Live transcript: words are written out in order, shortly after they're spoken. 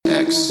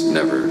Phoenix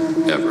never,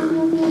 ever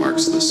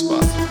marks the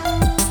spot.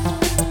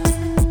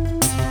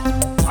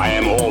 I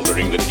am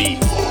altering the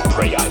deed.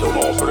 Pray I don't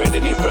alter it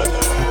any further.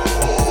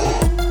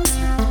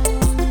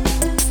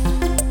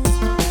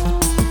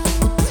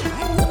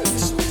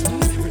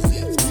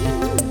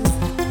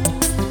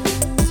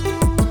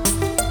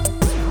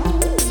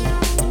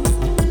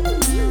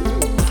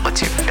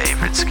 What's your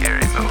favorite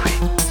scary movie?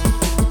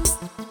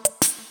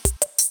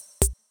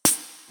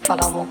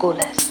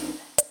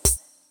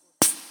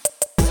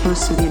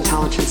 Most of the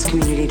intelligence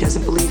community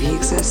doesn't believe he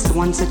exists. The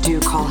ones that do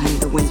call him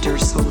the Winter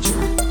Soldier.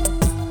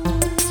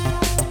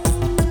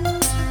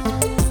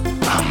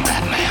 I'm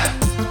Batman.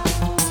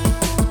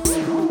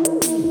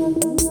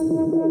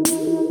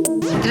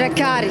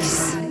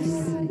 Dracarys.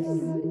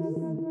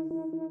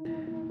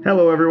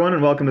 Hello, everyone,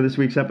 and welcome to this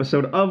week's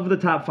episode of the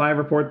Top 5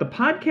 Report, the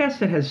podcast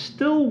that has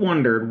still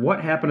wondered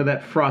what happened to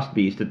that frost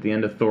beast at the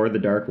end of Thor: The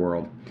Dark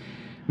World.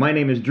 My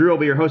name is Drew. I'll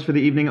be your host for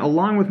the evening.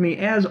 Along with me,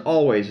 as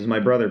always, is my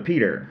brother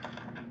Peter.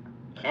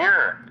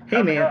 Here.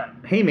 Hey,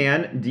 man. Hey,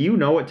 man. Do you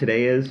know what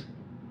today is?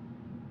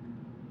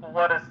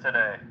 What is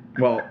today?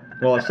 Well,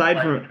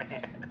 aside from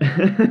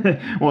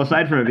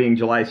it being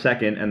July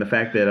 2nd and the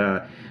fact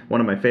that one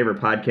of my favorite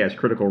podcasts,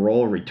 Critical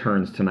Role,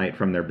 returns tonight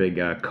from their big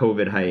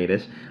COVID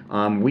hiatus,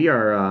 we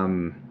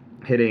are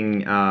hitting.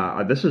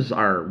 This is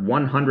our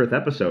 100th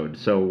episode,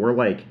 so we're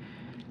like.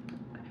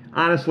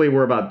 Honestly,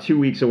 we're about 2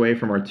 weeks away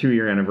from our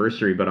 2-year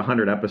anniversary, but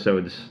 100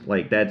 episodes,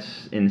 like,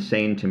 that's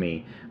insane to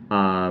me.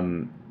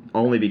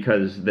 Only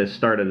because this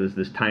started as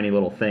this tiny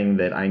little thing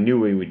that I knew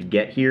we would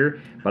get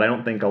here, but I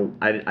don't think,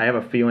 I have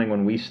a feeling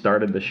when we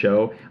started the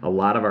show, a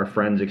lot of our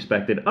friends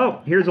expected,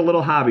 oh, here's a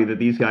little hobby that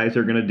these guys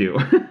are going to do.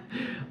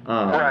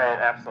 Right,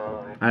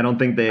 absolutely. I don't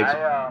think they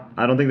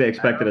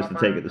expected us to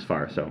take it this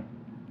far, so.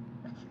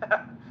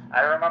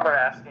 I remember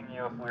asking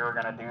you if we were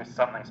going to do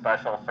something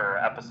special for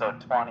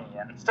episode 20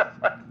 and stuff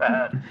like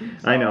that.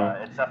 So, I know.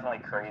 It's definitely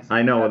crazy.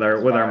 I know,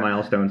 with our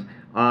milestones.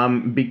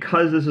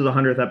 Because this is a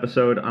 100th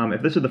episode,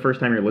 if this is the first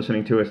time you're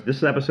listening to us,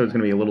 this episode is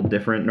going to be a little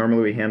different.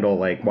 Normally we handle,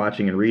 like,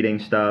 watching and reading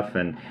stuff,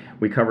 and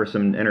we cover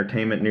some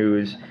entertainment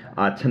news.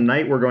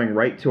 Tonight we're going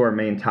right to our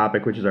main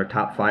topic, which is our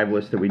top 5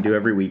 list that we do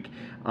every week.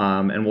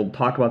 And we'll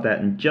talk about that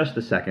in just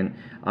a second.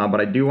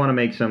 But I do want to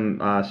make some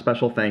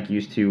special thank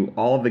yous to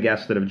all of the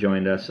guests that have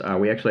joined us.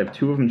 We actually have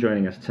 2 of them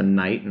joining us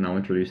tonight, and I'll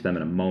introduce them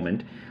in a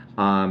moment.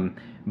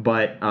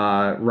 But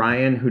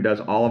Ryan, who does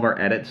all of our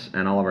edits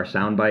and all of our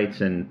sound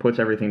bites and puts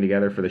everything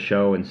together for the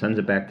show and sends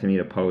it back to me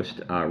to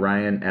post.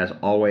 Ryan, as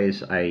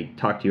always, I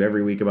talk to you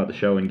every week about the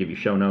show and give you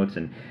show notes,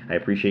 and I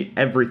appreciate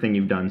everything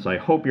you've done. So I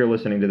hope you're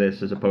listening to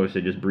this as opposed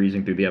to just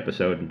breezing through the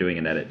episode and doing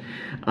an edit.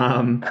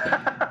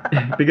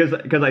 Because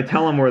I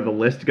tell him where the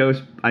list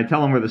goes, I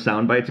tell him where the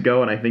sound bites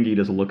go, and I think he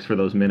just looks for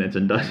those minutes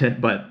and does it.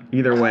 But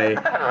either way,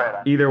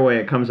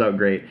 it comes out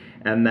great.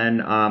 And then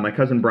my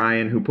cousin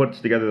Brian, who puts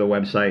together the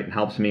website and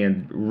helps me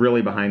and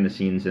really behind the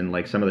scenes in,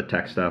 like, some of the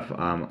tech stuff.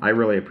 I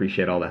really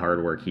appreciate all the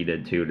hard work he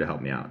did too to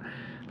help me out.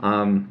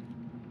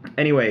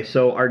 Anyway,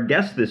 so our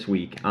guest this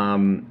week,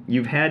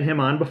 you've had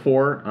him on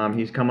before.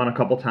 He's come on a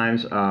couple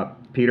times.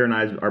 Peter and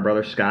our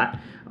brother Scott.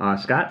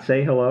 Scott,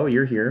 say hello.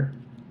 You're here.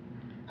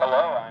 Hello,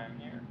 I am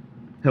here.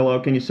 Hello.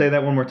 Can you say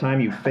that one more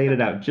time? You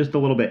faded out just a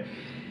little bit.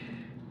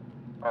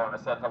 Oh, I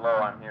said hello,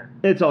 I'm here.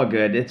 It's all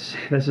good. This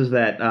is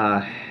that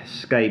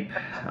Skype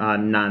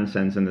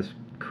nonsense in this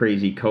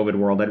crazy COVID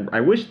world. I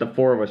wish the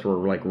 4 of us were,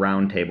 like,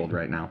 round-tabled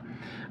right now.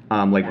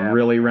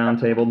 Really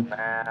round-tabled.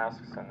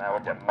 Masks, and that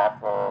would get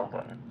muffled.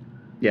 And...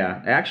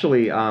 Yeah,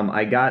 actually, did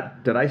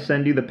I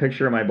send you the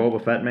picture of my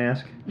Boba Fett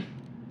mask?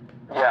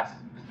 Yes.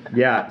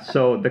 Yeah,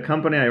 so the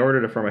company I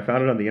ordered it from, I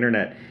found it on the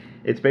internet.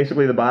 It's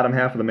basically the bottom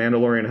half of the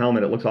Mandalorian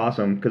helmet. It looks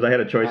awesome, because I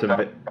had a choice of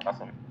it.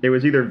 Awesome. It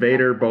was either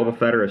Vader, Boba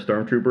Fett, or a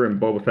Stormtrooper, and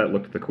Boba Fett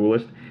looked the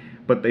coolest.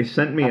 But they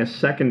sent me a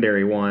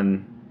secondary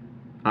one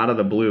out of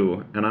the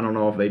blue, and I don't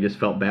know if they just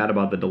felt bad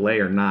about the delay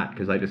or not,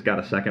 because I just got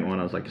a second one.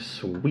 I was like,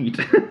 sweet.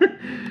 Yeah,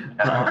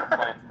 the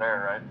plate's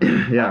there,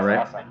 right? Yeah, That's right.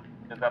 awesome.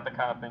 Is that the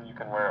kind of thing you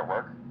can wear at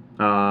work?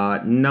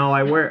 No,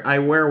 I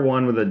wear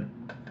one with a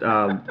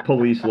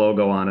police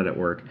logo on it at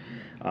work.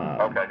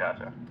 Okay,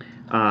 gotcha.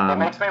 It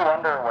makes me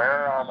wonder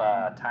where are all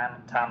the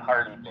Tom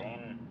Hardy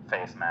Bane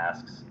face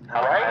masks.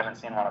 I haven't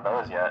seen one of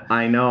those yet.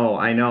 I know.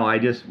 I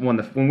just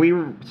when we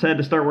said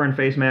to start wearing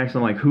face masks,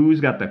 I'm like,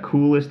 who's got the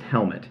coolest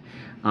helmet?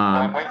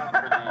 I'm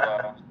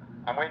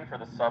waiting for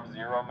the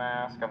Sub-Zero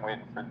mask. I'm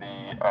waiting for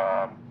the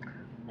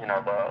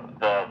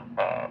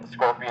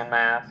Scorpion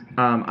mask.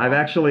 I've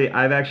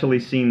actually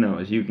seen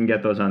those. You can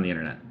get those on the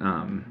internet.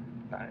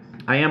 Nice.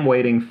 I am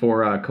waiting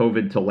for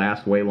COVID to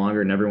last way longer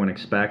than everyone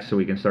expects, so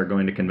we can start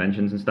going to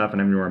conventions and stuff and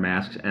having to wear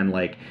masks, and,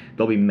 like,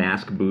 there'll be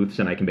mask booths,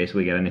 and I can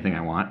basically get anything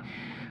I want.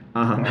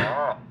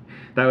 That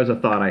was a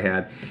thought I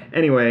had.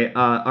 Anyway,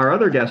 our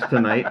other guest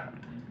tonight.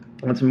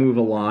 Let's move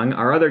along.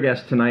 Our other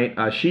guest tonight,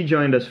 she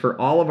joined us for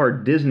all of our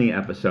Disney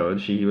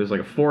episodes. She was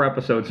like 4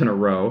 episodes in a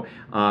row.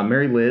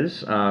 Mary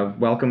Liz,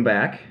 welcome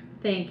back.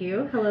 Thank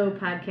you. Hello,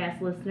 podcast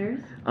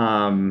listeners.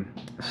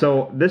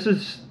 So this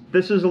is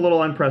this is a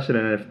little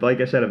unprecedented.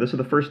 Like I said, if this is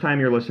the first time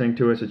you're listening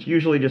to us, it's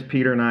usually just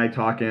Peter and I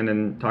talking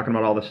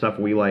about all the stuff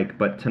we like.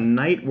 But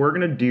tonight we're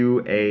going to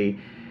do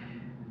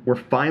we're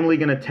finally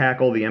going to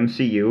tackle the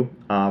MCU.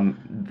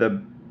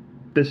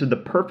 This is the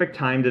perfect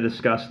time to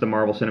discuss the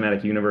Marvel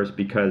Cinematic Universe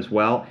because,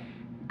 well,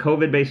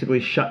 COVID basically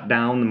shut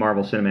down the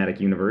Marvel Cinematic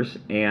Universe,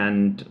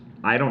 and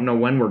I don't know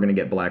when we're going to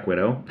get Black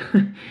Widow.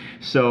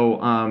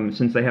 So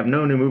since they have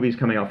no new movies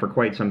coming out for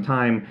quite some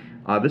time,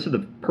 this is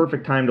the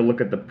perfect time to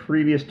look at the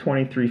previous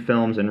 23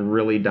 films and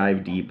really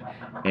dive deep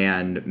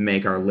and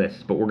make our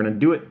lists. But we're going to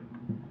do it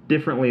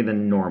differently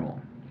than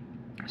normal.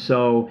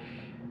 So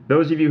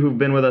those of you who've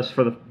been with us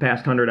for the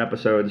past 100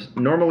 episodes,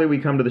 normally we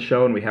come to the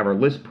show and we have our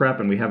list prep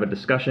and we have a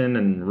discussion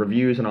and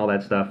reviews and all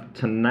that stuff.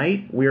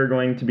 Tonight we are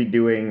going to be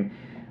doing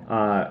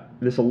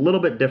this a little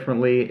bit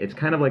differently. It's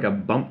kind of like a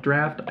bump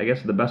draft, I guess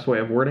is the best way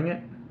of wording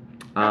it.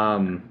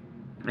 And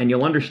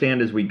you'll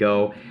understand as we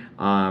go.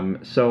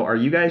 So are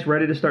you guys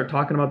ready to start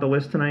talking about the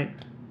list tonight?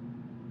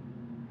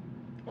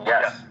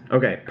 Yes.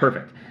 Okay,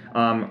 perfect.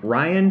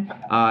 Ryan,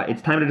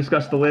 it's time to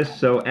discuss the list.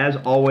 So as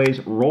always,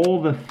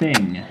 roll the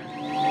thing.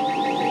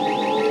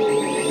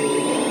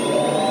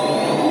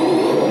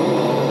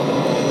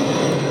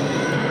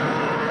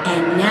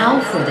 And now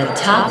for the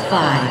top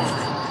 5.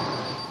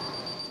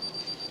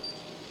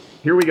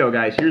 Here we go,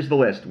 guys. Here's the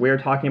list. We are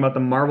talking about the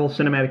Marvel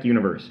Cinematic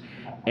Universe.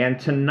 And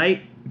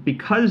tonight,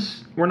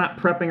 because we're not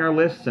prepping our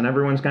lists and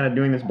everyone's kind of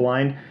doing this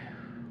blind,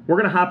 we're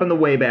going to hop in the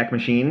Wayback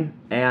Machine,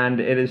 and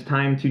it is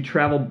time to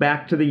travel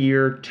back to the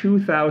year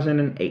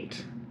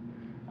 2008.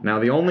 Now,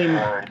 the only...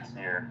 Glorious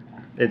year.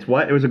 It's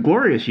what? It was a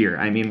glorious year.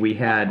 I mean, we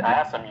had...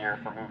 Awesome year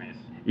for movies.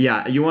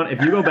 Yeah,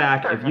 if you go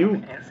back,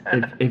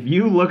 if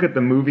you look at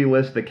the movie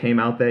list that came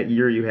out that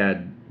year, you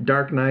had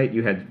Dark Knight,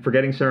 you had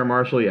Forgetting Sarah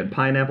Marshall, you had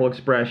Pineapple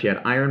Express, you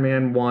had Iron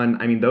Man 1.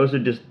 I mean, those are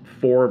just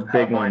 4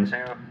 big ones. 2.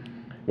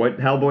 What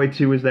Hellboy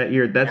 2 was that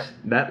year?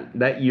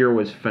 That year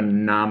was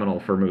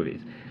phenomenal for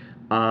movies.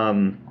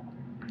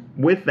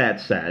 With that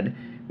said,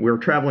 we're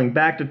traveling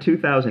back to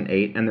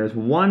 2008, and there's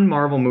one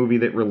Marvel movie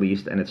that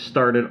released, and it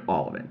started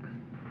all of it.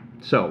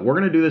 So we're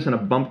going to do this in a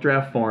bump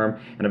draft form,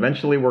 and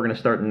eventually we're going to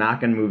start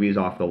knocking movies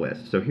off the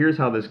list. So here's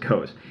how this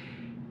goes.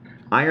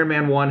 Iron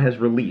Man 1 has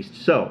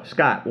released. So,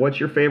 Scott, what's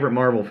your favorite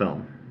Marvel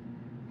film?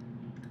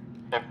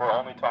 If we're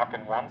only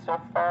talking one so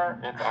far,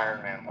 it's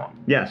Iron Man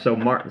 1. Yeah, so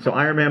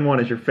Iron Man 1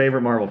 is your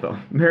favorite Marvel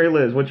film. Mary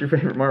Liz, what's your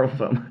favorite Marvel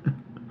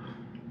film?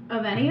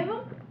 Of any of them?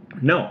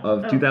 No,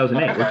 of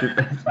 2008. What's your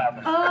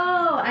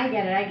Oh, I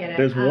get it.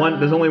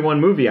 There's only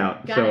one movie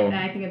out. Got so it, and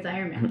I think it's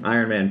Iron Man.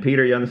 Iron Man.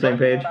 Peter, you on the same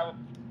page?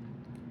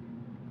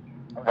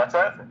 What's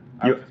that?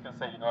 I was just going to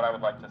say, you know what I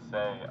would like to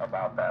say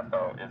about that,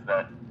 though, is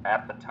that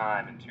at the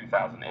time in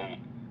 2008,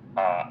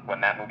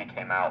 when that movie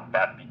came out,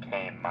 that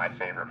became my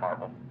favorite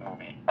Marvel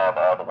movie of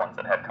all the ones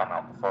that had come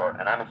out before.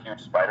 And I'm a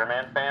huge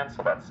Spider-Man fan,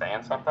 so that's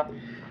saying something.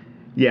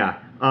 Yeah.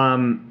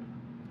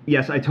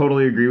 Yes, I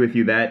totally agree with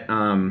you. That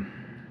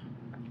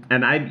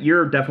and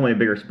you're definitely a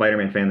bigger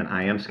Spider-Man fan than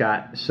I am,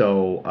 Scott.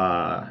 So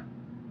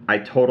I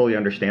totally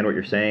understand what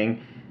you're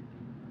saying.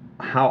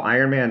 How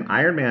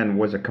Iron Man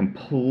was a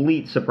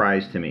complete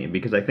surprise to me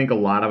because I think a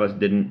lot of us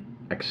didn't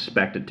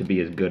expect it to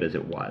be as good as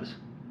it was.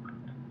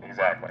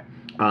 Exactly.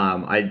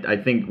 I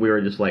think we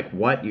were just like,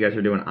 what? You guys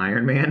are doing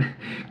Iron Man?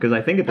 Because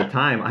I think at the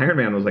time, Iron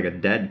Man was like a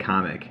dead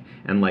comic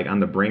and like on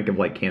the brink of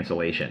like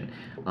cancellation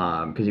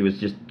because he was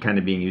just kind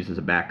of being used as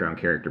a background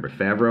character. But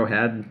Favreau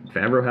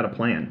had a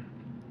plan.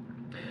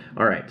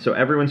 All right, so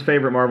everyone's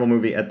favorite Marvel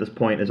movie at this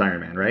point is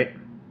Iron Man, right?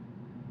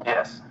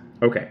 Yes.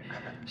 Okay,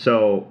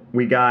 so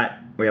we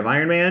have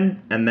Iron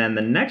Man, and then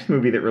the next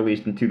movie that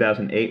released in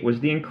 2008 was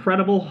The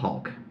Incredible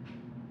Hulk.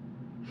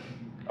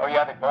 Oh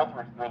yeah, they both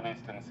were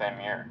released in the same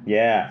year.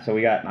 Yeah, so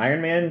we got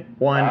Iron Man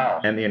 1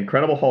 and The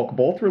Incredible Hulk,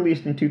 both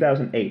released in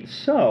 2008.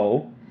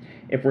 So,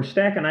 if we're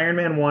stacking Iron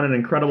Man 1 and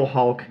Incredible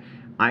Hulk,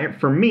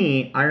 for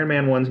me, Iron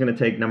Man 1's going to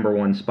take number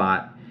 1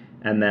 spot,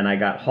 and then I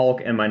got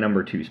Hulk in my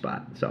number 2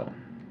 spot, so...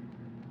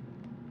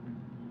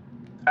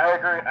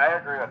 I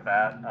agree with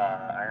that.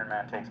 Iron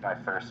Man takes my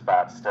first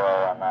spot still,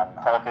 and then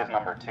Hulk is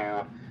number 2.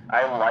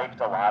 I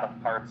liked a lot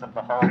of parts of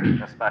the Hulk,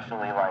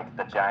 especially like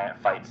the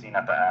giant fight scene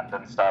at the end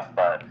and stuff,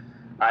 but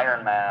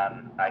Iron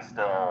Man I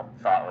still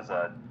thought was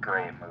a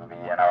great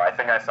movie. You know, I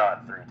think I saw it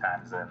 3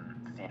 times in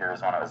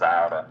theaters when it was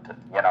out, and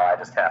you know, I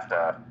just have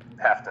to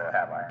have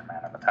Iron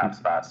Man in the top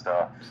spot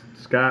still.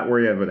 Scott, where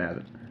are you at with that?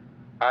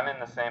 I'm in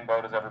the same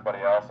boat as everybody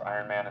else.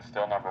 Iron Man is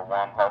still number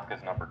 1. Hulk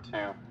is number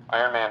 2.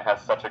 Iron Man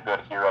has such a good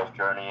hero's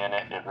journey in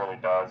it. It really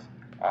does.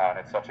 And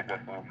it's such a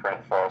good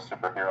blueprint for a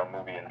superhero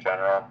movie in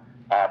general.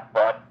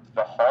 But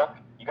the Hulk,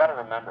 you got to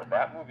remember,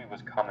 that movie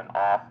was coming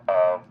off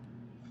of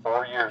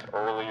 4 years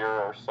earlier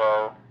or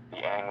so, the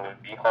Ang Lee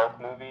v.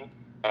 Hulk movie.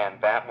 And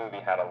that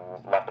movie had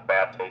left a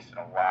bad taste in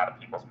a lot of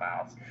people's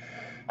mouths.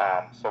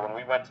 So when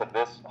we went to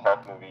this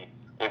Hulk movie,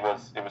 it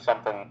was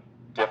something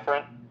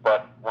different.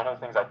 But one of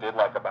the things I did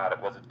like about it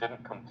was it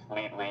didn't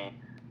completely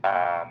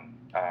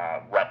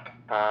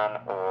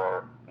retcon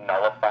or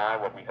nullify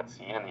what we had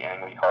seen in the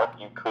Ang Lee Hulk.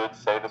 you could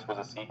say this was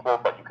a sequel,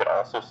 but you could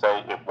also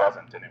say it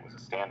wasn't, and it was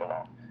a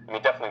standalone. I mean,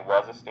 it definitely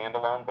was a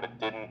standalone, but it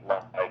didn't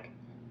like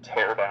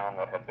tear down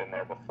what had been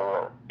there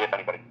before, if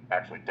anybody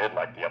actually did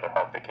like the other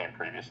Hulk that came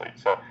previously.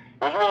 So it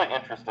was a really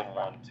interesting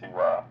one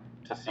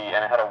to see,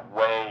 and it had a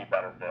way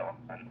better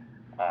villain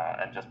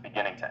and just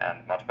beginning to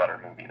end much better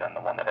movie than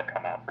the one that had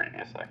come out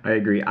previously. I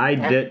agree. I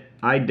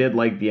did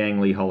like the Ang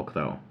Lee Hulk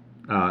though.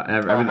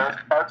 There's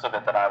parts of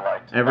it that I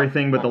liked.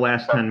 Everything but the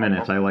last 10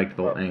 minutes, I liked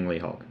the Ang Lee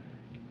Hulk.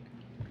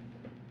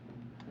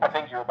 I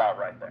think you're about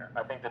right there.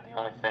 I think that the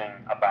only thing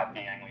about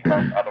the Ang Lee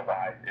Hulk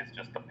otherwise is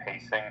just the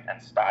pacing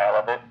and style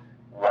of it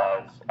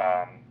was,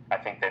 I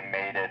think they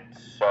made it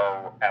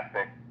so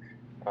epic,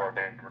 or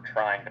they were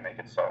trying to make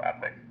it so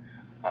epic,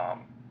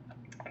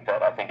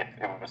 that I think it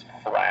was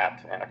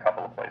flat in a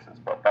couple of places,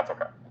 but that's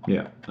okay.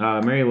 Yeah.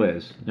 Mary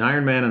Liz,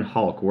 Iron Man and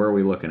Hulk, where are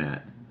we looking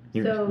at?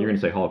 You're going to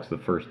say Hulk's the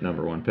first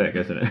number one pick,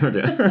 isn't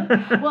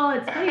it? Well,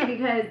 it's funny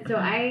because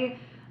I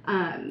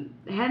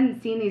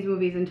hadn't seen these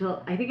movies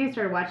until I think I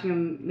started watching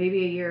them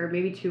maybe a year,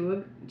 maybe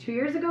two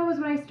years ago was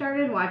when I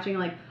started watching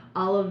like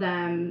all of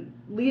them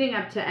leading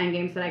up to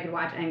Endgame so that I could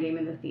watch Endgame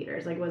in the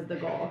theaters, like was the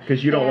goal.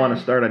 Because you don't want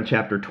to start on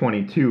chapter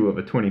 22 of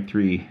a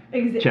 23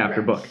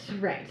 chapter book.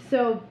 Right.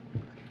 So,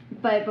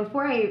 but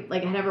before I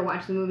had ever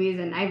watched the movies,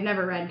 and I've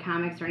never read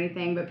comics or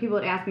anything, but people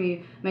would ask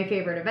me my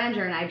favorite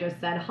Avenger, and I just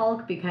said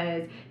Hulk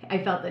because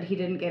I felt that he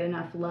didn't get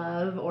enough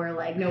love, or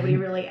like nobody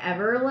really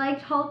ever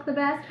liked Hulk the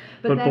best.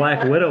 But then,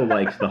 Black Widow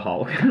likes the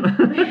Hulk.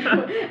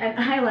 And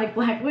I like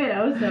Black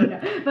Widow, so no.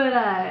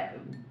 But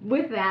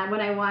with that,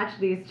 when I watched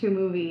these two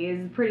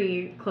movies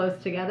pretty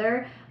close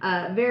together,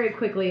 very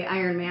quickly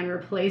Iron Man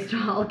replaced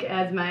Hulk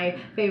as my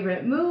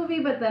favorite movie,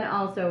 but then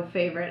also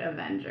favorite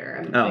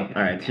Avenger. All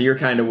right. So you're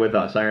kind of with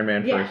us. Iron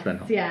Man first, then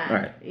Hulk. Yeah. All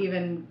right.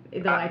 Even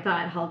though I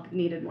thought Hulk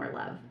needed more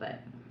love, but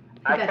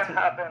I can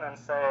hop in and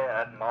say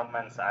at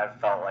moments I've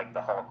felt like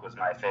the Hulk was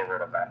my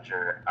favorite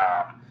Avenger.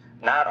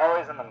 Not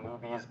always in the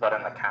movies, but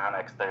in the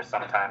comics, there's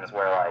sometimes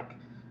where like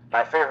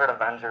my favorite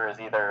Avenger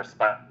is either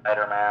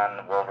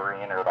Spider-Man,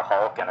 Wolverine, or the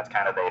Hulk, and it's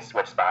kind of they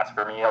switch spots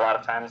for me a lot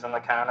of times in the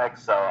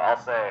comics. So I'll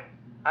say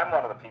I'm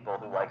one of the people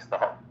who likes the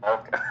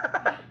Hulk.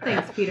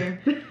 Thanks, Peter.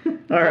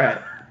 All right.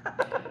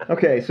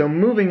 Okay, so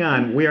moving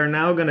on, we are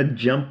now going to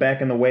jump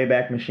back in the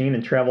Wayback Machine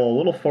and travel a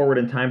little forward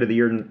in time to the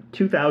year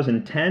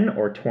 2010,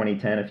 or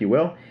 2010 if you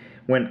will,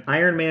 when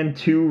Iron Man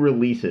 2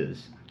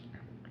 releases.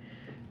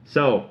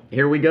 So,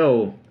 here we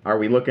go. Are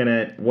we looking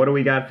at, what do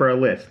we got for our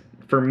list?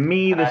 For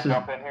me, this is... Can I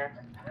jump in here?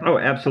 Oh,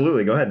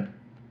 absolutely. Go ahead.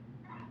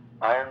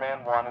 Iron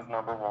Man 1 is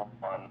number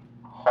 1.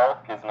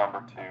 Hulk is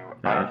number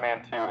 2. Iron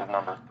Man 2 is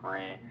number 3.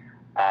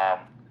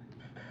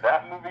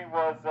 That movie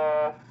was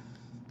a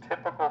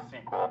typical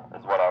sequel,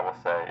 is what I will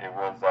say. It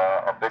was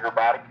a bigger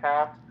body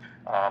count,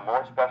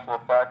 more special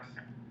effects,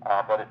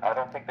 but I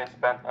don't think they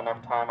spent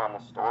enough time on the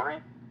story,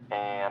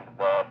 and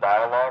the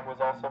dialogue was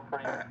also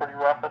pretty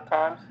rough at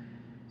times.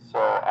 So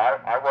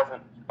I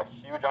wasn't a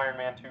huge Iron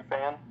Man 2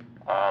 fan.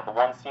 The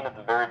one scene at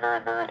the very,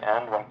 very, very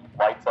end when he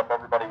lights up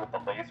everybody with the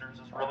lasers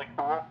is really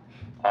cool.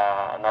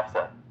 Enough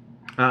said.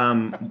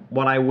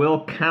 What I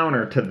will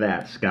counter to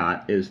that,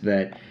 Scott, is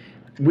that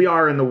we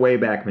are in the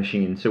Wayback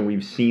Machine, so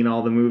we've seen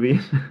all the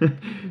movies,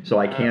 so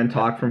I can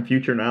talk from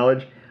future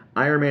knowledge.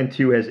 Iron Man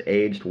 2 has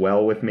aged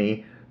well with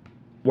me,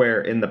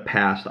 where in the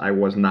past I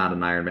was not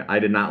an Iron Man. I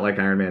did not like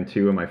Iron Man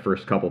 2 in my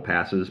first couple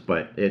passes,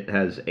 but it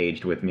has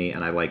aged with me,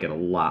 and I like it a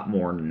lot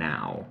more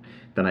now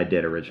than I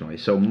did originally.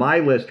 So my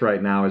list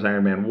right now is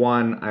Iron Man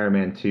 1, Iron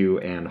Man 2,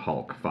 and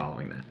Hulk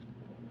following that.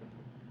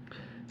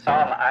 So,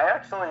 I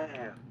actually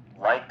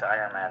liked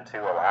Iron Man 2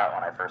 a lot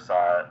when I first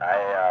saw it.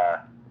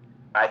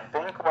 I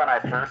think when I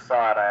first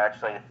saw it, I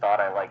actually thought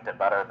I liked it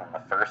better than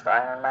the first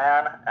Iron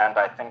Man, and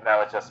I think that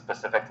was just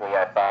specifically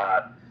I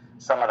thought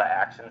some of the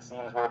action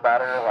scenes were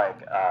better.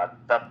 Like,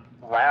 the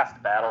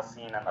last battle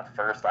scene in the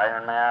first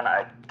Iron Man,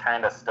 I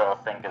kind of still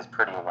think is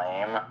pretty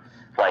lame.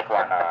 Like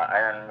when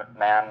Iron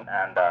Man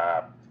and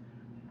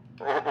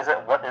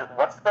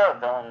what's the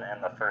villain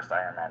in the first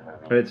Iron Man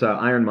movie? It's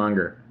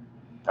Ironmonger.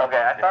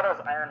 Okay, I thought it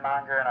was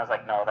Ironmonger, and I was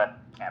like, no, that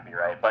can't be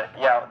right. But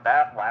yeah,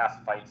 that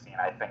last fight scene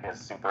I think is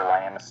super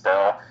lame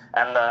still.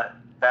 And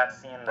that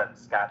scene that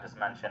Scott just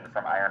mentioned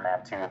from Iron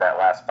Man 2, that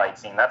last fight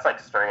scene, that's like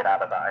straight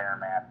out of the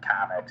Iron Man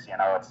comics, you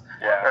know,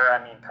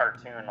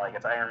 cartoon, like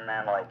it's Iron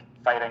Man like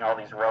fighting all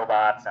these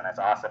robots, and it's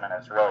awesome and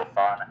it's really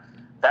fun.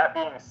 That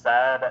being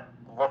said,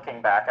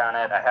 looking back on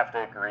it, I have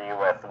to agree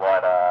with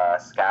what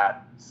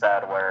Scott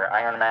said, where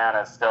Iron Man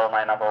is still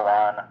my number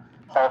 1,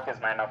 Hulk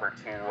is my number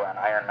 2, and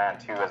Iron Man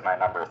 2 is my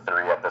number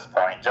 3 at this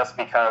point, just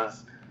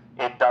because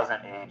it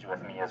doesn't age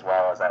with me as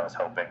well as I was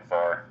hoping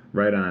for.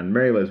 Right on.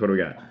 Mary Liz, what do we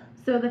got?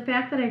 So the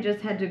fact that I just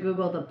had to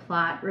Google the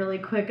plot really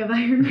quick of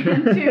Iron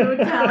Man 2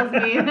 tells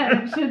me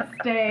that it should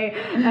stay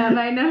at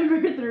my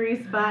number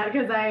 3 spot,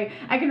 because I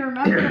can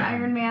remember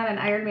Iron Man and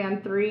Iron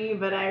Man 3,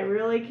 but I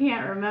really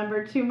can't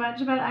remember too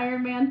much about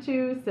Iron Man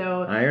 2,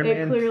 so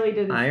it clearly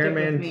didn't Iron stick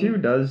with Man me. 2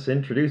 does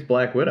introduce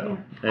Black Widow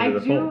into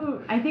the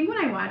fold. I think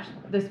when I watched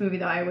this movie,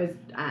 though, I was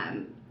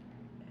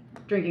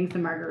drinking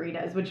some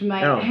margaritas, which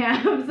might Oh,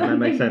 have that something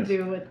makes to sense.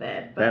 do with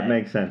it. But, That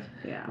makes sense.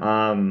 Yeah.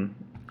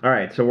 All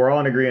right, so we're all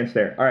in agreement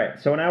there. All right,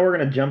 so now we're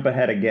going to jump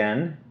ahead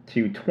again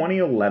to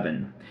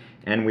 2011,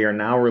 and we are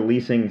now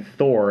releasing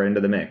Thor into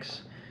the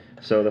mix.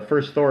 So the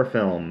first Thor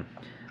film,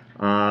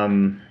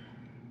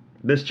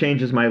 this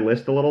changes my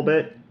list a little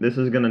bit. This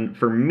is going to,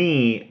 for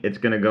me, it's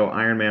going to go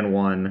Iron Man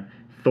 1,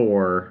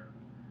 Thor,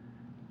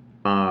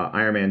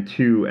 Iron Man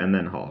 2, and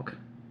then Hulk.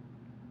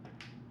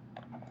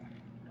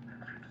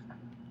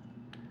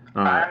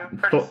 I'm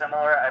pretty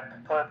similar. I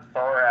put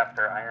Thor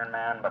after Iron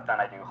Man, but then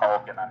I do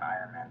Hulk and then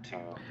Iron Man 2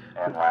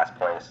 in last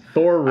place.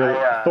 Thor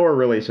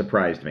really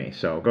surprised me,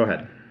 so go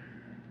ahead.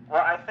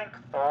 Well, I think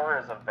Thor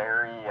is a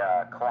very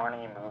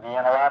corny movie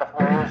in a lot of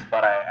ways,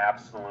 but I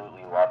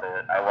absolutely love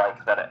it. I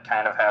like that it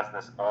kind of has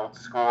this old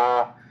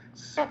school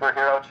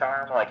superhero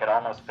charm. Like, it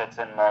almost fits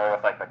in more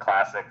with, like, the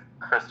classic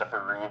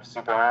Christopher Reeve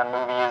Superman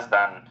movies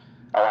than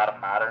a lot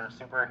of modern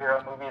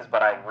superhero movies,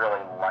 but I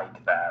really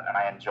like that, and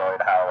I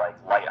enjoyed how, like,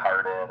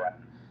 lighthearted and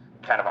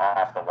kind of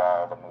off the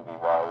wall the movie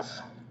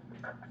was.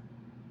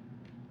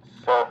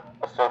 So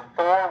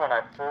Thor, when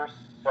I first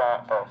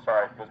saw... Oh,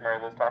 sorry, was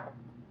Mary Liz talking?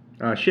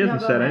 She hasn't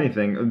No, go said ahead.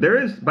 anything. There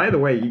is, by the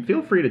way, you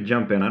feel free to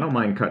jump in. I don't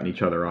mind cutting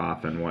each other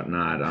off and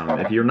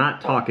whatnot. If you're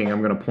not talking,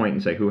 I'm going to point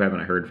and say, who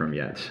haven't I heard from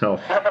yet? So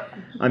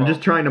I'm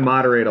just trying to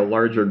moderate a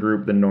larger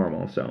group than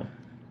normal. So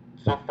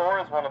Thor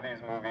is one of these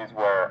movies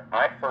where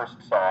I first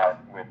saw it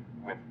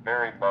with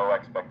very low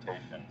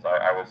expectations.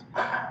 I was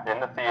in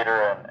the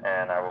theater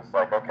and I was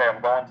like, okay, I'm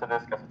going to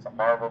this because it's a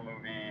Marvel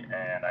movie,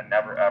 and I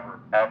never, ever,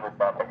 ever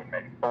thought they would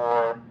make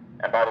Thor.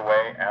 And by the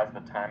way, as the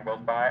time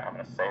goes by, I'm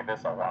going to say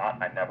this a lot,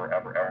 I never,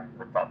 ever,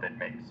 ever thought they'd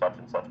make such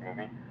and such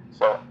movie.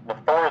 So the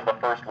Thor is the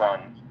first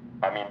one.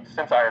 I mean,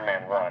 since Iron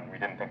Man 1, we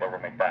didn't think they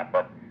would make that,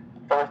 but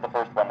Thor is the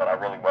first one that I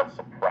really was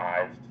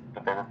surprised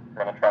that they were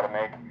going to try to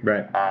make.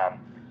 right.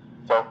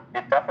 So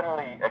it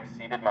definitely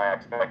exceeded my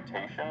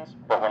expectations,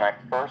 but when I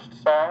first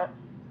saw it,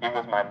 it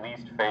was my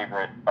least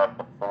favorite of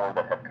the four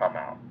that had come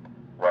out,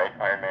 right?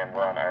 Iron Man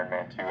 1, Iron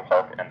Man 2,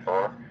 Hulk, and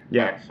Thor.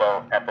 Yeah. And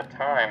so at the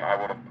time, I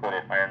would have put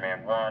it Iron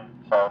Man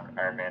 1, Hulk,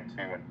 Iron Man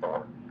 2, and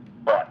Thor.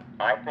 But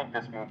I think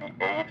this movie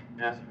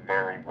ages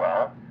very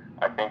well.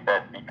 I think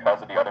that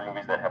because of the other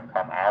movies that have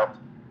come out,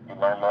 you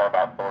learn more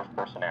about Thor's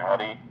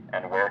personality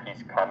and where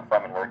he's come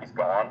from and where he's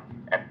gone.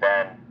 And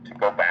then to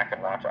go back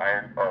and watch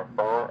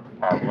Thor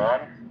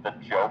 1, the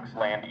jokes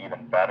land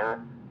even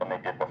better than they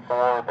did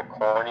before. The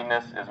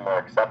corniness is more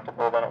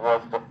acceptable than it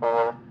was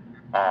before.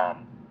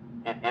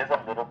 It is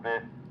a little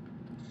bit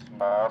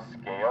small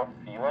scale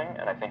feeling,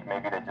 and I think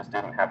maybe they just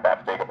didn't have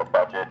that big of a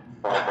budget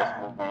for this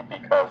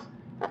movie because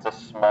it's a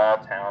small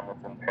town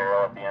that's in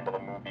peril at the end of the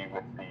movie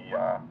with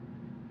the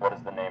what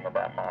is the name of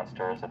that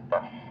monster? Is it the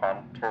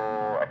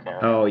Hunter? I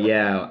can't remember. Oh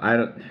yeah, I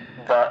don't.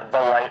 The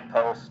light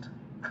post.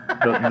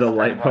 The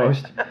light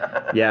post.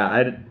 Yeah,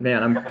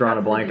 I'm drawing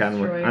a blank on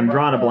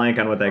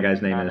what that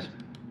guy's name is.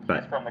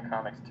 But He's from the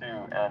comics too,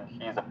 and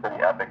he's a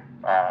pretty epic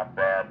bad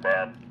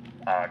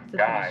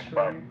guy.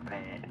 But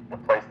the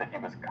place that he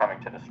was coming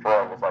to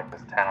destroy was like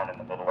this town in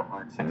the middle of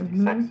Route 66,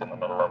 in the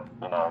middle of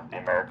the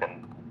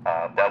American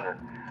desert.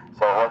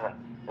 So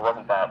it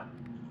wasn't that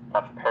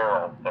much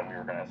peril that we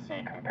were going to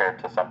see compared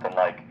to something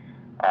like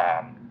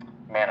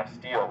Man of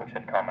Steel, which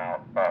had come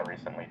out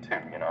recently too.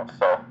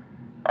 So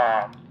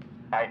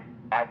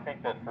I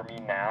think that for me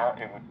now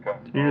it would go.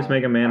 did you just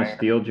make a Man of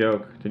Steel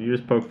joke? Did you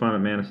just poke fun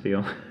at Man of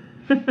Steel?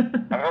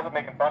 I wasn't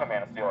making fun of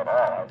Man of Steel at all.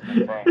 I was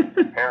just saying in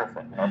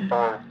comparison.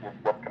 Thor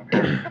gets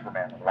compared to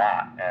Superman a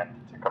lot, and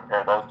to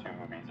compare those two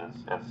movies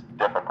is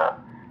difficult.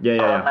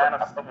 Yeah. Man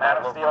of Steel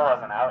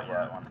wasn't out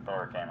yet when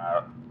Thor came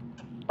out.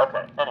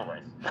 Okay,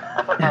 anyways.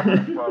 I'm talking about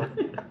this quote,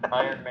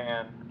 Iron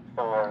Man,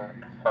 Thor,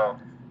 Hulk,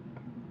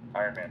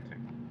 Iron Man 2.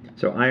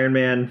 So Iron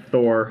Man,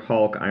 Thor,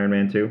 Hulk, Iron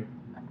Man 2.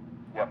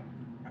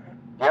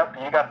 Yep,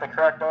 you got the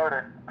correct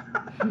order.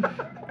 Just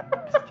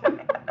kidding.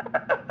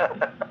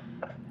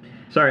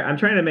 Sorry, I'm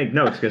trying to make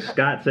notes because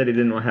Scott said he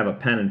didn't have a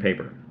pen and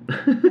paper.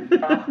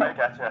 Oh, I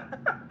gotcha.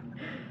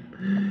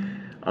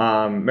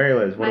 Mary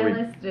Liz, what My do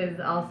we? list is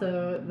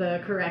also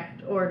the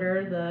correct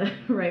order,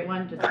 the right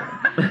one. Just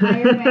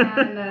Iron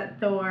Man,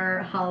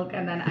 Thor, Hulk,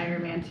 and then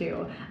Iron Man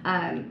 2.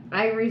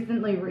 I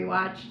recently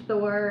rewatched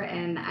Thor,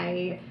 and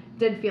I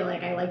did feel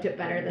like I liked it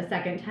better the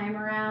second time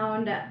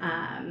around.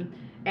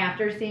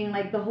 After seeing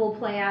like the whole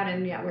play out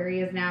and where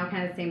he is now,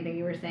 kind of same thing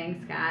you were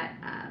saying, Scott.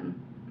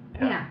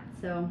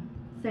 So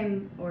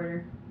same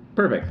order.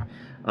 Perfect.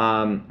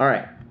 All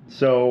right.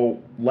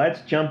 So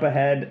let's jump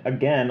ahead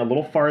again a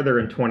little farther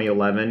in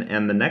 2011,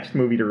 and the next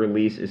movie to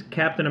release is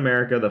Captain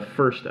America: The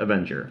First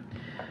Avenger.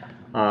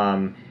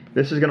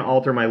 This is going to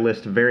alter my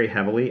list very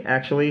heavily,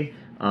 actually.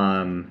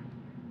 Well,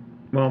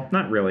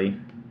 not really.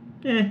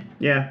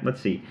 Yeah, let's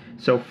see.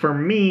 So for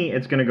me,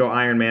 it's going to go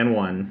Iron Man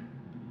 1,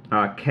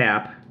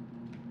 Cap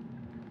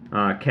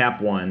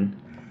 1,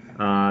 then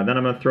I'm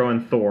going to throw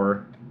in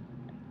Thor,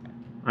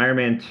 Iron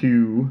Man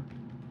 2,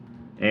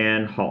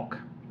 and Hulk.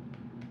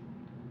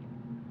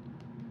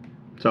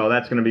 So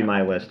that's going to be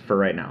my list for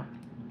right now.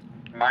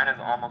 Mine is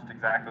almost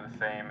exactly the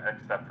same,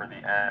 except for the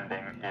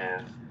ending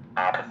is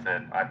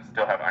opposite. I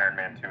still have Iron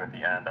Man 2 at the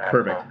end. I have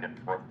Perfect. Hulk in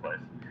 4th place.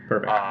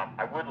 Perfect.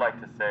 I would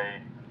like to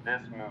say this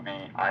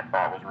movie I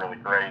thought was really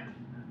great.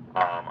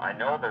 I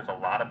know there's a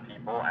lot of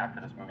people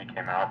after this movie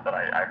came out that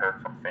I heard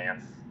from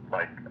fans,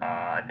 like,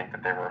 I think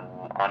that they were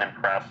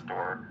unimpressed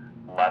or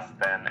less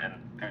than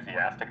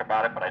enthusiastic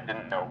about it, but I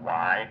didn't know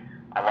why.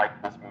 I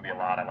liked this movie a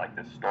lot. I liked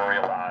this story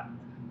a lot.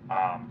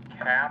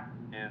 Cap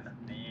is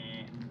the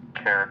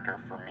character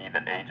for me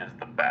that ages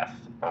the best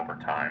over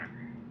time.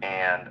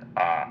 And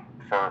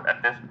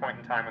at this point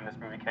in time when this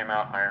movie came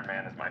out, Iron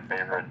Man is my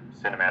favorite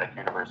cinematic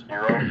universe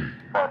hero.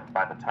 But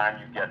by the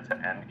time you get to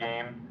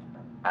Endgame,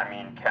 I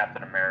mean,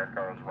 Captain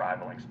America is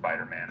rivaling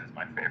Spider-Man as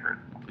my favorite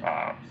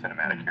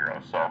cinematic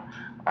hero. So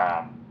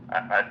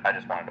I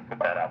just wanted to put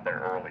that out there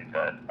early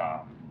that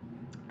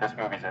this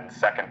movie's in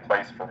second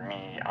place for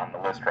me on the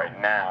list right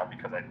now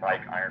because I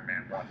like Iron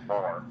Man 1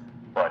 more.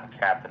 But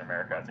Captain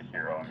America as a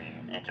hero, I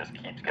mean, it just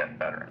keeps getting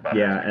better and better.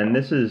 Yeah,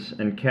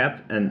 and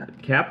Cap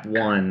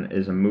 1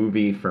 is a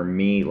movie for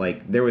me,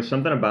 like, there was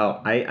something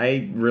about,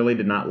 I really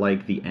did not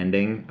like the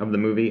ending of the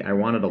movie. I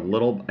wanted a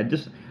little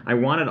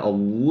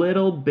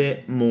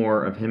bit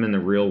more of him in the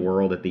real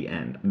world at the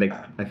end.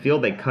 I feel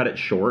they cut it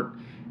short,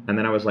 and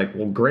then I was like,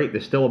 well, great,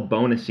 there's still a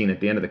bonus scene at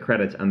the end of the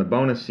credits, and the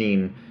bonus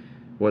scene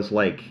was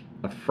like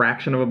a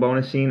fraction of a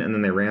bonus scene, and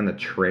then they ran the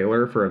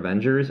trailer for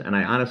Avengers, and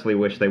I honestly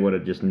wish they would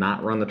have just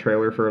not run the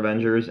trailer for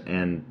Avengers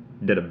and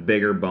did a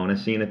bigger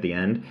bonus scene at the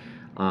end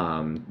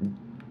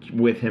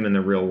with him in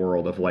the real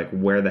world of, like,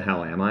 where the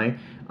hell am I?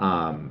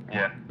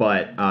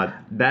 But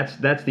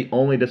that's the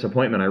only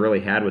disappointment I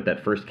really had with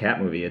that first Cap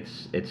movie.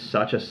 It's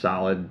such a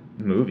solid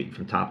movie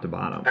from top to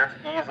bottom. There's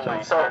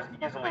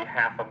easily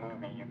half a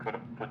movie you could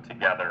have put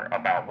together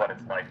about what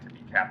it's like to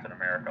be Captain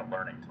America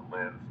learning to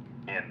live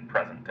in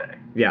present day.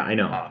 Yeah, I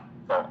know.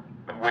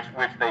 Which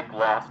they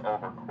gloss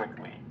over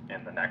quickly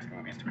in the next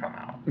movies to come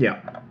out. Yeah.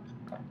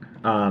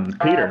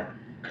 Peter.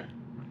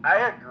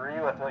 I agree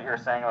with what you're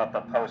saying about the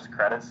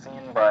post-credit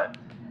scene, but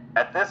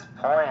at this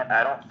point,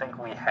 I don't think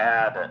we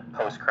had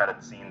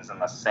post-credit scenes in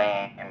the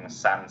same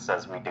sense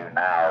as we do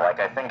now. Like,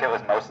 I think it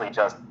was mostly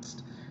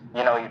just,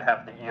 you'd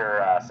have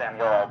your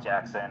Samuel L.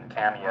 Jackson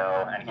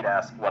cameo, and he'd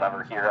ask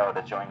whatever hero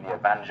to join the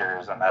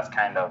Avengers, and that's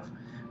kind of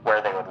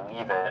where they would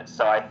leave it.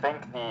 So I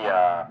think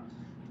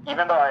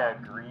even though I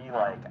agree,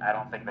 like, I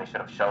don't think they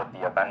should have showed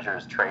the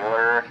Avengers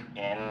trailer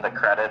in the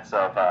credits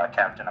of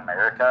Captain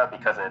America,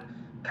 because it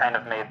kind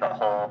of made the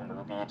whole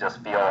movie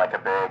just feel like a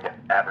big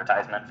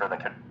advertisement for the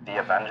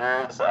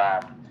Avengers.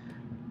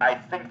 I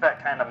think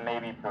that kind of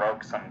maybe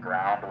broke some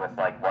ground with,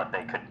 like, what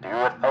they could do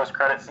with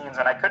post-credit scenes,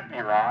 and I could be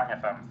wrong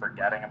if I'm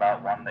forgetting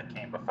about one that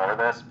came before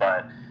this,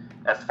 but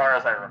as far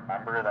as I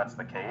remember, that's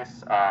the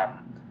case.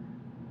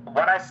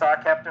 When I saw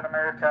Captain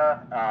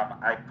America,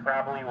 I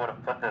probably would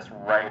have put this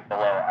right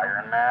below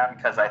Iron Man,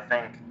 because I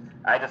think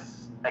I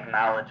just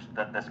acknowledged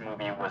that this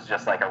movie was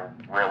just, like, a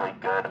really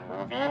good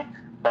movie,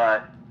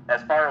 but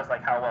as far as,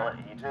 like, how well it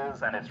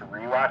ages and its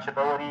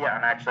rewatchability,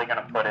 I'm actually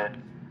going to put it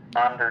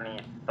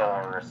underneath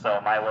Thor. So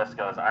my list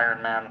goes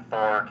Iron Man,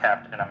 Thor,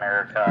 Captain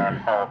America,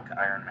 Hulk,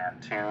 Iron Man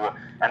 2,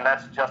 and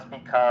that's just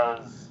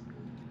because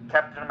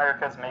Captain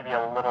America is maybe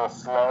a little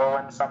slow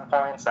in some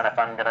points, and if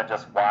I'm going to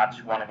just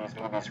watch one of these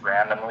movies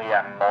randomly,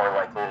 I'm more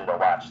likely to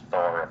watch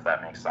Thor, if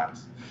that makes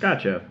sense.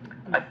 Gotcha.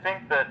 I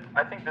think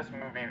this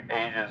movie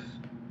ages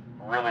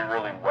really,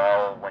 really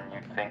well when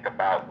you think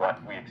about what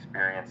we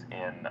experience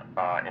in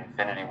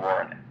Infinity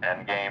War and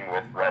Endgame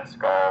with Red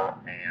Skull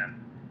and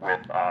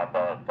with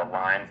the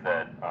lines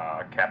that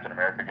Captain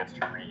America gets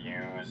to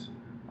reuse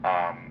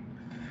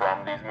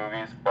from these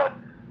movies. But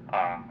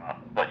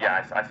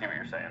yeah, I see what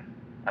you're saying.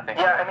 I think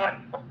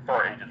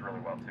Thor ages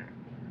really well too.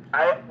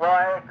 I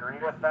agree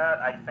with that.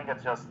 I think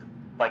it's just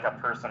like a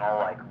personal,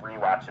 like,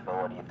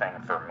 rewatchability thing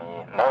for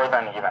me, more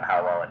than even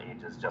how well it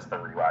ages. Just the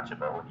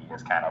rewatchability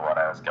is kind of what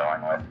I was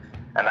going with,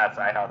 and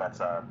I know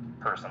that's a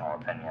personal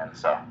opinion.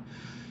 So.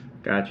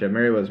 Gotcha,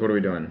 Mary Liz. What are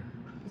we doing?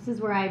 This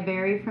is where I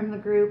vary from the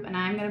group, and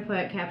I'm going to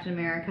put Captain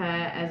America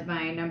as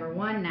my number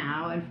one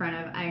now in front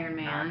of Iron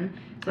Man.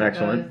 So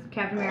Excellent. It goes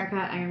Captain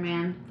America, Iron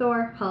Man,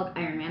 Thor, Hulk,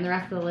 Iron Man. The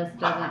rest of the list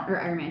doesn't, or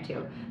Iron Man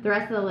 2. The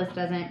rest of the list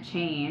doesn't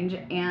change,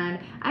 and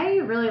I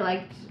really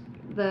liked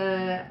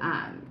the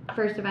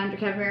first Avenger,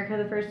 Captain America,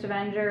 the first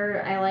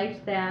Avenger. I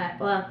liked that,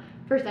 well,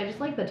 first, I just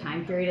liked the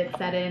time period it's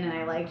set in, and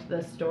I liked the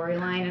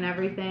storyline and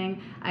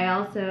everything. I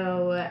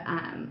also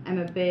am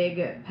a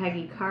big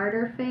Peggy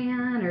Carter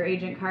fan, or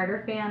Agent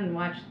Carter fan, and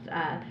watched,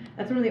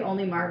 that's one of the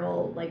only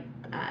Marvel, like,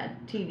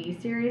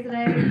 TV series that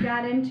I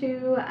got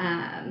into.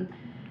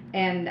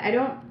 And I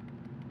don't,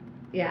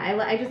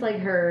 I just like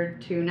her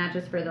too, not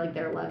just for, like,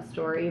 their love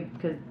story,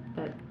 because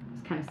that's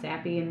kind of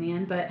sappy in the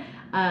end, but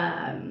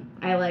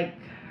I like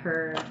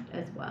her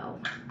as well.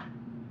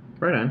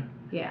 Right on.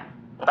 Yeah.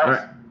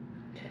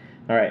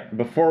 All right,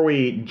 before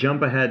we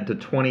jump ahead to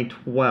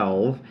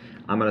 2012,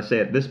 I'm going to say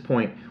at this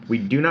point, we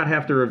do not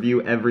have to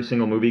review every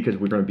single movie because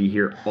we're going to be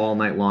here all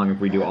night long if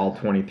we do all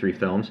 23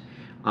 films.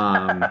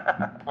 Well, But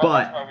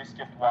that's why we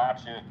skipped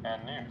watch it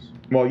and news.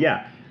 well,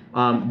 yeah.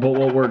 But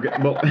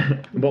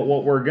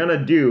what we're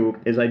gonna do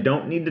is I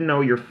don't need to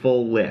know your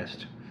full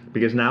list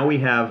because now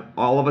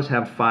all of us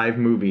have 5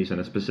 movies in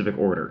a specific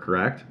order,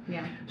 correct?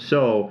 Yeah.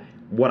 So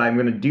what I'm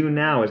gonna do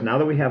now is now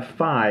that we have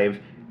 5,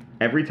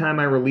 every time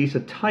I release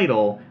a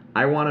title,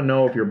 I want to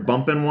know if you're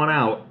bumping one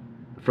out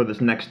for this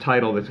next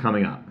title that's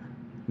coming up.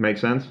 Make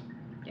sense?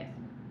 Yes.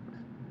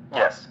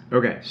 Yes.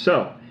 Okay,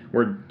 so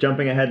we're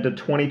jumping ahead to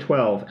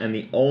 2012, and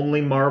the only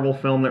Marvel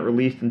film that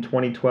released in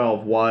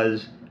 2012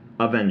 was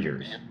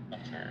Avengers.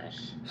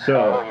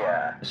 Oh,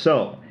 yeah.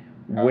 So,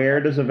 where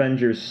does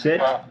Avengers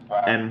sit,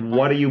 and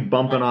what are you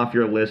bumping off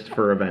your list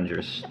for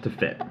Avengers to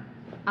fit?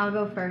 I'll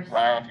go first.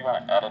 Ryan, if you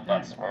want to edit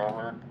that swear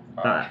word.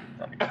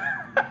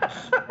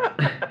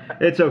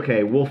 It's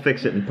okay. We'll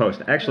fix it in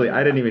post. Actually,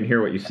 I didn't even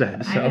hear what you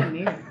said. So. I didn't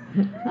either.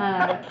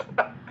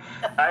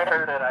 I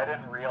heard it. I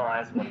didn't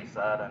realize what he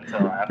said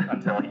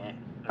until he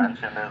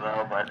mentioned it,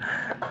 though. But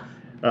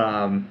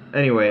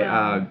Anyway,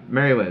 Well,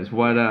 Mary Liz,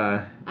 what?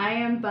 I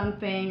am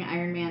bumping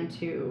Iron Man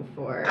 2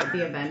 for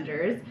the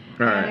Avengers.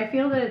 All And right. I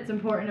feel that it's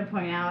important to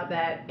point out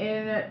that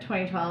in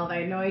 2012, I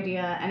had no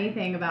idea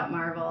anything about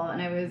Marvel,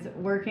 and I was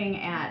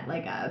working at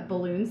like a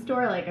balloon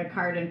store, like a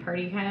card and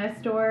party kind of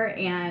store,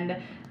 and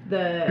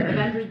the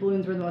Avengers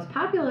balloons were the most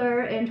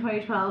popular in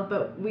 2012,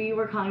 but we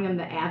were calling them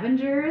the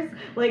Avengers,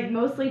 like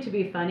mostly to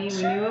be funny.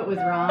 We knew it was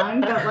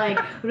wrong, but like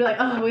we were like,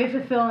 oh, we have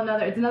to fill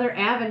it's another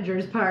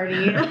Avengers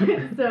party.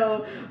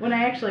 So when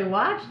I actually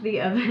watched the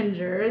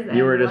Avengers and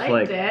You were just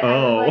liked like, it,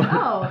 oh. I was like,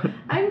 oh,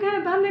 I'm kind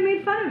of bummed I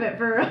made fun of it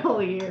for a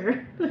whole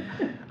year.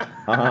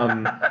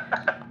 I'm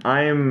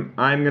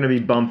gonna be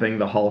bumping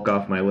the Hulk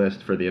off my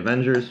list for the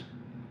Avengers.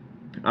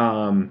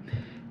 I'm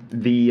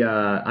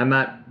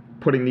not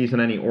putting these in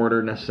any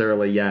order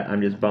necessarily yet.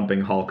 I'm just bumping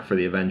Hulk for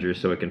the Avengers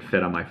so it can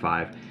fit on my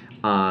 5.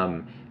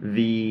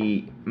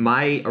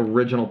 My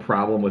original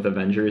problem with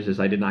Avengers is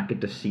I did not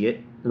get to see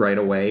it right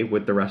away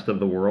with the rest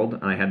of the world,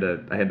 and I had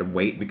to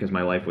wait because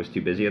my life was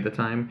too busy at the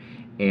time,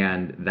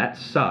 and that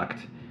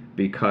sucked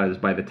because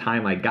by the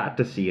time I got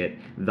to see it,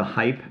 the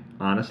hype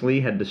honestly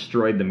had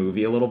destroyed the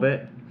movie a little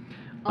bit.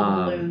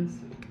 All balloons.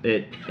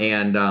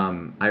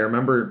 I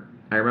remember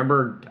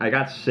I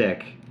got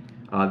sick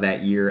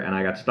that year, and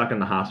I got stuck in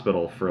the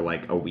hospital for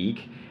like a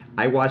week.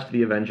 I watched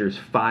the Avengers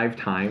 5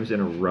 times in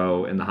a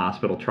row in the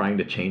hospital trying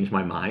to change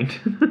my mind.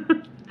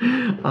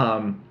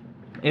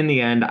 In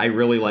the end, I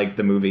really liked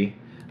the movie.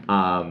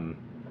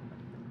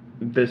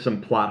 There's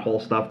some plot hole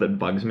stuff that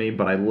bugs me,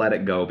 but I let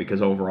it go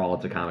because overall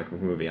it's a comic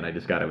book movie and I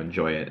just got to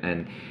enjoy it.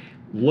 And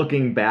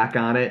looking back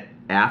on it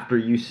after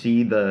you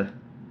see the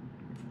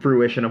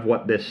fruition of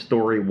what this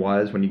story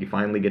was, when you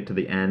finally get to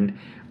the end,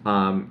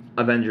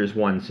 Avengers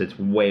 1 sits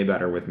way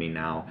better with me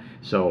now.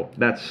 So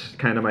that's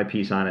kind of my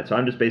piece on it. So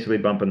I'm just basically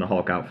bumping the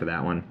Hulk out for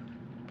that one.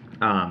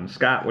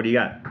 Scott, what do you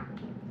got?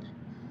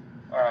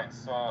 Alright,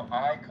 so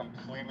I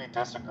completely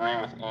disagree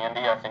with Andy.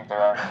 I think there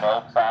are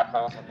no plot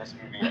holes in this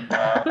movie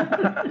at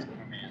all. This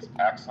movie is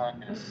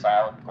excellent. It is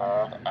solid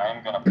gold.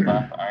 I'm going to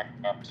bump Iron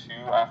Man 2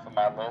 off of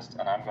my list,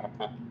 and I'm going to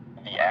put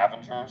the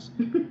Avengers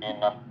in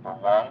number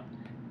 1,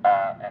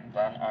 and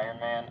then Iron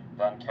Man,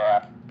 then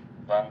Cap,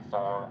 then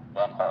Thor,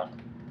 then Hulk.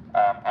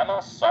 I'm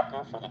a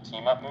sucker for the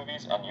team-up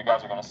movies, and you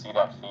guys are going to see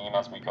that theme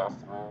as we go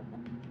through.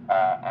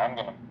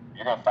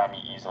 You're going to find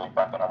me easily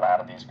bumping a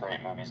lot of these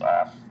great movies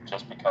off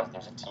just because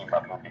there's a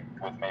team-up movie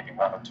with maybe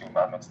 1 or 2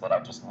 moments that I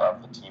just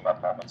love the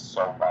team-up moments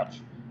so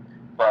much.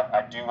 But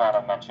I do want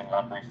to mention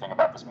one brief thing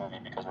about this movie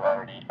because we're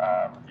already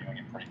reviewing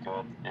it pretty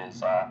good,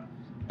 is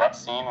that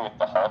scene with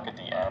the Hulk at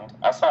the end.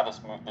 I saw this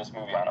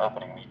movie on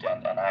opening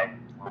weekend, and I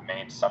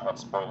remained somewhat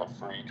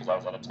spoiler-free because I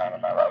was at a time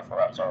in my life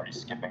where I was already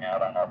skipping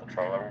out on all the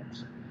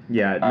trailers.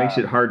 Yeah, it makes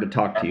it hard to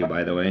talk to you,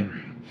 by the way.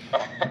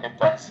 It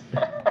does.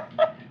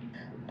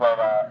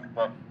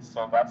 But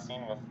so that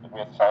scene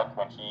with Hulk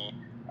when he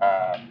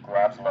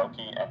grabs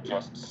Loki and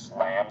just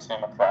slams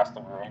him across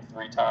the room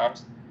 3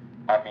 times,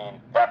 I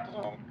mean, that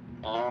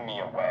blew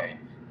me away.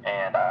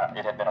 And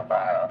it had been a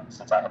while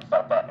since I had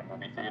felt that in a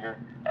movie theater.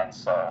 And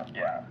so,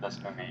 yeah, this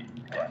movie,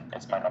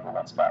 it's my number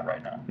 1 spot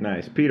right now.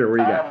 Nice. Peter, what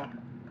do you got?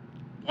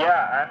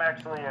 Yeah, I'm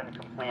actually in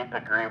complete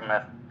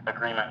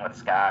agreement with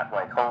Scott.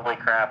 Like, holy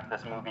crap,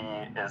 this movie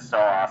is so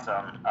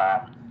awesome.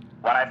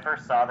 When I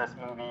first saw this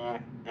movie,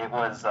 it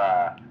was,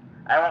 I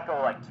won't go,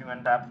 like, too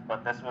in-depth,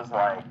 but this was,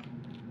 like,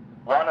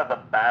 one of the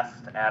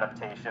best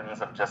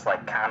adaptations of just,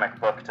 like, comic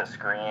book to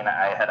screen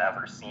I had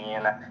ever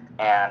seen,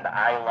 and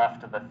I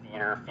left the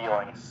theater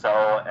feeling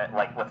so,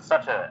 like, with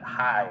such a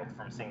high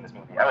from seeing this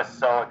movie. I was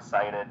so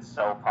excited,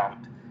 so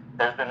pumped.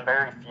 There's been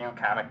very few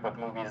comic book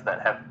movies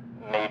that have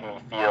made me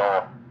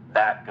feel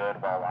that good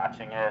while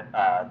watching it.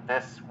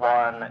 This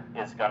one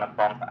is going to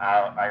bump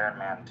out Iron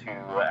Man 2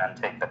 and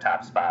take the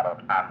top spot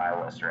on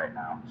my list right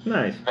now.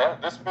 Nice.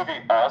 This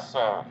movie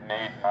also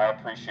made my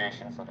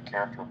appreciation for the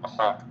character of the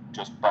Hulk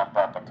just bump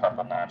up a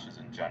couple notches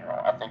in general.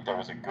 I think there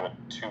was a good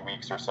 2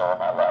 weeks or so of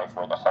my life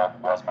where the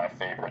Hulk was my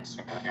favorite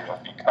superhero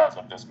because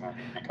of this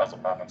movie, because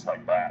of moments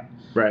like that.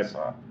 Right.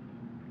 So.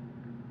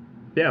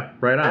 Yeah,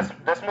 right on.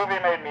 This movie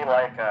made me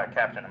like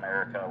Captain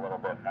America a little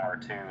bit more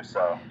too.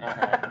 So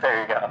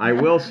there you go. I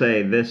will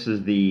say this is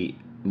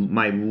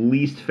my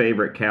least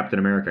favorite Captain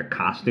America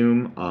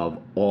costume of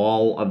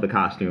all of the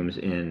costumes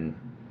in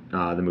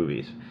the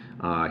movies.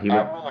 I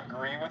will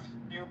agree with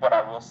you, but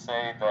I will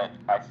say that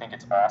I think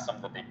it's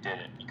awesome that they did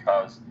it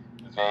because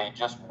they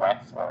just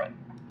went for it.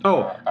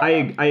 Oh,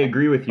 I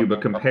agree with you,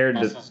 but compared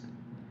to...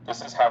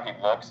 This is how he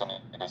looks, and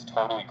it is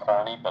totally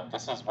corny, but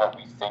this is what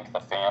we think the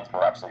fans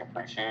will actually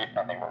appreciate,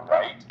 and they were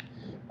right.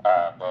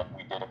 That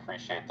we did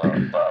appreciate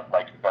the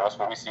like, show us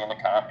what we see in the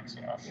comics,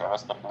 show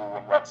us the blue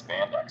and red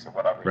spandex or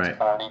whatever. Right. It's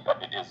corny,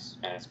 but it is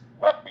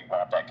what we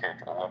want that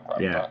character to look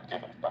like. Yeah. But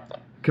give him something.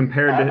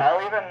 Compared to...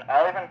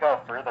 I'll even go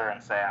further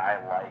and say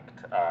I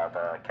liked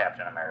the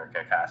Captain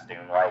America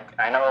costume. Like,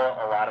 I know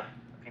a lot of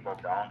people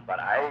don't, but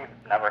I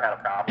never had a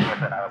problem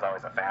with it. I was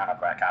always a fan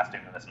of that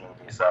costume in this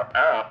movie, so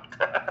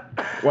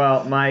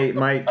Well,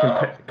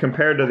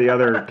 compared to the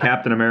other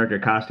Captain America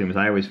costumes,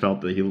 I always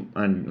felt that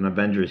on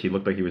Avengers he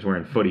looked like he was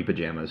wearing footy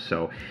pajamas.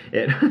 So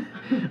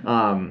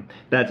I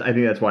think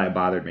that's why it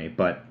bothered me.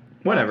 But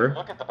whatever. If you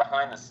look at the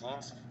behind the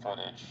scenes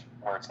footage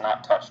where it's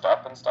not touched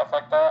up and stuff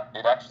like that,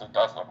 it actually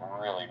does look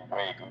really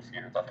way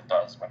goofier than it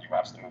does when you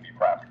watch the movie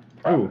proper.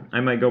 Ooh,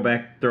 I might go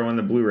back, throw in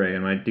the Blu-ray, I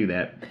might do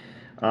that.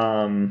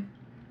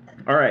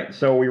 All right,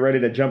 so we ready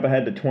to jump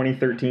ahead to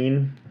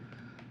 2013?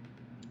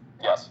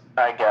 Yes.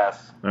 I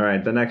guess. All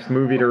right, the next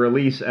movie to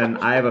release, and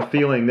I have a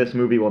feeling this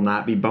movie will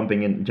not be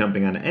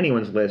jumping onto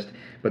anyone's list,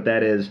 but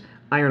that is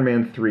Iron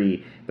Man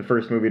 3, the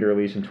first movie to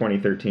release in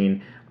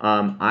 2013.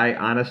 I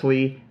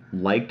honestly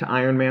liked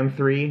Iron Man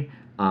 3.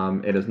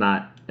 It's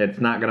not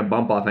going to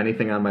bump off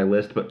anything on my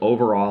list, but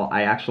overall,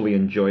 I actually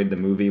enjoyed the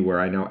movie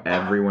where I know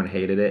everyone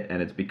hated it,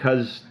 and it's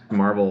because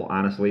Marvel,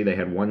 honestly, they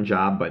had one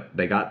job, but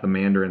they got the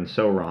Mandarin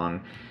so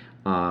wrong.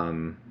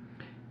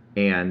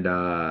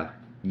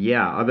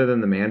 Yeah, other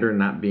than the Mandarin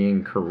not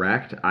being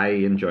correct, I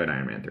enjoyed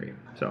Iron Man 3.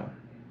 So.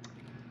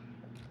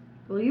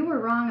 Well, you were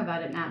wrong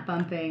about it not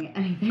bumping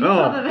anything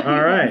off of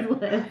all right.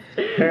 list.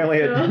 Apparently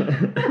it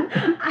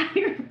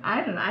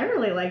I don't know. I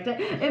really liked it.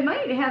 It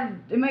might be have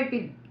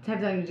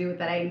something to do with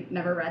that I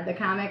never read the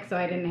comics, so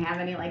I didn't have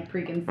any like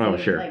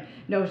preconceived like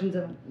notions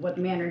of what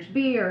the Mandarin should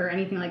be or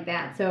anything like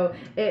that. So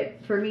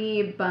it for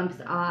me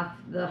bumps off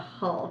the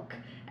Hulk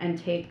and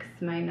takes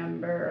my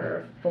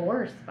number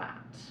 4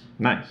 spot.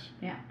 Nice.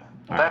 Yeah.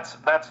 That's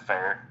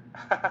fair.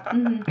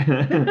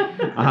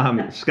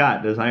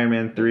 Scott, does Iron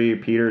Man 3,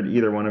 Peter,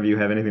 either one of you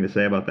have anything to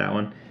say about that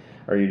one?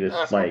 Or are you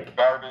just like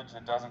garbage?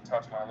 It doesn't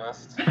touch my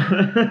list.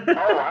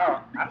 Oh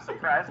wow, I'm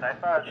surprised.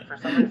 For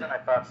some reason I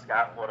thought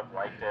Scott would have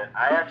liked it.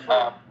 I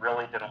actually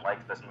really didn't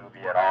like this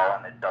movie at all,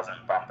 and it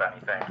doesn't bump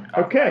anything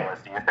off my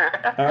list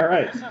either. All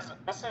right.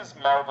 This is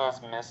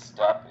Marvel's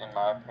misstep in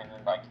my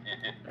opinion. Like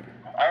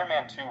Iron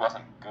Man 2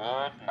 wasn't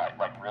good, not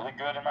like really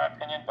good in my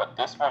opinion, but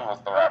this one was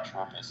their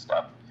actual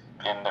misstep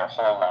in their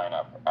whole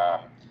lineup.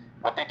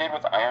 What they did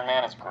with Iron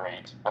Man is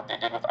great. What they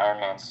did with Iron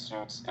Man's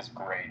suits is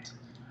great.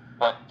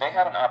 But they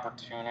had an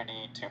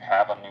opportunity to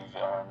have a new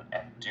villain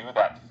and do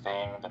that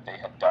thing that they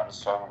had done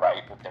so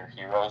right with their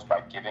heroes by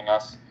giving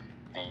us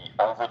the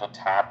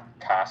over-the-top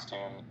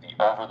costume, the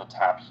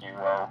over-the-top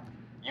hero.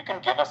 You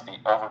can give us the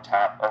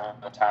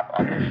over-the-top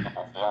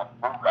unbelievable villain.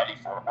 We're ready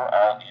for it. We're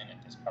all in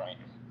at this point.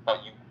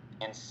 But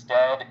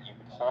instead, you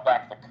pull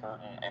back the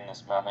curtain in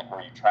this moment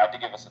where you tried to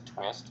give us a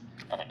twist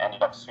and it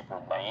ended up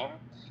super lame.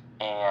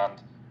 And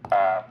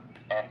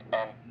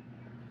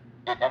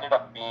it ended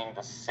up being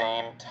the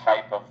same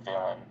type of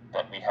villain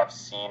that we have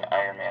seen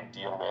Iron Man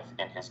deal with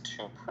in his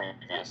 2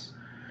 previous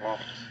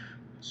movies.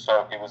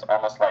 So it was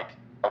almost like,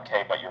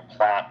 okay, but your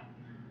plot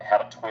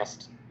had a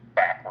twist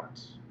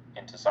backwards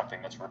into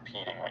something that's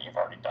repeating what you've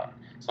already done.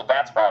 So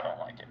that's why I don't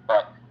like it.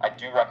 But I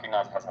do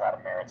recognize it has a lot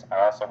of merits. I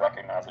also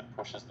recognize it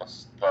pushes the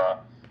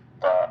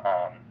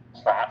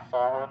plot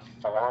forward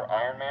for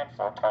Iron Man,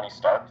 for Tony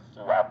Stark,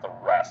 throughout the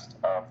rest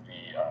of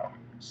the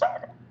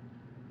saga.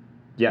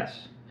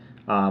 Yes.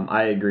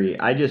 I agree.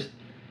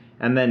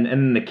 And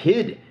then the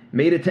kid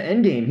made it to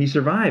Endgame. He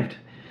survived.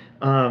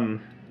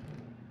 That's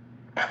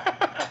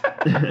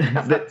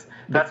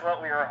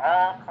what we were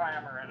all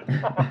clamoring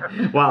for.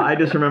 Well, I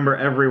just remember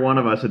every one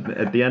of us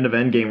at the end of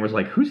Endgame was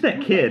like, "Who's that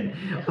kid?"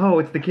 Oh,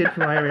 it's the kid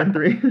from Iron Man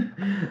 3.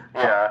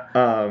 Yeah.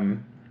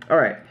 All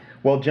right.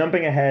 Well,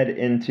 jumping ahead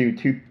into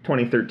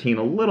 2013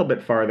 a little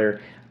bit farther,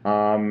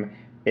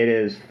 it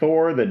is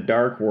Thor: The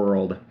Dark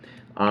World.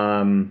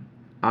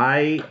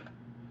 I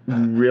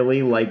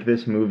really like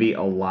this movie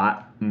a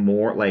lot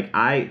more.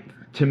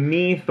 To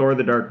me, Thor: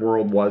 The Dark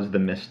World was the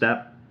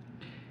misstep.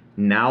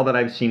 Now that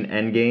I've seen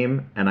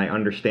Endgame and I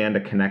understand a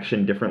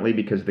connection differently,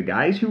 because the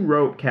guys who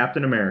wrote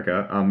Captain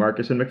America,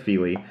 Marcus and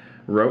McFeely,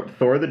 wrote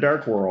Thor: The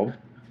Dark World,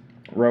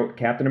 wrote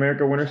Captain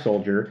America: Winter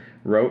Soldier,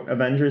 wrote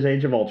Avengers: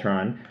 Age of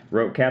Ultron,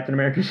 wrote Captain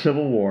America: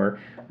 Civil War,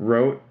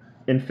 wrote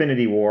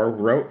Infinity War,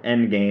 wrote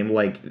Endgame.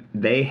 Like,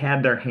 they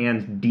had their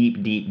hands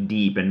deep, deep,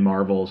 deep in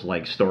Marvel's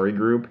story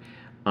group.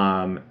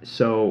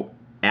 So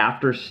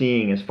after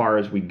seeing As Far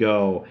As We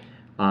Go,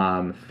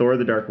 Thor: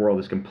 The Dark World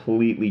has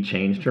completely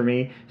changed for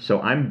me, so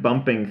I'm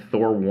bumping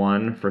Thor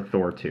 1 for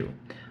Thor 2.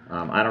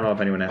 I don't know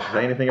if anyone has to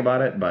say anything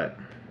about it, but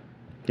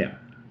yeah.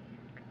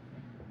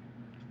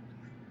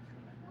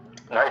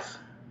 Nice.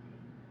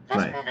 This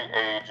Nice. movie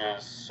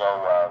ages so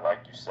well, like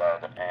you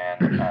said,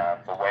 and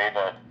the way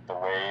that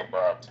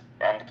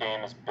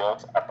Endgame is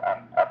built up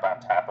on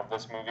top of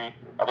this movie.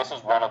 This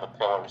is one of the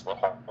pillars that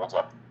holds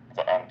up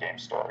the Endgame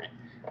story.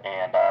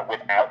 And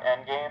without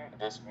Endgame,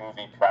 this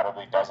movie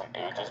probably doesn't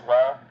age as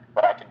well.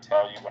 But I can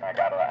tell you, when I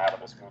got out of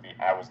this movie,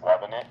 I was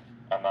loving it,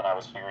 and then I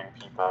was hearing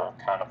people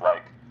kind of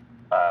like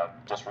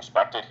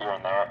disrespect it here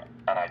and there,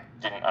 and I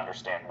didn't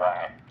understand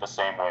why. The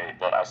same way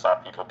that I saw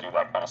people do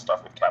that kind of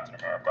stuff with Captain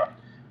America.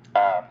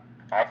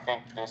 I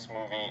think this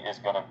movie is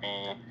going to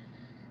be,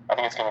 I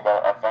think it's going to go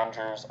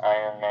Avengers,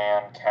 Iron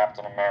Man,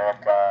 Captain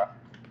America,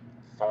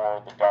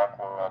 Thor: The Dark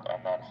World,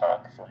 and then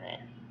Hulk for me.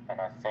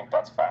 And I think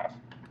that's 5.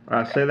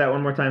 Say that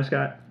one more time,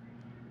 Scott.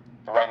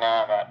 So right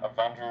now I'm at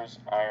Avengers,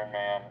 Iron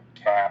Man,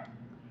 Cap,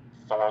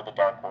 Thor: The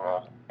Dark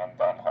World, and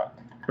then Hulk.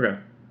 Okay,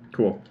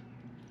 cool.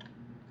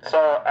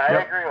 So I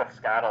Yep. agree with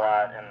Scott a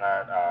lot in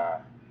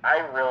that I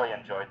really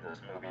enjoyed this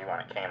movie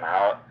when it came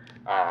out.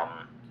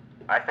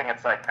 I think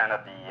it's like kind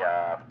of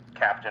the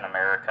Captain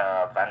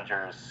America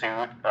Avengers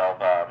suit of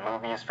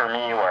movies for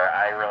me, where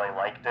I really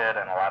liked it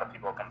and a lot of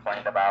people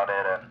complained about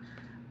it, and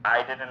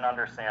I didn't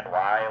understand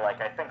why. Like,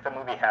 I think the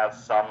movie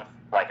has some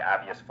like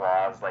obvious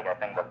flaws. Like, I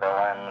think the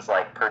villain's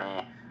like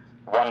pretty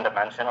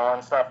one-dimensional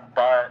and stuff,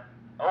 but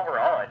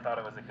overall I thought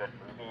it was a good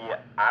movie.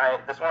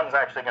 This one's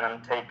actually going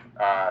to take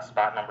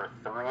spot number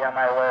 3 on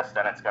my list,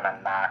 and it's going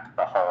to knock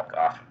the Hulk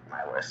off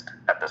my list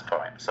at this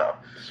point. So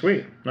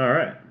Sweet. All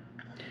right.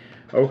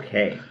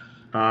 Okay.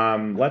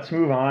 Let's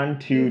move on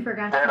to. You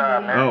forgot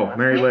to Oh,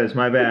 Mary Liz,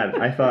 my bad.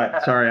 I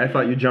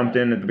thought you jumped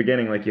in at the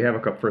beginning like you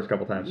have first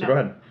couple times. So No. go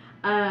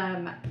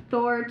ahead.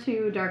 Thor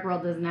 2 Dark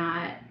World does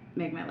not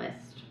make my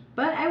list.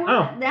 But I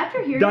want,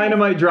 after hearing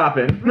Dynamite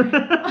dropping. Shut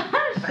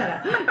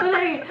up. But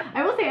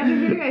I will say, after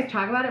hearing you guys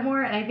talk about it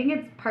more, and I think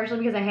it's partially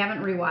because I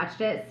haven't rewatched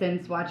it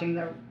since watching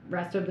the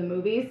rest of the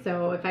movies,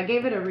 so if I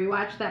gave it a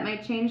rewatch, that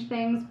might change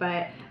things,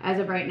 but as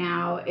of right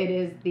now, it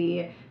is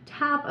the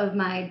top of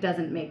my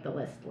doesn't make the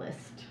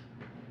list.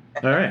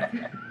 All right.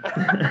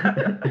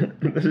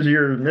 This is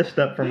your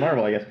misstep from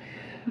Marvel, I guess.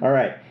 All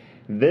right.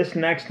 This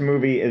next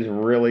movie is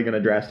really going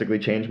to drastically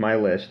change my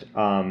list.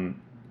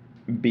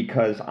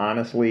 Because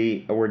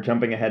honestly, we're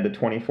jumping ahead to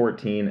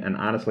 2014, and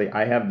honestly,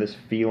 I have this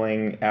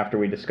feeling after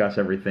we discuss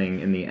everything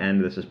in the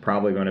end, this is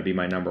probably going to be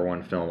my number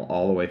 1 film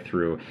all the way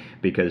through,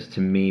 because to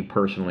me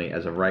personally,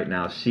 as of right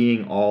now,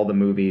 seeing all the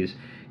movies,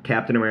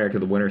 Captain America: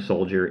 The Winter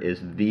Soldier is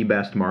the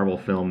best Marvel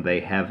film they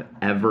have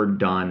ever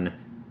done,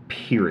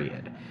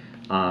 period.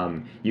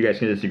 You guys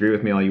can disagree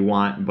with me all you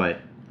want, but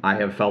I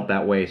have felt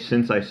that way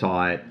since I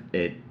saw it.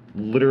 It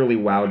literally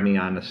wowed me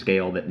on a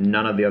scale that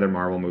none of the other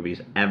Marvel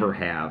movies ever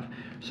have.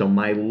 So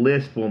my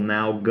list will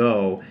now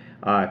go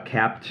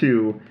Cap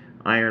 2,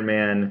 Iron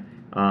Man,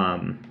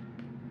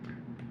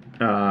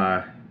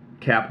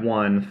 Cap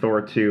 1,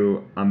 Thor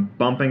 2. I'm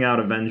bumping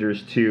out Iron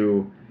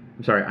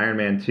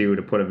Man 2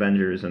 to put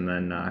Avengers, and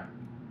then,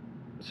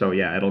 so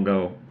yeah, it'll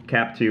go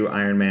Cap 2,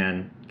 Iron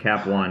Man,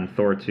 Cap 1,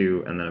 Thor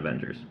 2, and then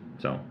Avengers.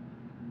 So.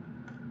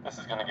 This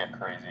is going to get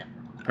crazy.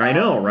 I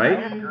know, right?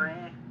 I agree.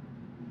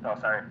 Oh,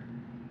 sorry.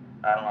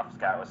 I don't know if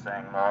Scott was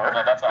saying more.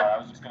 No, that's all. I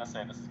was just going to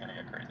say this is going to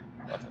get crazy.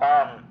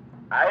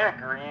 I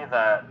agree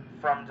that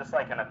from just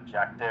like an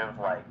objective,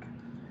 like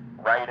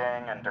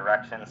writing and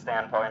direction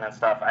standpoint and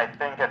stuff, I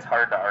think it's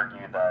hard to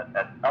argue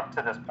that up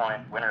to this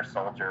point, Winter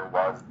Soldier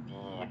was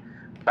the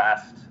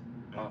best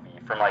movie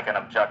from like an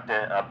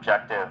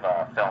objective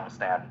film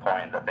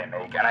standpoint that they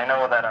make. And I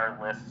know that our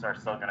lists are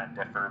still going to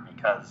differ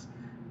because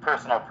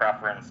personal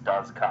preference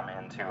does come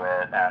into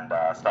it and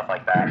stuff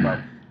like that, but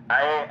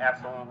I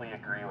absolutely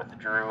agree with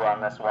Drew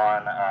on this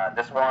one.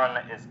 This one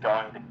is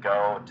going to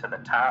go to the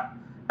top.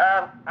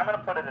 I'm going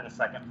to put it in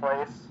second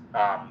place,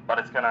 but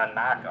it's going to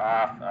knock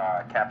off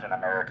Captain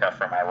America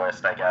from my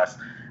list, I guess.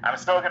 I'm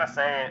still going to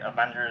say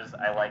Avengers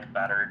I like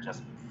better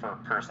just for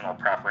personal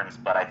preference,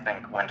 but I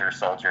think Winter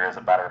Soldier is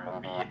a better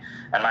movie.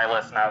 And my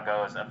list now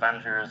goes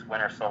Avengers,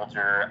 Winter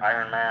Soldier,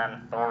 Iron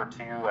Man, Thor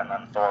 2, and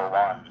then Thor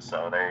 1.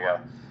 So there you go.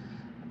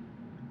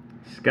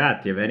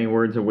 Scott, do you have any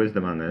words of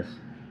wisdom on this?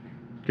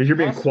 Because you're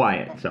being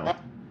quiet, so.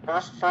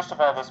 First of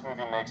all, this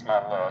movie makes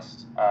my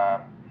list,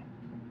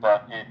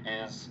 but it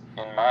is,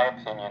 in my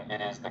opinion,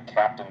 it is the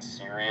Captain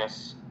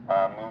Serious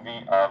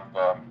movie of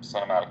the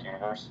cinematic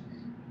universe.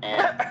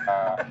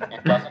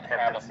 It doesn't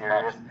have as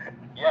much.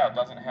 Yeah, it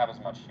doesn't have as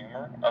much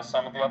humor as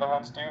some of the other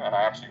ones do, and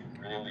I actually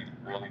really,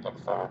 really look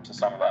forward to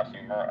some of that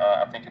humor.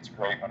 I think it's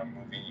great when a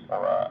movie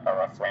or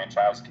a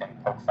franchise can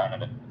poke fun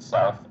at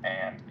itself,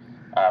 and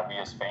we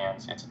as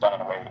fans, it's done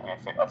in a way that we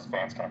as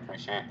fans can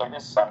appreciate. There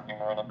is some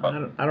humor in it, but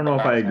I don't know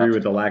if I agree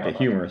with the lack of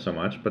humor so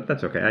much, but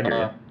that's okay. I hear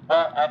you.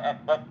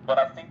 Well, but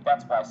I think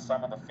that's why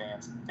some of the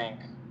fans think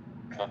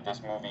that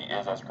this movie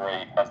is as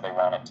great as they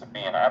want it to be,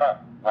 and I don't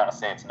want to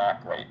say it's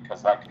not great,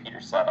 because like Peter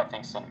said, I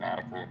think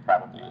cinematically it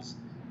probably is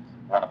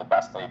one of the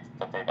best that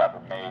they've ever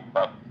made.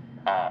 But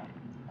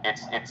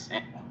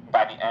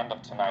by the end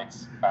of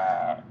tonight's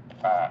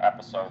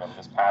episode of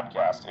this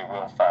podcast, it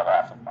will fall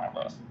off of my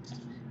list,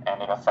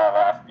 and it'll fall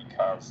off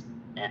because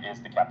it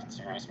is the Captain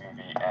Serious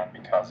movie, and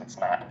because it's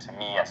not, to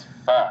me, as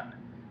fun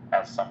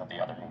as some of the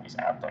other movies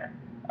out there.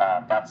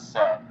 That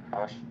said,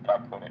 where should I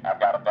put it? I've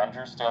got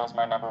Avengers still as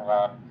my number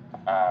 1.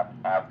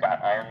 I've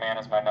got Iron Man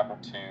as my number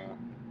 2.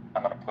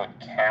 I'm going to put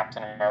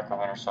Captain America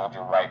Winter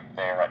Soldier right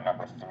there at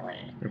number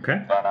 3.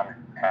 Okay. Then I'm going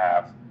to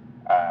have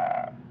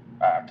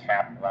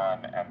Cap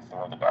 1 and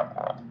Thor the Dark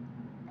World.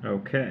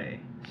 Okay.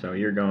 So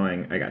you're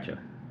going... I gotcha.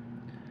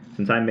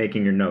 Since I'm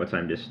making your notes,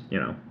 I'm just,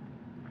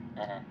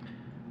 Mm-hmm.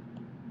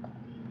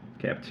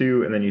 Cap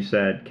 2, and then you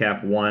said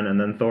Cap 1 and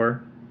then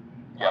Thor?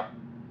 Yep.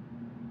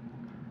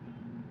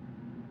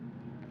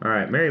 All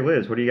right, Mary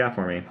Liz, what do you got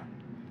for me?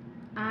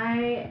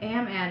 I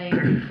am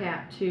adding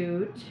Cap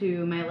 2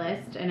 to my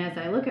list, and as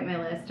I look at my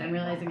list, I'm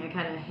realizing I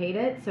kind of hate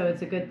it, so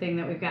it's a good thing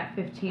that we've got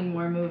 15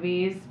 more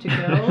movies to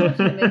go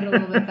to make it a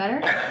little bit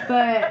better,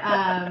 but,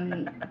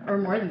 or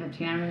more than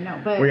 15, I don't even know.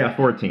 But We got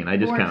 14, I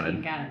just 14,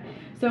 counted. Got it.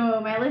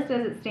 So my list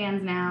as it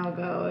stands now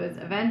goes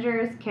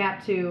Avengers,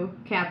 Cap 2,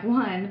 Cap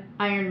 1,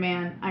 Iron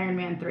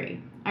Man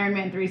 3. Iron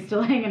Man 3 is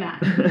still hanging on.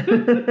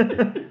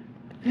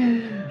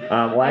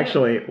 Well,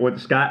 actually, with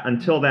Scott,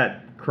 until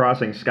that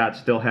crossing, Scott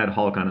still had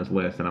Hulk on his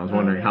list, and I was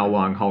wondering how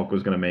long Hulk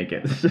was going to make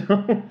it. So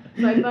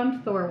I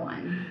bumped Thor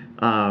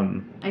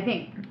 1. I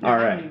think. All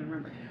right. I don't even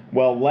remember.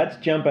 Well, let's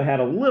jump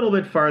ahead a little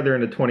bit farther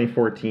into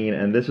 2014,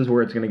 and this is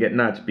where it's going to get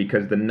nuts,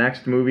 because the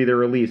next movie they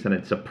released, and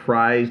it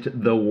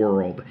surprised the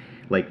world.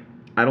 Like,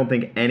 I don't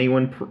think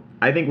anyone...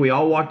 I think we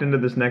all walked into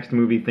this next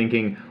movie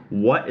thinking,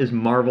 what is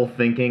Marvel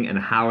thinking, and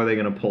how are they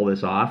going to pull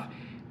this off?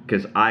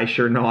 Because I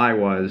sure know I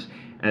was.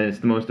 And it's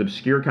the most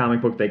obscure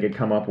comic book they could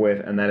come up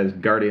with, and that is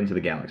Guardians of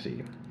the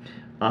Galaxy.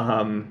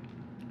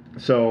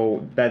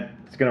 So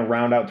that's going to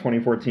round out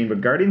 2014.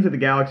 But Guardians of the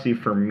Galaxy,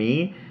 for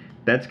me,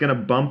 that's going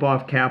to bump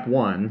off Cap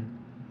 1,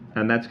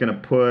 and that's going to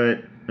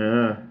put...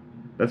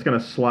 that's going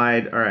to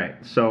slide... All right,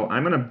 so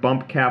I'm going to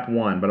bump Cap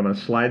 1, but I'm going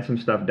to slide some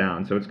stuff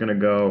down. So it's going to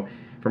go,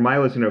 for my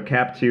list,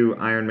 Cap 2,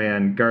 Iron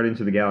Man, Guardians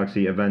of the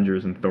Galaxy,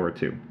 Avengers, and Thor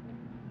 2.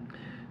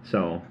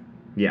 So,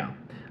 yeah.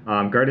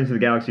 Guardians of the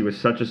Galaxy was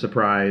such a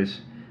surprise...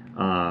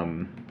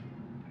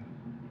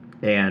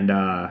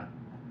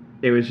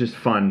 it was just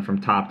fun from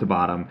top to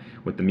bottom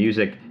with the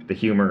music, the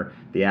humor,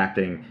 the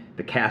acting,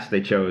 the cast they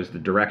chose, the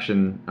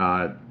direction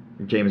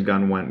James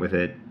Gunn went with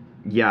it.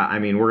 Yeah, I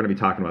mean, we're going to be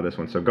talking about this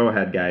one, so go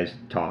ahead, guys,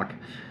 talk.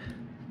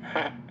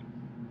 All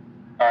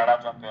right,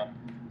 I'll jump in.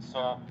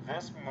 So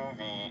this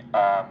movie,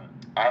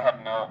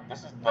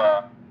 this is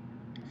the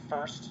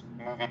first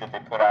movie that they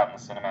put out in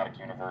the cinematic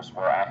universe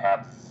where I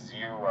had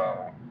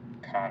zero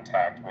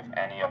contact with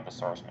any of the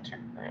source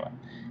material,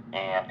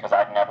 and because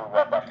I'd never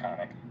read that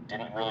comic,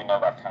 didn't really know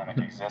that comic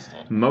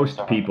existed. Most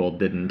people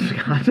didn't,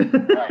 Scott.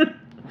 Right.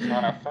 So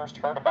when I first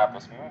heard about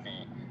this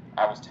movie,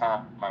 I was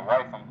telling my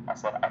wife, I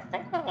said, I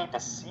think we need to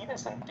see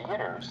this in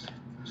theaters.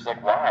 She's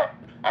like, why?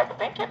 I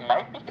think it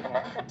might be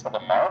connected to the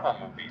Marvel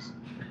movies.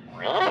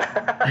 Really?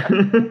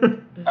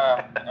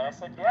 And I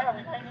said, yeah,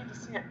 we might need to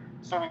see it.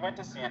 So we went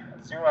to see it,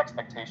 zero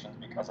expectations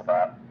because of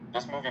that.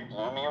 This movie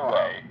blew me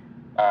away.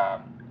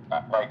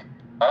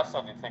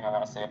 Also, the thing I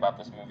want to say about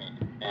this movie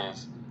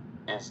is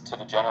to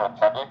the general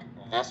public,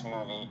 this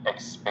movie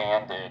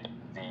expanded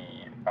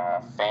the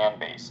fan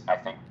base, I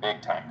think,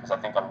 big time, because I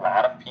think a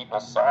lot of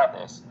people saw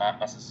this not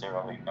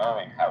necessarily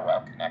knowing how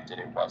well connected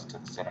it was to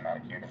the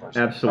cinematic universe.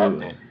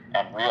 Absolutely.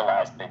 And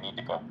realized they need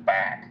to go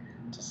back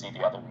to see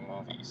the other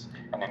movies.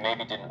 And they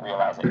maybe didn't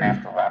realize it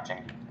after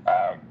watching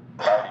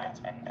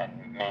Guardians, and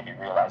maybe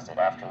realized it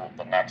after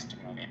the next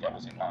movie that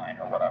was in line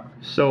or whatever.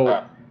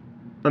 So...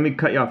 let me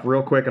cut you off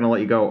real quick and I'll let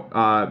you go.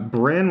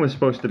 Bryn was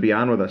supposed to be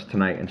on with us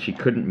tonight and she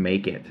couldn't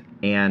make it.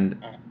 And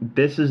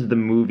this is the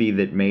movie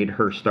that made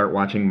her start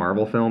watching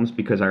Marvel films,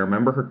 because I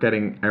remember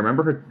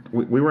her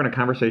we were in a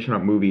conversation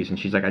about movies and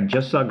she's like, I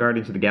just saw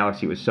Guardians of the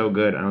Galaxy, it was so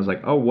good. And I was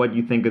like, oh, what do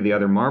you think of the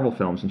other Marvel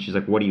films? And she's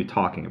like, what are you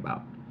talking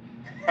about?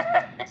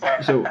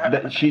 Exactly. So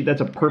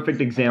that's a perfect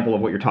example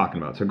of what you're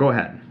talking about. So go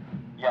ahead.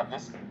 Yeah,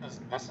 this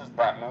is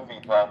that movie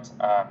that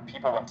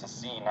people went to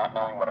see not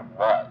knowing what it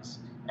was,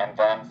 and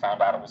then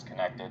found out it was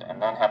connected, and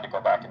then had to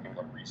go back and do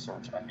the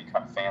research and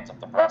become fans of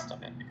the rest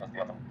of it, because the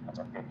other ones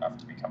are good enough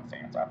to become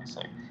fans,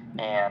 obviously.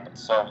 And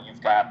so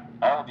you've got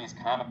all of these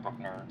comic book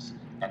nerds,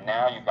 and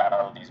now you've got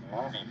all of these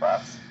movie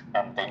buffs,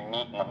 and they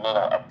meet in the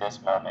middle at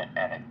this moment,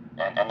 and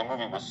the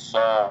movie was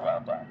so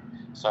well done.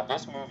 So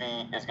this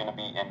movie is going to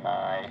be in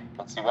my,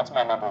 let's see, what's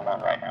my number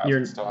 1 right now?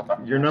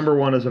 Your number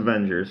 1 is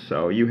Avengers,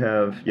 so you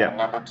have, yeah.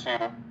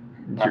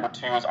 Number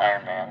 2 is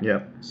Iron Man.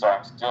 Yep. So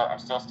I'm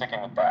still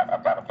sticking with that.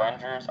 I've got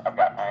Avengers, I've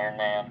got Iron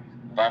Man,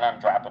 then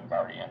I'm dropping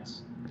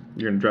Guardians.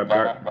 You're going to drop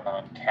Guardians. Then I'm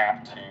going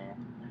Cap 2,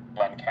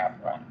 then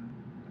Cap 1.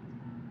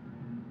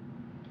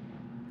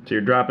 So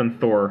you're dropping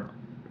Thor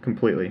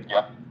completely.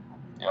 Yep.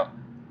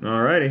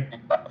 Alrighty.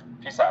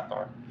 Peace out,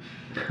 Thor.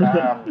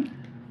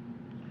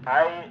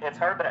 It's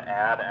hard to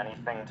add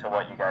anything to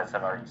what you guys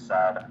have already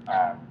said,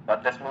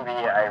 but this movie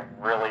I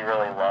really,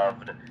 really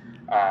loved.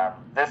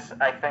 This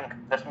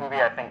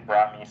movie I think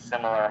brought me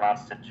similar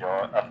amounts of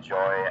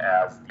joy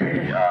as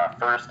the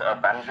first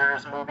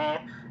Avengers movie,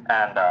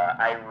 and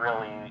I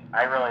really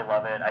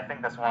love it. I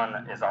think this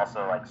one is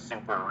also like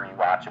super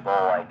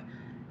rewatchable. Like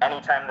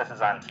anytime this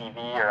is on TV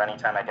or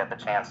anytime I get the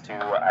chance to,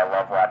 I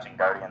love watching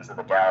Guardians of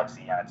the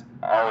Galaxy, and it's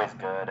always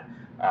good.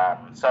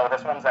 So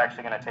this one's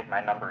actually going to take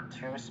my number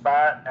 2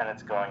 spot, and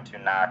it's going to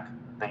knock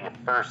the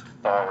first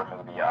Thor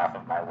movie off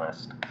of my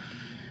list.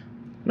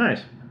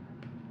 Nice.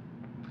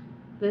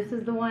 This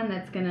is the one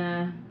that's going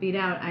to beat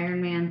out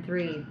Iron Man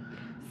 3.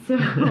 So,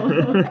 well,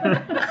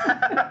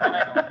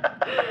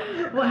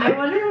 I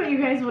wonder what you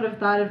guys would have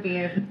thought of me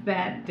if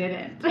that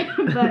didn't.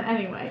 But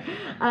anyway,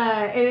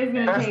 it is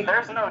going to take...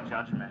 There's no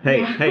judgment.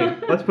 Hey,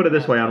 let's put it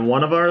this way. On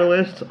one of our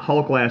lists,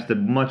 Hulk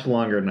lasted much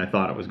longer than I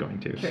thought it was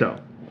going to. True. So...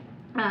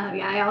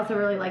 yeah, I also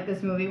really like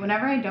this movie.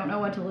 Whenever I don't know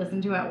what to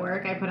listen to at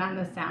work, I put on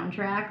the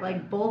soundtrack,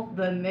 like both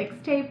the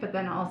mixtape, but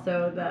then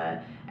also the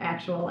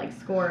actual like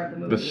score of the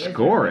movie. The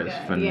score really is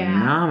good.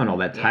 phenomenal.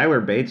 That Tyler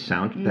Bates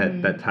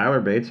that Tyler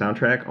Bates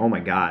soundtrack. Oh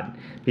my God,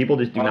 people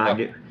just do not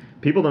get.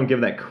 People don't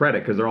give that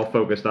credit because they're all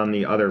focused on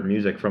the other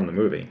music from the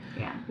movie.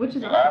 Yeah, which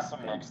is the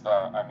awesome mix,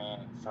 though. I mean,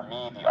 for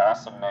me, the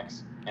awesome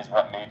mix is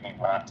what made me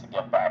want to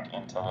get back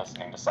into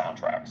listening to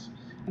soundtracks.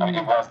 I mean,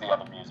 it was the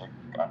other music,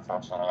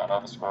 unfortunately. I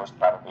know the score is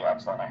probably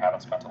excellent. I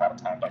haven't spent a lot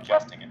of time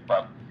digesting it,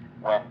 but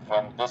when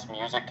this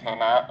music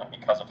came out, and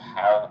because of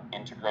how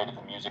integrated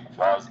the music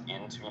was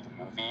into the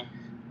movie,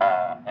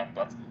 and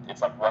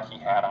it's like what he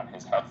had on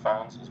his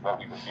headphones is what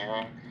we were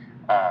hearing,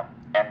 and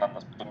then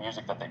the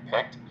music that they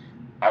picked,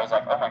 I was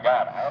like, oh my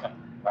God, I haven't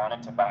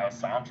wanted to buy a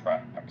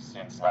soundtrack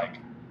since like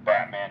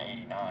Batman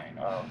 '89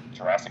 or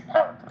Jurassic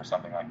Park or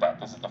something like that.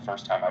 This is the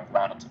first time I've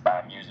wanted to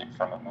buy music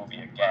from a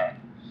movie again.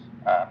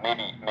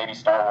 Maybe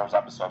Star Wars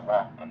Episode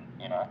 1,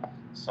 you know.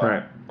 So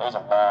right. There's a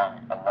long,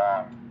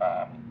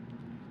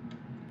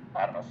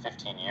 I don't know,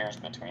 15 years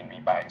between me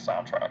buying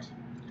soundtracks.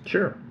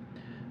 Sure.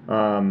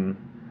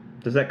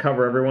 Does that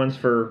cover everyone's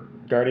for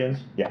Guardians?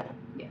 Yeah.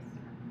 Yes.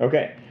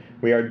 Okay.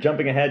 We are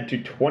jumping ahead to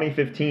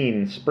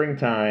 2015,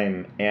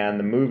 springtime, and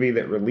the movie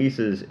that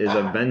releases is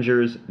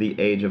Avengers: The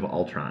Age of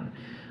Ultron.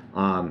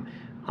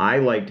 I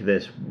liked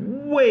this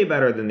way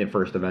better than the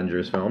first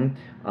Avengers film.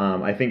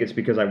 I think it's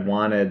because I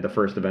wanted the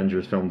first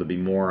Avengers film to be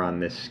more on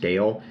this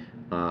scale.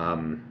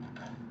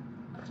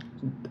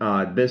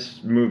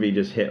 This movie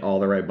just hit all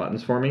the right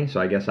buttons for me, so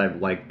I guess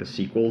I've liked the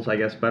sequels,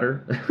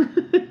 better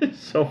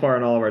so far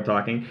in all of our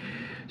talking.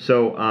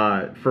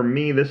 So for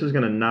me, this is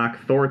going to knock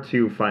Thor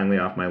 2 finally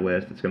off my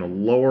list. It's going to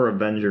lower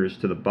Avengers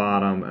to the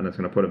bottom, and it's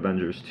going to put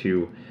Avengers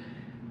 2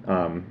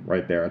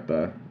 right there at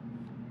the...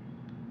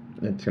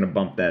 It's going to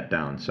bump that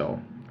down, so...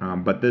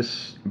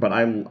 But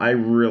I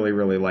really,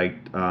 really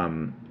liked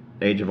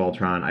Age of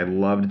Ultron. I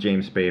loved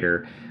James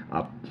Spader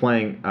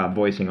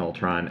voicing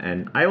Ultron,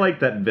 and I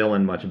liked that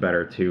villain much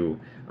better too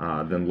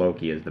than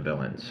Loki as the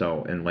villain.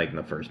 So in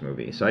the first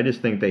movie. So I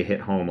just think they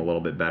hit home a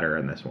little bit better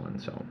in this one.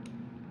 So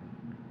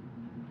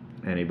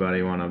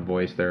anybody want to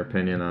voice their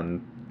opinion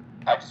on?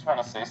 I just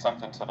want to say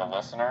something to the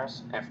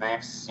listeners. If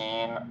they've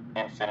seen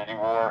Infinity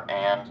War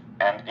and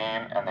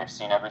Endgame and they've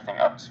seen everything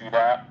up to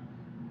that,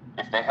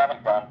 if they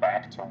haven't gone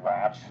back to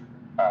watch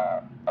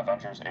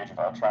Avengers: Age of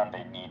Ultron,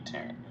 they need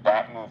to.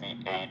 That movie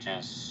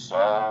ages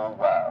so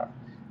well.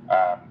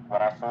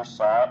 When I first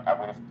saw it, I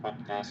would have put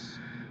this,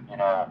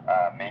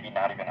 maybe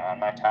not even on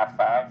my top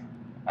 5.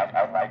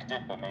 I liked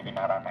it, but maybe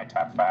not on my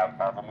top 5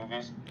 Marvel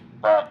movies.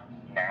 But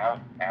now,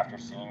 after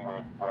seeing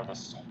where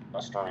this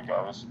story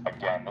goes,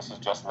 again, this is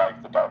just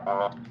like The Dark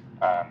World.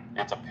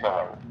 It's a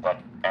pillar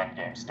that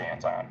Endgame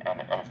stands on.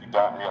 And if you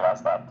don't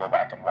realize that, go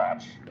back and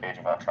watch Age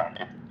of Ultron.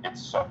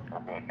 It's so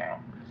good now.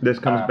 This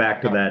comes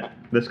back to that.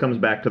 This comes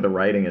back to the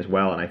writing as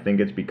well, and I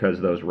think it's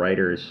because those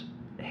writers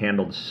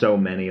handled so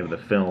many of the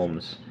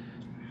films.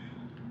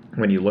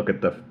 When you look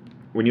at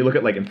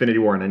like Infinity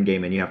War and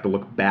Endgame, and you have to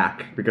look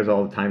back because of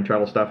all the time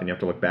travel stuff, and you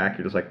have to look back,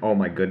 you're just like, oh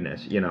my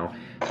goodness, So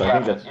yeah,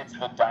 I think it's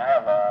the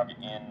dialogue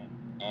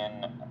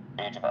in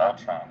Age of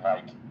Ultron.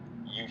 Like,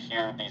 you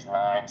hear these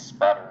lines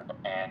sputtered,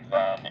 and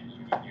then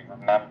you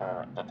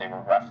remember that they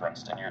were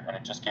referenced, and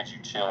it just gives you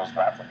chills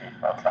watching Age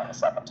of Ultron the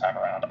second time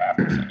around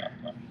after seeing it.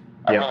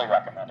 I really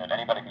recommend it.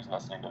 Anybody who's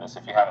listening to this,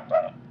 if you haven't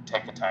done it,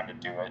 take the time to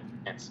do it.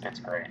 It's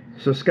great.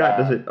 So Scott,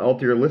 does it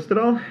alter your list at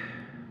all?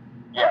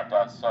 Yeah, it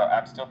does. So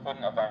I'm still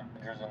putting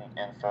Avengers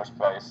in first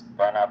place.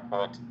 Then I'll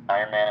put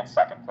Iron Man in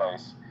second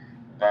place.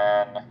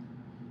 Then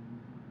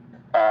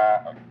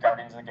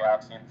Guardians of the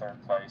Galaxy in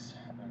third place.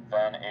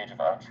 Then Age of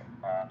Ultron.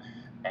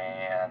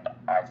 And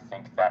I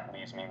think that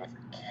leaves me with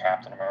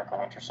Captain America: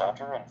 Winter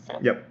Soldier in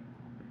fifth.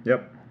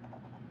 Yep.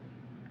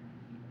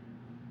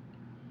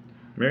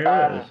 Mary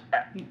Liz.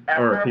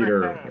 Or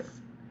Peter.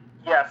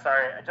 Yeah,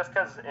 sorry. Just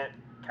because it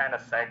kind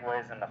of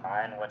segues into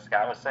mine, what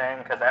Scott was saying,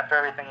 because after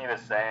everything he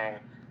was saying,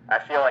 I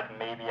feel like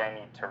maybe I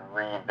need to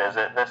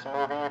revisit this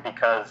movie,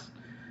 because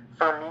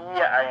for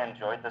me, I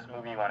enjoyed this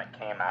movie when it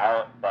came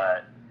out,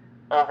 but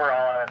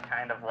overall, I was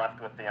kind of left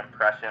with the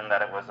impression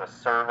that it was a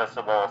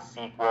serviceable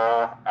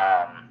sequel.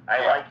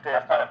 I liked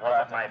it, but it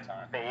wasn't my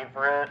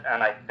favorite,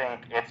 and I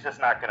think it's just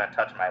not going to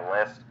touch my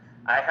list.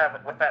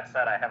 With that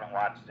said, I haven't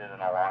watched it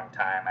in a long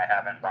time. I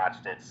haven't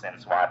watched it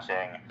since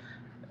watching,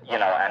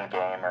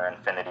 Endgame or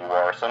Infinity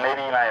War, so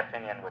maybe my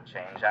opinion would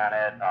change on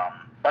it.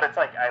 But it's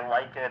like, I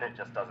like it, it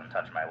just doesn't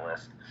touch my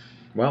list.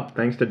 Well,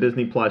 thanks to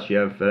Disney Plus, you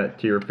have to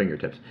your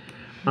fingertips.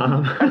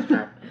 That's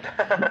true.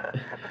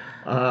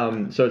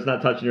 So it's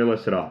not touching your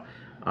list at all.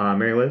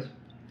 Mary Liz?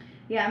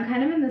 Yeah, I'm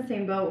kind of in the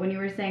same boat when you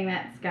were saying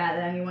that, Scott,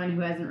 that anyone who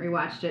hasn't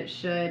rewatched it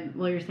should,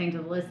 well, you're saying to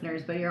the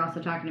listeners, but you're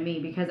also talking to me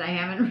because I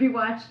haven't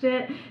rewatched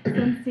it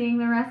since seeing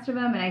the rest of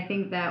them, and I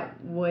think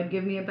that would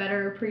give me a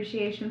better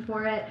appreciation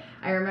for it.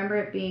 I remember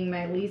it being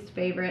my least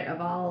favorite of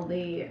all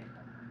the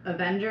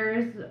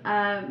Avengers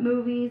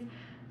movies,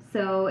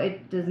 so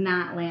it does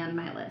not land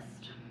my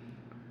list.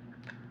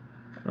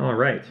 All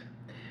right.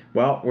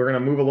 Well, we're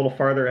going to move a little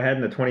farther ahead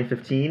into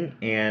 2015,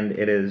 and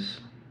it is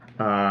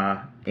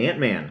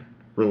Ant-Man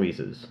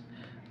releases.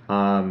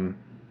 I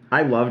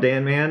loved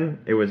Ant-Man.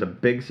 It was a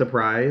big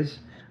surprise.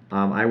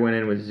 I went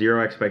in with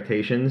zero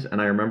expectations, and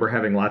I remember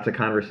having lots of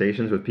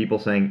conversations with people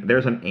saying,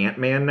 there's an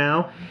Ant-Man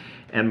now?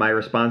 And my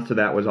response to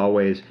that was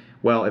always,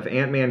 well, if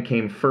Ant-Man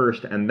came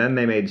first and then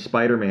they made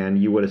Spider-Man,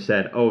 you would have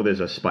said, oh,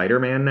 there's a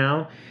Spider-Man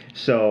now?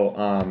 So,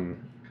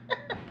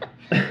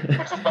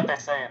 Which is what they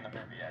say in the movie,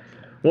 actually.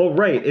 Well,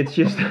 right. It's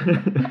just,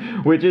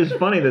 which is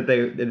funny that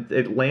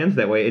it lands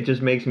that way. It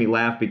just makes me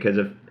laugh because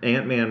if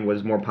Ant-Man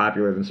was more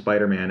popular than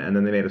Spider-Man and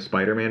then they made a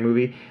Spider-Man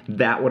movie,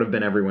 that would have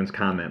been everyone's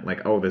comment.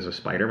 Like, oh, there's a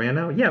Spider-Man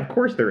now? Yeah, of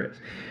course there is.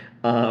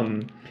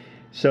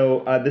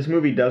 So this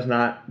movie does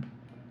not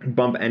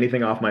bump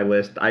anything off my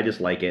list. I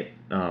just like it.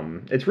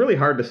 It's really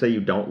hard to say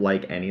you don't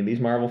like any of these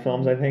Marvel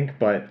films, I think,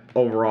 but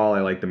overall I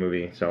like the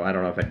movie, so I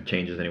don't know if it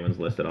changes anyone's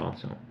list at all.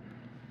 So.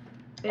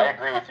 I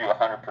agree with you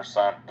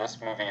 100%. This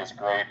movie is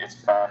great. It's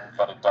fun,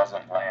 but it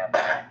doesn't land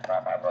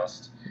on my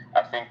list.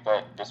 I think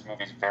that this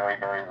movie is very,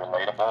 very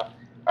relatable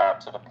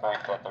to the point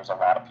that there's a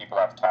lot of people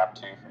I've talked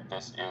to who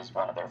this is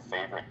one of their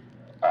favorite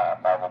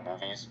Marvel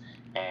movies,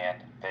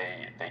 and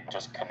they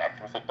just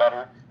connect with it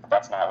better. But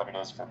that's not what it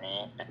is for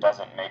me. It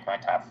doesn't make my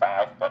top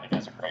 5, but it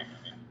is a great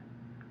movie.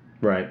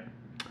 Right.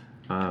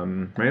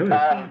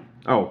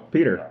 Oh,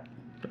 Peter.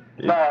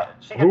 No,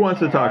 who wants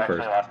to talk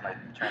first?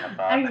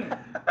 I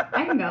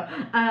can go.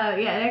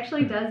 Yeah, it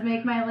actually does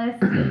make my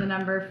list in the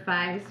number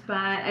 5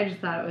 spot. I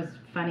just thought it was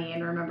funny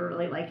and remember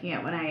really liking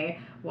it when I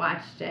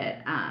watched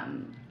it.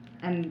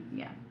 And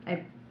yeah,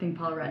 I think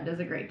Paul Rudd does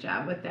a great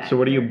job with that. So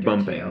what are you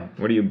bumping? Too.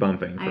 What are you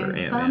bumping for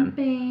Ant-Man? I'm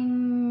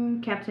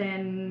bumping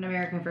Captain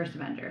America: First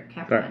Avenger.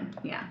 Captain,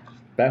 yeah.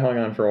 That hung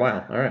on for a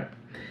while. All right.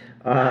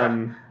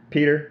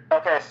 Peter?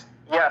 Okay.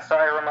 Yeah, so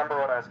I remember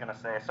what I was going to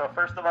say. So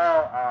first of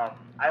all,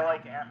 I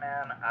like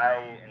Ant-Man.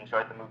 I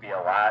enjoyed the movie a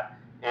lot.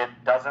 It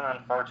doesn't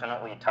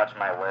unfortunately touch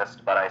my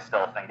list, but I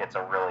still think it's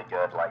a really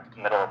good,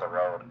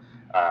 middle-of-the-road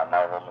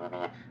Marvel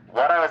movie.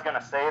 What I was going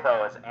to say,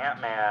 though, is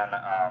Ant-Man,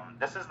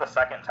 this is the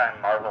second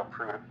time Marvel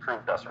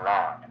proved us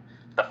wrong.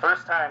 The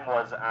first time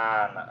was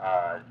on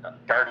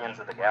Guardians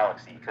of the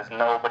Galaxy, because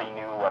nobody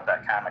knew what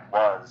that comic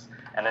was,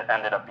 and it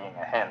ended up being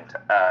a hit,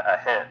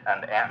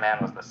 and Ant-Man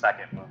was the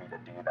second movie to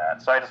do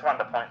that. So I just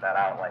wanted to point that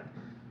out,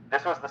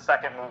 this was the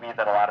second movie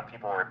that a lot of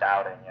people were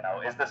doubting,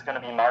 is this going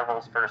to be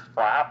Marvel's first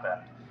flop?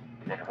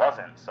 And it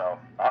wasn't, so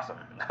awesome.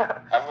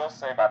 I will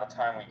say by the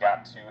time we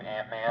got to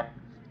Ant-Man,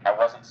 I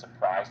wasn't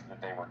surprised that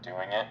they were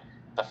doing it.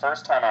 The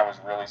first time I was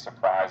really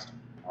surprised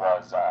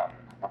was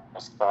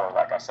Thor,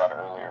 like I said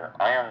earlier.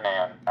 Iron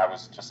Man, I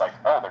was just like,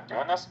 oh, they're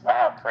doing this?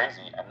 Wow,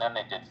 crazy. And then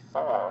they did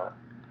Thor,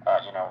 a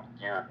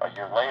year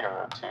later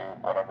or two,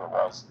 whatever it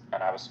was,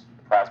 and I was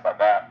surprised by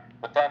that.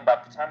 But then by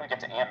the time we get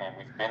to Ant-Man,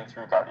 we've been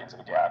through Guardians of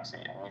the Galaxy,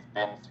 and we've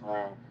been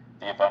through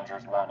the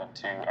Avengers 1 and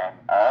 2, and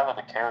all of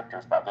the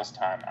characters by this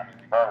time,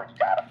 we've already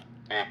got a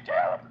big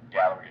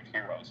gallery of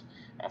heroes.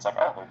 And it's like,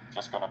 oh, they're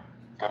just gonna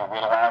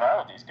whittle out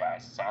all of these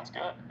guys. Sounds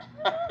good.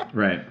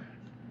 Right.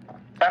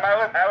 And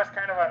I was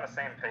kind of on the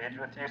same page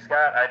with you,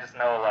 Scott. I just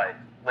know,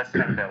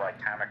 listening to,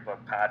 comic book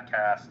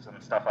podcasts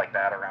and stuff like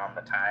that around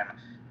the time,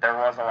 there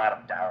was a lot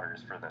of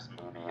doubters for this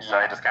movie, so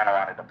I just kind of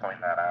wanted to point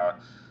that out.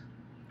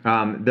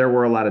 There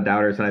were a lot of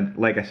doubters, and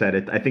like I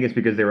said, I think it's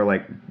because they were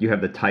like, you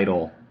have the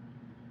title,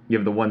 you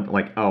have the one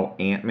oh,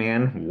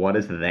 Ant-Man, what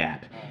is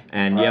that?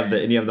 And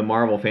you have the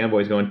Marvel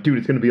fanboys going, dude,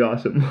 it's gonna be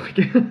awesome.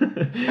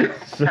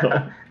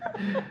 So,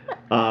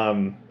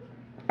 all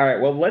right,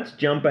 well, let's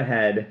jump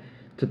ahead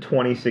to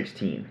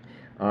 2016.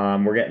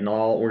 We're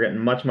getting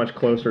much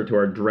closer to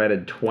our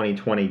dreaded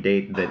 2020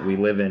 date that we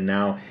live in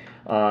now,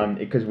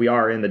 because we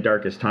are in the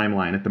darkest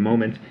timeline at the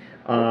moment.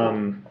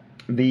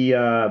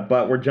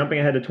 But we're jumping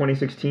ahead to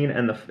 2016,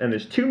 and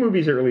there's 2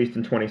 movies that released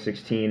in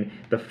 2016.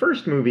 The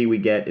first movie we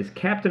get is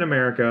Captain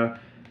America: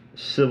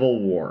 Civil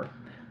War.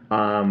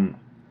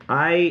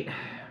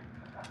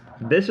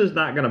 This is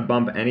not going to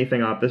bump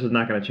anything up. This is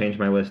not going to change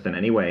my list in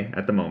any way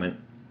at the moment.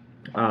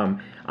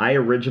 I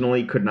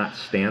originally could not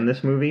stand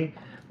this movie.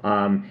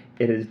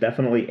 It has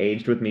definitely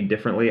aged with me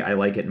differently. I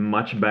like it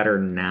much better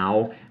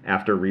now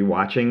after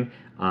rewatching.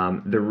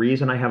 The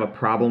reason I have a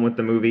problem with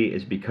the movie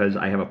is because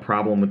I have a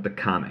problem with the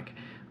comic.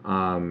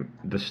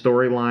 The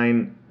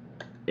storyline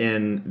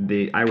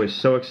I was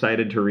so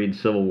excited to read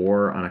Civil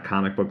War on a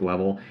comic book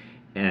level,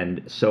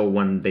 and so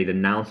when they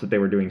announced that they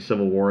were doing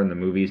Civil War in the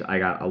movies, I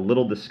got a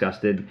little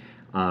disgusted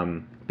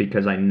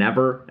because I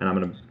never,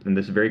 and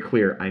this is very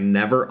clear, I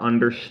never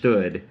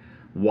understood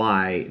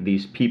why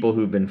these people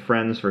who've been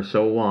friends for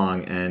so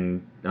long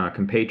and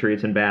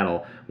compatriots in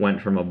battle went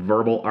from a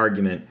verbal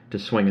argument to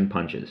swinging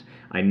punches.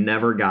 I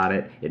never got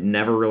it. It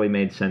never really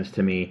made sense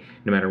to me.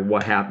 No matter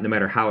what happened, no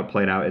matter how it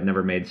played out, it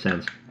never made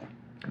sense.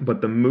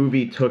 But the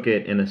movie took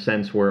it in a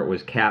sense where it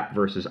was Cap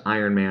versus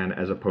Iron Man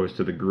as opposed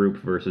to the group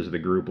versus the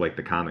group like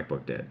the comic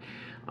book did.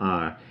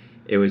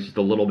 It was just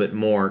a little bit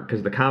more,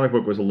 because the comic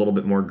book was a little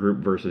bit more group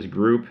versus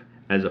group,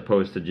 as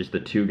opposed to just the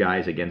two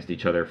guys against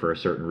each other for a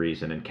certain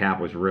reason. And Cap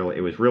was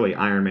really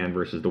Iron Man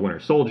versus the Winter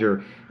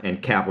Soldier,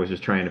 and Cap was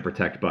just trying to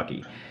protect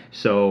Bucky.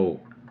 So,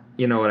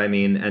 you know what I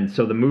mean? And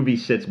so the movie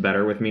sits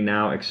better with me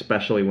now,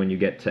 especially when you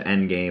get to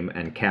Endgame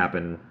and Cap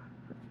and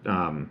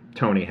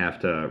Tony have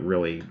to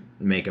really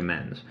make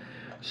amends.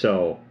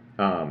 So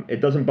it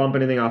doesn't bump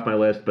anything off my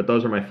list, but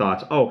those are my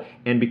thoughts. Oh,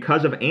 and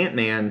because of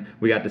Ant-Man,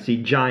 we got to see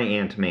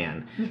Giant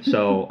Man.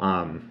 So,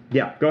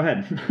 yeah, go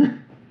ahead.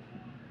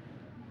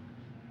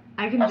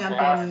 I can jump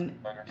in.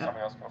 Somebody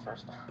else go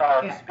first.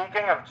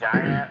 Speaking of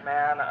Giant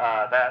Man,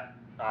 that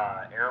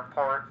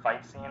airport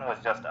fight scene was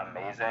just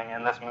amazing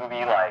in this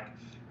movie. Like,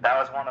 that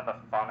was one of the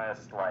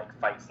funnest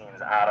fight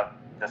scenes out of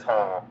this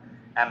whole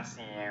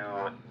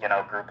MCU,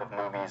 group of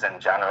movies in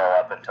general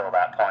up until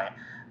that point.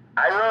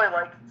 I really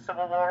like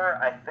Civil War.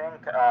 I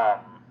think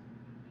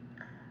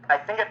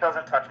it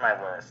doesn't touch my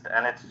list,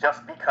 and it's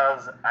just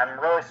because I'm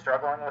really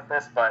struggling with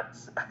this, but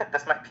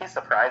this might be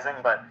surprising,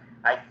 but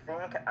I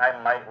think I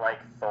might like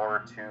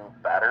Thor 2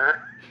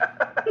 better.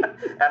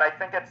 And I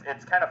think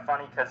it's kind of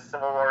funny because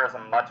Civil War is a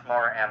much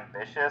more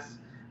ambitious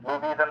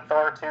movie than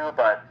Thor 2,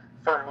 but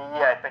for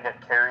me, I think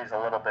it carries a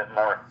little bit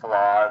more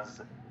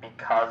flaws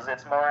because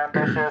it's more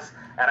ambitious.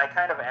 And I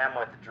kind of am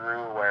with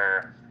Drew,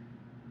 where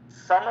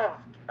some of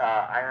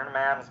Iron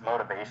Man's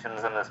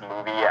motivations in this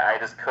movie I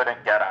just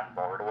couldn't get on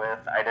board with.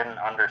 I didn't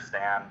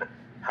understand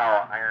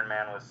how Iron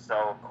Man was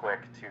so quick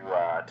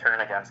to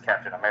turn against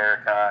Captain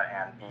America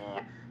and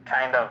be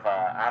kind of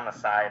on the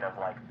side of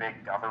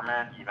big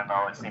government, even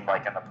though it seemed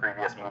like in the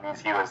previous movies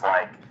he was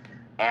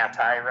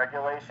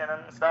anti-regulation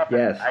and stuff.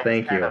 Yes, and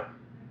thank you.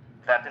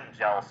 That didn't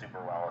gel super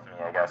well with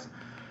me, I guess.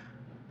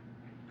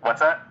 What's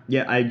that?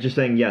 Yeah, I just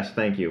saying yes,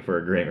 thank you for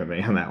agreeing with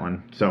me on that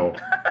one. So,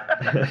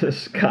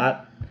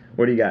 Scott,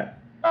 what do you got?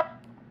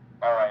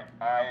 All right,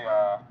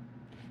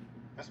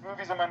 this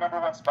movie's in my number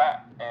one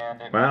spot,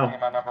 and it will be in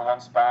my number one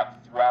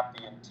spot throughout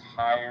the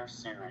entire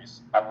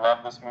series. I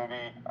love this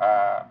movie.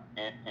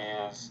 It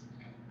is.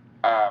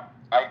 I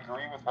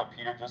agree with what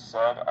Peter just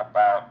said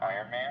about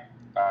Iron Man.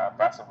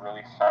 That's a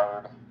really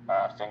hard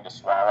thing to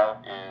swallow.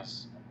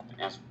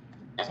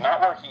 Is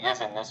not where he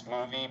is in this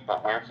movie,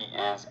 but where he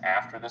is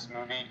after this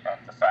movie,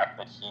 and the fact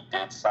that he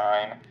did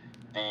sign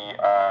the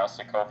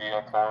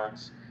Sokovia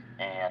Accords,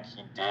 and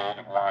he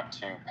did want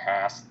to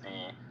pass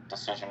the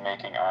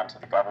decision-making onto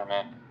the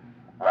government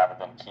rather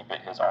than keep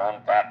it his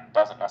own. That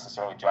doesn't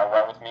necessarily gel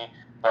well with me,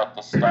 but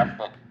the stuff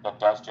that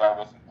does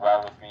gel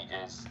well with me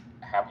is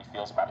how he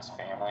feels about his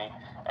family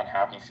and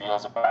how he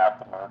feels about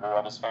the murder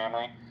of his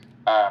family.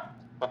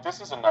 But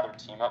this is another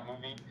team-up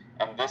movie,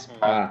 and this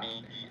might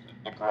be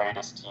the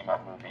greatest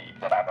team-up movie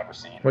that I've ever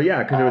seen. Well,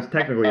 yeah, because it was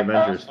technically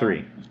Avengers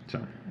 3. So.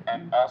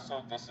 And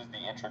also, this is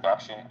the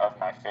introduction of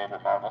my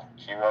favorite Marvel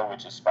hero,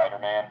 which is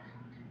Spider-Man.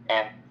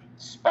 And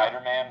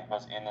Spider-Man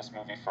was in this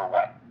movie for,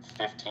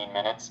 15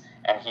 minutes,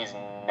 and he's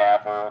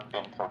never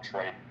been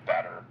portrayed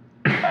better,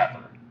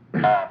 ever.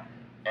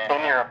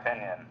 In your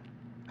opinion.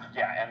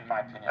 Yeah, in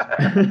my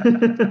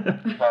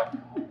opinion. But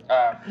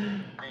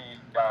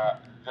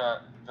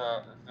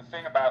the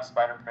thing about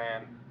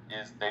Spider-Man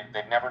is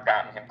they've never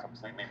gotten him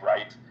completely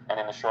right, and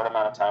in the short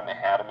amount of time they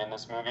had him in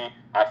this movie,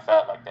 I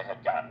felt like they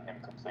had gotten him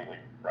completely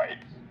right.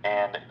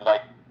 And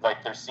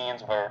there's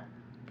scenes where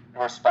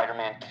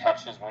Spider-Man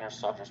catches Winter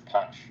Soldier's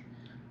punch,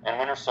 and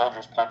Winter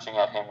Soldier's punching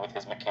at him with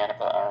his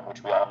mechanical arm,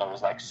 which we all know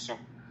is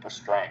super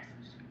strength,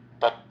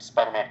 but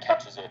Spider-Man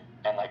catches it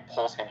and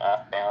pulls him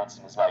off balance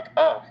and is like,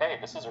 oh, hey,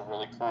 this is a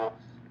really cool.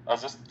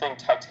 Is this thing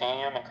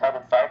titanium and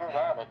carbon fiber?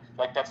 Wow,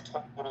 that's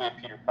totally a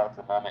Peter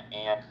Parker moment,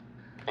 and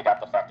they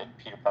got the fact that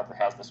Peter Parker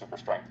has the super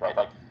strength, right?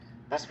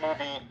 This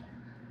movie,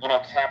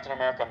 Captain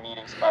America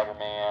meeting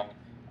Spider-Man,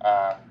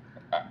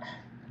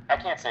 I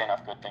can't say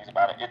enough good things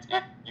about it.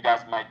 You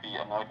guys might be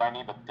annoyed by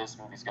me, but this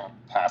movie's going to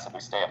possibly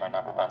stay at my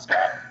number one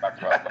spot.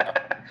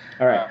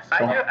 All right.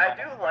 I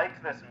do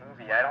like this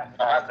movie. I don't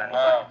fault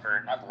anybody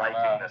for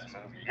liking this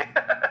movie.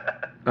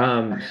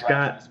 Scott.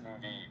 I like this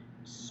movie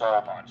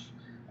so much.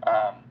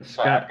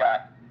 So Scott.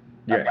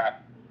 I've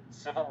got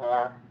Civil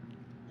War,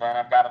 then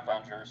I've got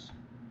Avengers,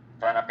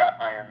 then I've got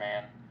Iron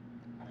Man,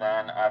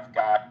 then I've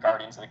got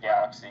Guardians of the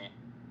Galaxy,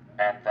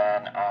 And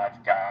then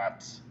I've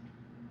got...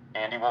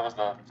 Andy, what was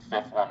the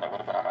fifth one that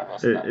would have been on my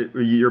list?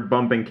 You're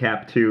bumping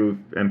Cap 2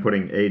 and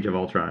putting Age of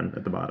Ultron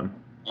at the bottom.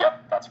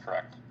 Yep, that's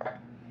correct.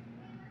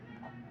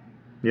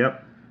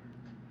 Yep.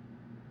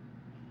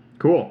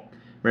 Cool.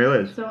 Mary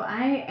Liz. So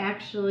I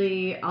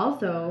actually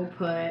also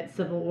put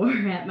Civil War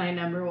at my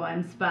number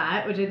one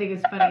spot, which I think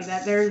is funny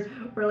that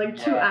we're like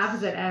two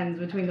opposite ends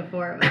between the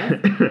four of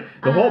us.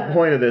 The whole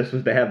point of this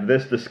was to have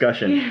this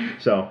discussion. Yeah.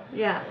 So.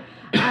 Yeah.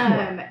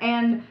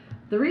 And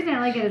the reason I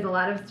like it is a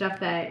lot of stuff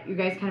that you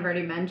guys kind of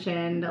already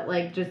mentioned,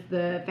 like just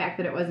the fact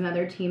that it was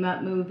another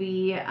team-up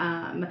movie.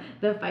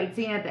 The fight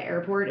scene at the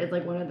airport is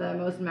like one of the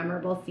most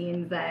memorable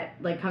scenes that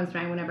like comes to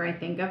mind whenever I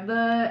think of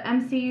the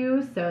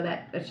MCU, so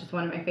that's just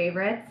one of my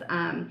favorites.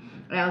 I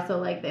also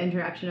like the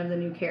introduction of the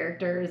new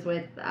characters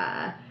with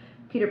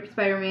Peter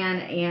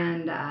Spider-Man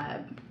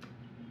and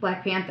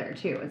Black Panther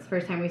too. It's the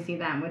first time we see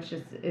them, which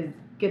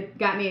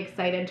got me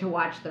excited to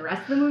watch the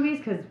rest of the movies,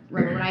 because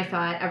remember when I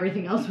saw it,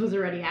 everything else was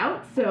already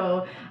out,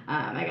 so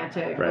I got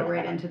to go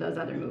right into those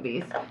other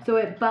movies. So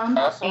it bumped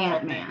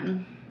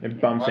Ant-Man.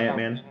 It bumps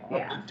Ant-Man?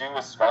 What they do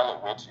with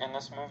Scarlet Witch in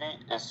this movie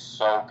is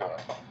so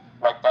good.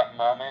 Like that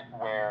moment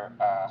where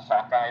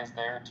Hawkeye is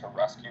there to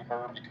rescue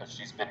her because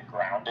she's been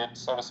grounded,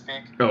 so to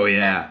speak. Oh,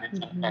 yeah.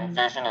 And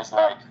Vision is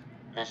like,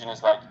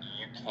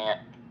 you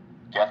can't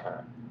get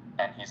her.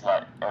 And he's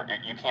like, or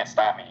you can't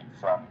stop me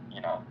from,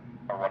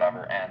 or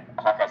whatever. And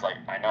Hawkeye's like,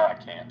 I know I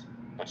can't,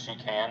 but she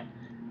can.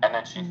 And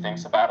then she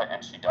thinks about it,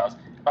 and she does.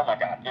 Oh my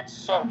God, it's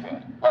so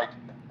good. Like,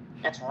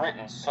 it's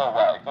written so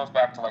well. It goes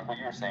back to like what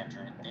you were saying,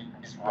 Drew.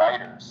 These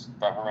writers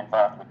that were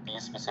involved with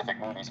these specific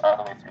movies all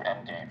the way through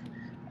Endgame.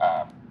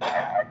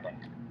 I think,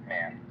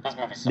 man, this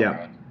movie's so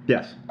good.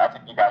 Yes. I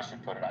think you guys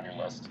should put it on your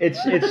list.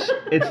 It's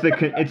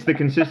the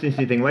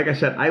consistency thing. Like I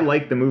said, I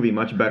like the movie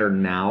much better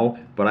now,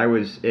 but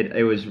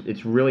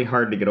it's really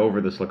hard to get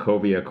over the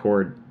Sokovia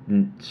Accord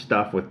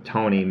stuff with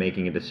Tony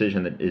making a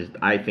decision that is,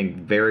 I think,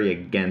 very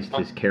against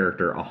his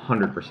character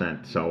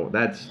 100%. So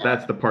that's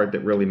the part that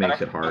really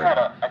makes it hard.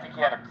 I think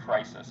he had a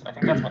crisis. I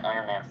think that's what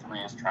Iron Man 3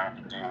 is trying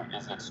to do.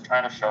 Is it's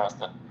trying to show us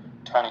that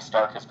Tony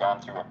Stark has gone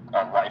through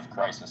a life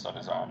crisis of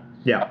his own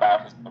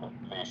about his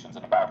motivations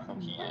and about who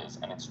he is,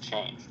 and it's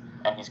changed,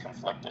 and he's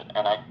conflicted.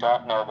 And I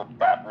don't know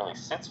that really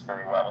sits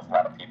very well with a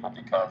lot of people,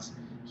 because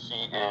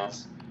he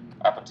is,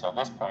 up until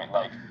this point,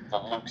 like the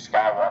Luke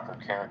Skywalker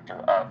character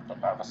of the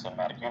Marvel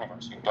Cinematic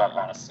Universe. You don't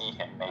want to see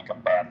him make a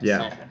bad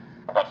decision,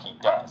 but he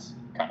does,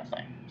 kind of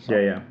thing. So.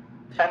 Yeah.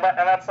 And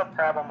that's the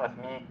problem with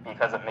me,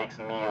 because it makes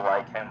me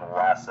like him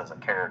less as a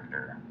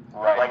character.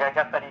 Right. Like, I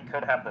get that he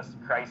could have this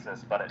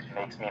crisis, but it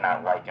makes me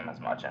not like him as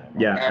much anymore.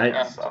 Yeah.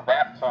 And to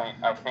that point,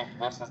 I think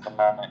this is the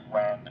moment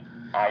when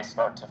I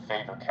start to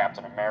favor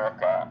Captain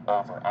America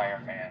over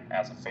Iron Man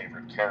as a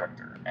favorite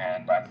character.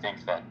 And I think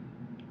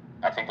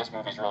this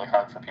movie is really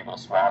hard for people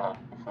to swallow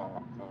who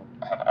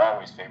have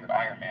always favored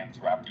Iron Man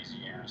throughout these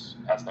years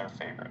as their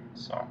favorite.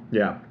 So.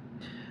 Yeah.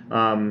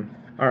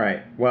 All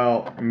right.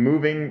 Well,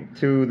 moving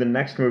to the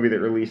next movie that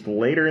released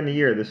later in the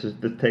year. This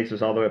takes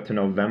us all the way up to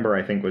November,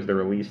 I think, was the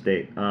release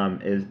date.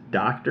 Is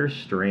Doctor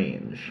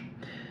Strange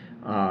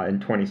in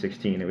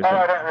 2016. It was.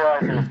 I didn't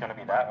realize it was going to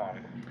be that one.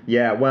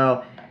 Yeah.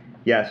 Well.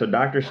 Yeah. So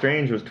Doctor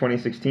Strange was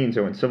 2016.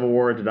 So in Civil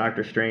War to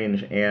Doctor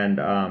Strange, and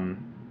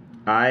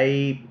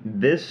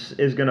this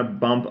is gonna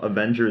bump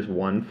Avengers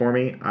 1 for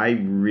me. I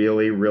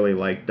really, really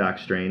like Doc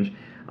Strange.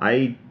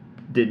 I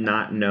did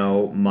not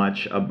know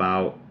much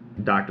about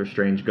Doctor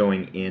Strange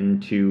going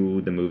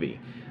into the movie.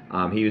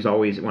 He was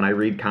always, when I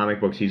read comic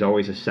books, he's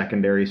always a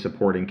secondary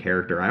supporting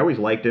character. I always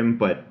liked him,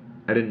 but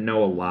I didn't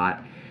know a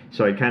lot.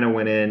 So I kind of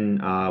went in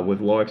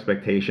with low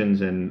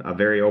expectations and a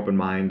very open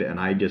mind, and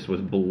I just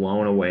was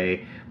blown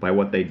away by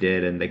what they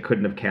did, and they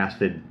couldn't have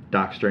casted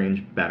Doc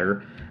Strange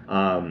better.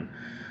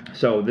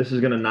 So this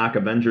is going to knock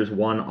Avengers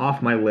 1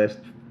 off my list,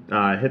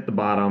 hit the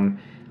bottom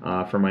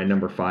for my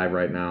number 5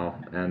 right now,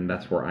 and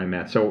that's where I'm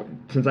at. So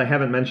since I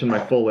haven't mentioned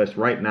my full list,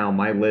 right now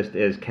my list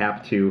is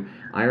Cap 2,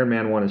 Iron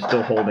Man 1 is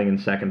still holding in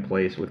second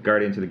place with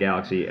Guardians of the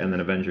Galaxy, and then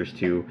Avengers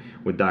 2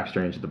 with Doc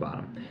Strange at the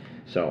bottom.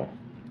 So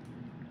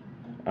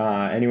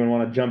anyone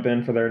want to jump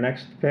in for their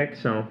next pick?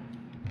 So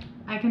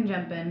I can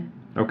jump in.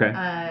 Okay.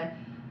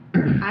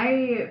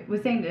 I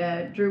was saying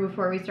to Drew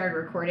before we started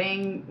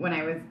recording, when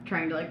I was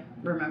trying to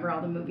remember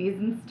all the movies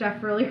and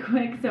stuff really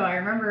quick, so I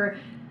remember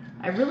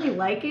I really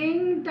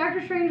liking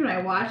Doctor Strange when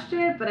I watched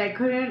it, but I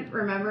couldn't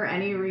remember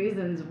any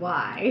reasons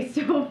why.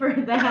 So for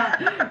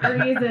that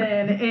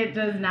reason, it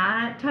does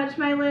not touch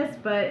my list,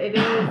 but it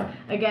is,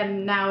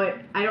 again, now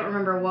I don't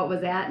remember what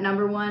was at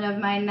number 1 of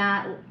my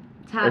not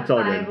top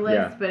 5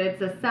 list, but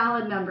it's a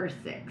solid number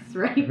 6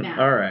 right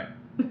now. All right.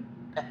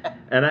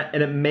 And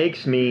it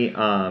makes me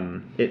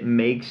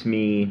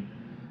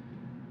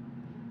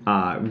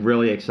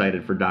really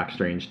excited for Doc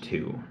Strange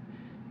 2.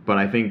 But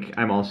I think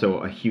I'm also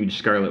a huge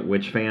Scarlet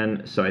Witch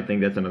fan, so I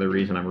think that's another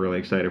reason I'm really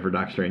excited for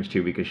Doc Strange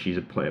 2, because she's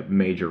play a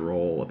major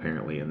role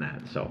apparently in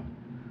that. So,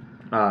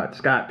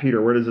 Scott,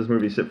 Peter, where does this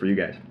movie sit for you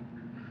guys?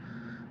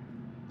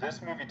 This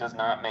movie does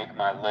not make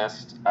my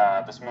list.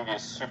 This movie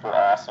is super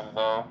awesome,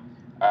 though.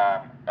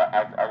 I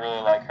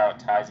really like how it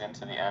ties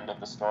into the end of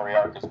the story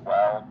arc as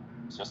well.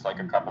 It's just like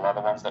a couple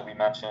other ones that we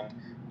mentioned.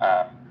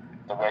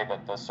 The way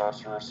that the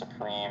Sorcerer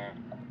Supreme,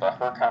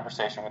 her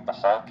conversation with the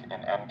Hulk in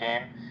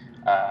Endgame,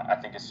 I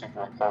think is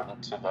super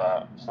important to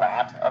the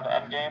plot of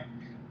Endgame.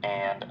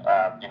 And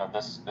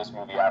this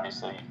movie,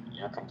 obviously,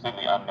 you're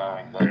completely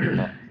unknowing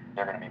that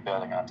they're going to be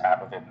building on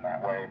top of it in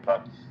that way.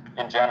 But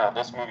in general,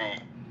 this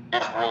movie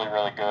is really,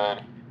 really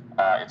good.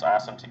 It's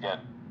awesome to get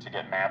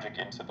magic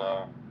into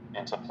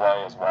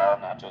play as well,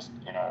 not just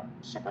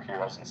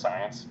superheroes and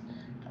science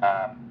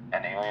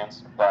and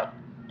aliens. But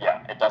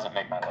yeah, it doesn't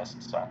make my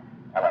list, so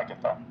I like it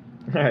though.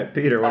 All right,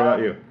 Peter, what about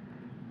you?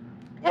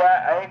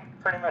 Yeah, I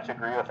pretty much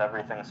agree with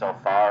everything so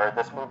far.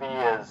 This movie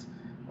is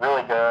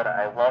really good.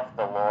 I love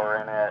the lore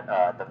in it.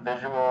 The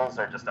visuals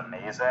are just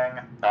amazing.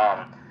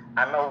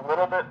 I'm a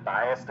little bit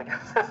biased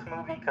against this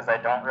movie because I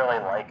don't really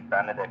like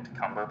Benedict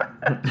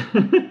Cumberbatch.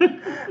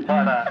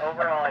 But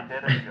overall, I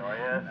did enjoy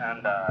it,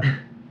 and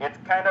it's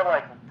kind of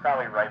like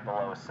probably right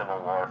below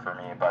Civil War for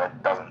me, but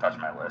it doesn't touch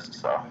my list,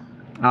 so.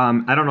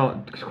 I don't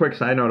know. Quick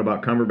side note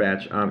about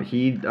Cumberbatch.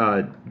 He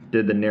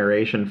did the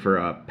narration for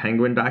a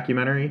Penguin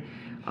documentary.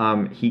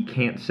 He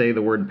can't say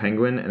the word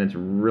penguin, and it's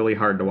really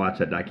hard to watch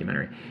that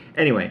documentary.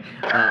 Anyway,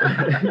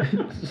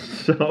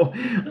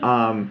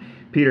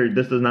 Peter,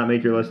 this does not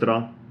make your list at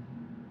all?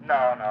 No,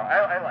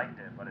 I liked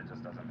it, but it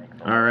just doesn't make the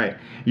list. All right.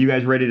 You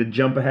guys ready to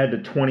jump ahead to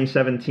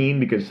 2017?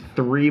 Because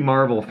 3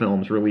 Marvel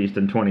films released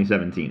in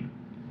 2017.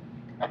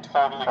 I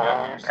totally get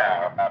what you're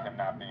saying about him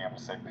not being able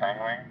to say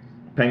penguin.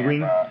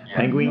 Penguin? And,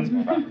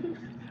 Penguin?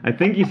 I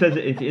think he says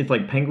it's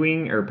like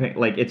penguin or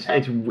it's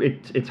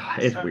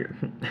weird.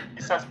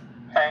 He says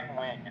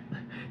penguin.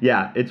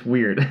 Yeah, it's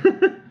weird.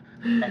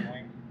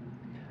 Penguin.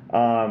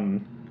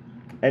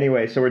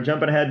 Anyway, so we're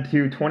jumping ahead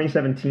to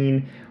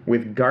 2017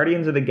 with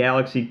Guardians of the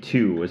Galaxy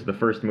 2 was the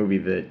first movie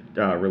that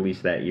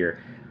released that year.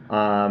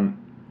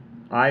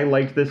 I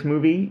liked this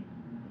movie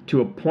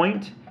to a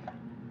point.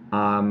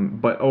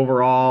 But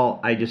overall,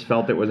 I just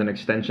felt it was an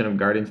extension of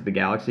Guardians of the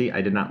Galaxy.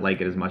 I did not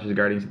like it as much as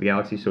Guardians of the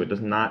Galaxy, so it does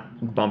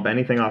not bump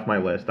anything off my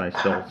list. I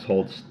still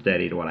hold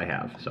steady to what I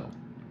have. So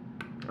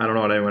I don't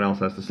know what anyone else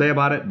has to say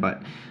about it,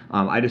 but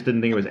I just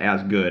didn't think it was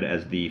as good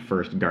as the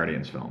first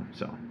Guardians film.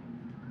 So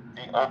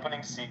the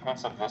opening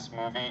sequence of this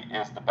movie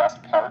is the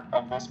best part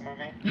of this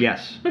movie.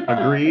 Yes,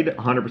 agreed,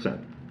 100%.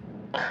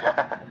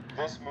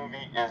 This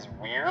movie is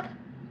weird,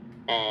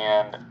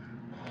 and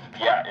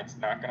yeah, it's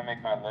not going to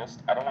make my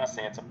list. I don't want to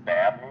say it's a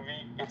bad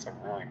movie. It's a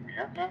really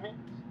weird movie.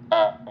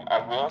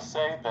 I will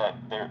say that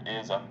there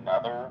is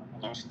another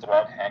loose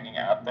thread hanging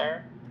out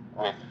there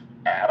with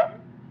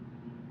Adam.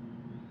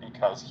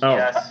 Because he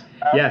yes.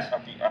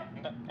 at the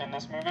end in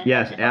this movie.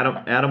 Yes,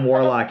 Adam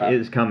Warlock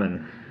is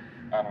coming.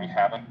 And we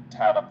haven't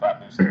tied up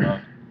that loose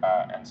thread.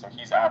 And so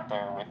he's out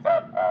there with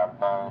that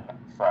lone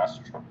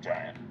frost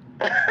giant.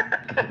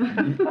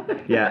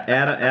 Yeah,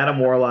 Adam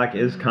Warlock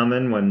is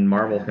coming when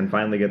Marvel can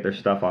finally get their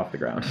stuff off the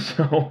ground.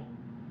 So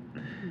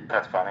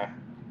that's funny.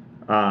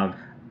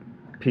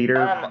 Peter.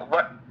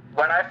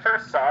 When I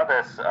first saw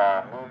this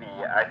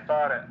movie, I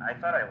thought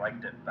I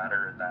liked it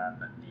better than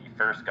the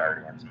first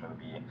Guardians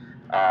movie.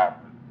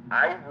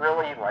 I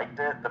really liked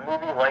it. The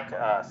movie, like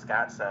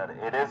Scott said,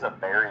 it is a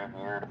very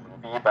weird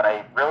movie, but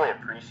I really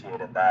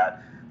appreciated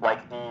that.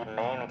 Like, the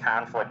main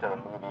conflict of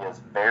the movie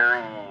is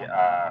very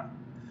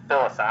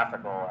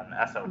philosophical and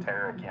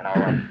esoteric,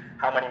 like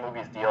how many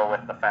movies deal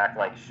with the fact,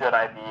 like, should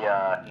I be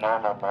a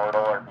normal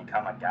mortal or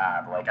become a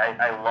god? Like,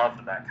 I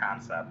loved that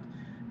concept.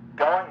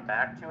 Going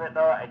back to it,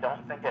 though, I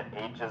don't think it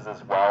ages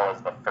as well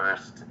as the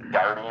first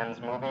Guardians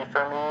movie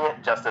for me,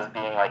 just as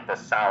being, like, this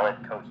solid,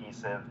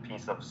 cohesive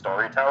piece of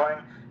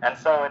storytelling. And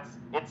so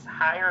it's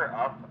higher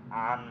up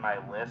on my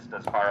list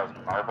as far as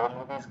Marvel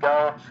movies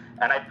go,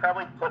 and I'd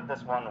probably put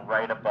this one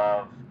right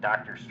above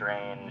Doctor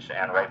Strange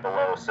and right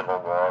below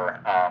Civil War,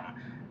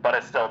 but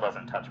it still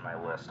doesn't touch my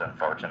list,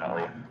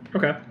 unfortunately.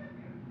 Okay.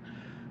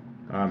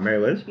 Mary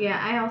Liz? Yeah,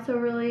 I also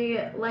really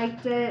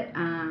liked it,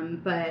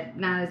 but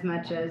not as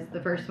much as the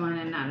first one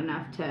and not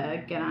enough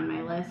to get on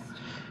my list.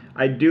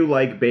 I do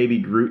like Baby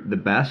Groot the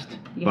best,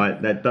 Yeah.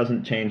 but that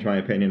doesn't change my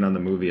opinion on the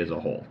movie as a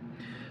whole.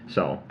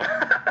 So.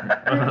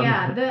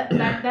 Yeah,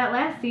 that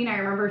last scene I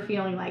remember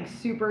feeling like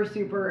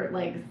super,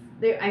 like,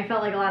 I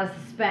felt like a lot of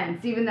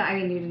suspense, even though,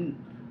 you didn't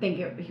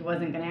think he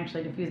wasn't going to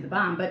actually defuse the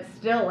bomb, but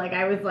still, like,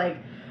 I was like,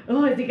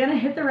 oh, is he going to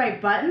hit the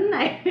right button?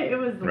 It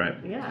was, right.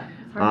 Yeah,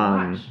 it's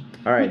hard to watch.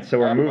 All right, so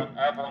we're moving.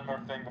 I have one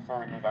more thing before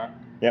we move on.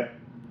 Yep.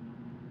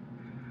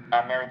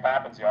 Mary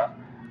Poppins, y'all.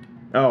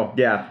 Oh,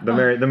 yeah, the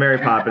Mary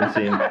Poppins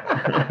scene.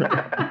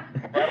 That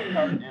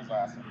part is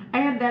awesome. I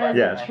had that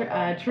as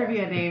a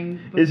trivia name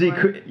before. Is he?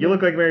 You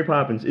look like Mary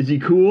Poppins. Is he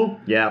cool?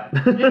 Yeah.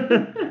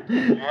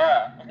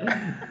 Yeah.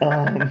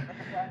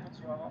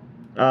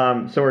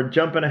 So we're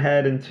jumping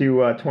ahead into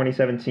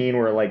 2017.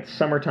 We're like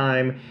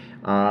summertime.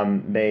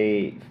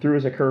 They threw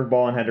us a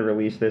curveball and had to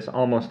release this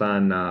almost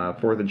on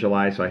 4th of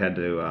July, so I had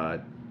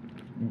to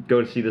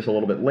go to see this a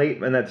little bit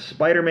late, and that's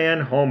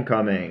Spider-Man: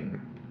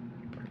 Homecoming.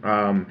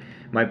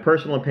 My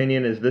personal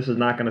opinion is this is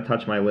not going to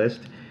touch my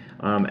list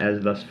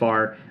as thus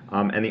far,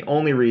 and the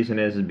only reason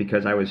is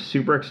because I was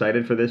super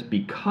excited for this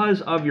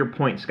because of your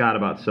point, Scott,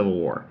 about Civil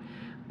War.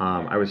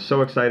 I was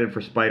so excited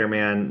for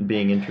Spider-Man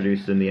being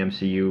introduced in the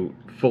MCU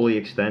fully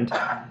extent.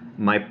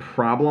 My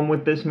problem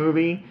with this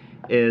movie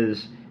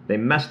is they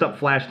messed up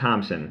Flash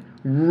Thompson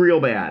real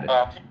bad. He's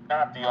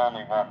not the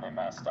only one they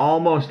messed up.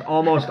 Almost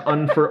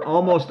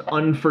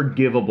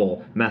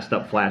unforgivable messed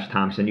up Flash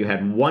Thompson. You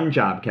had one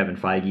job, Kevin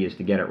Feige, is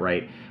to get it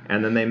right.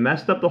 And then they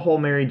messed up the whole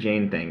Mary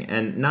Jane thing.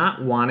 And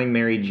not wanting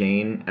Mary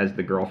Jane as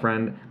the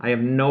girlfriend, I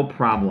have no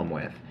problem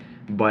with.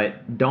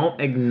 But don't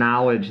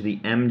acknowledge the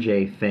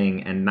MJ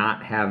thing and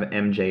not have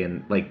MJ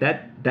and like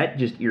that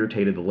just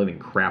irritated the living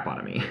crap out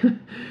of me.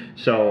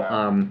 So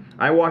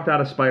I walked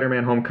out of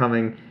Spider-Man: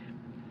 Homecoming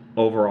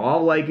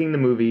overall liking the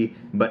movie,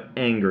 but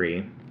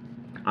angry.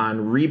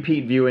 On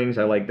repeat viewings,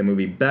 I like the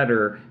movie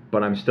better,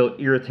 but I'm still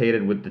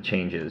irritated with the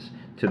changes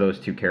to those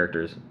two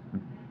characters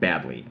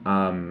badly.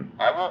 I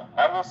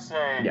will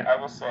say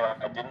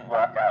I didn't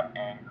walk out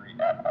angry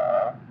at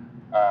all.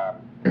 I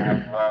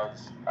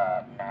was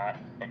not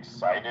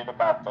excited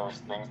about those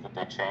things that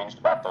they changed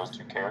about those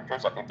two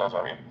characters. I think those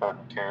are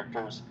important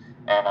characters,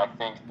 and I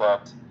think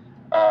that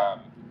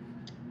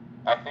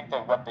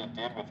what they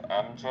did with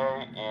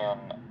MJ in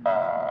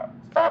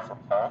Far From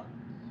Home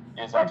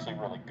is actually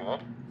really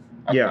good.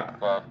 I think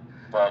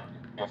that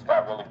if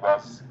that really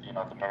was,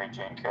 the Mary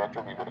Jane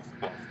character, we would have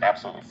been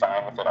absolutely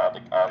fine with it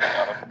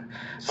altogether.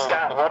 So,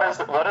 Scott,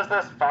 what is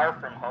this Far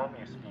From Home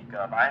you speak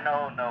of? I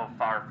know no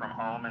Far From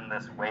Home in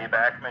this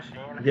Wayback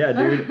Machine. Yeah,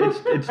 dude,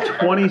 it's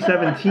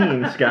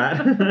 2017, Scott.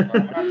 I'm gonna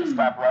have to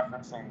stop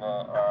referencing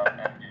the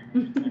Endgame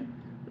movie too.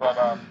 But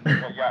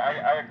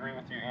yeah, I agree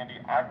with you, Andy.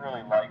 I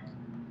really like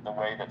the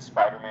way that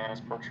Spider-Man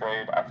is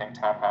portrayed. I think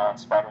Tom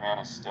Holland's Spider-Man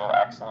is still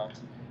excellent.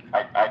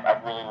 I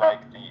really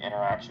like the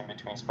interaction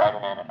between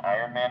Spider-Man and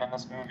Iron Man in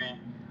this movie.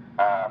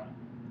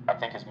 I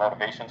think his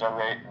motivations are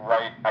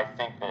right. I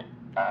think that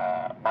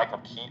Michael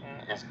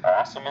Keaton is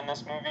awesome in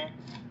this movie.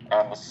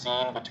 And the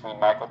scene between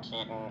Michael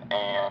Keaton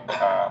and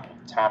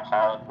Tom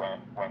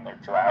Holland when they're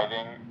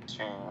driving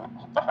to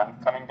the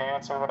homecoming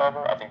dance or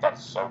whatever, I think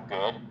that's so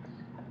good.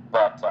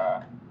 But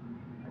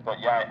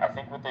yeah, I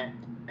think what they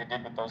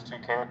did with those two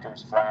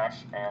characters, Flash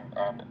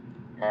and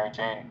Mary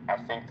Jane, I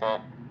think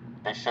that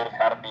they should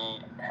have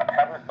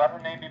let her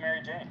name be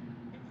Mary Jane.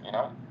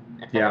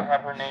 If they had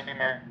her name be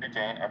Mary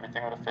Jane,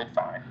 everything would have fit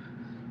fine.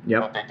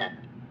 Yep. But they didn't,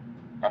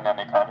 and then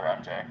they called her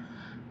MJ.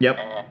 Yep.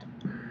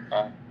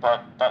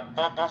 But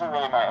those are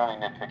really my only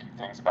nitpicky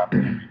things about the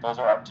movie. Those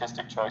are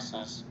artistic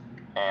choices,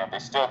 and they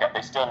still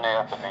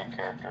nailed the main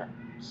character.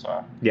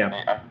 So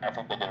yeah, I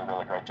think they did a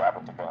really great job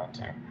with the villain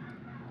too.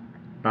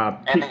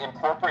 And they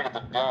incorporated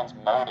the villain's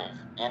motive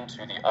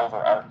into the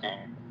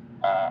overarching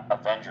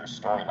Avengers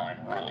storyline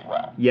really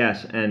well.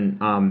 Yes, and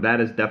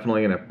that is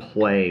definitely going to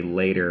play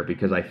later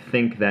because I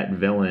think that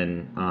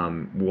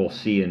villain we'll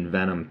see in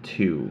Venom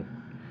 2.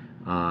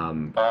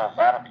 That'll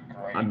be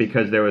great.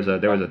 Because there was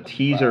a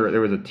teaser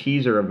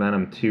of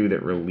Venom 2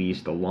 that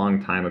released a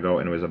long time ago,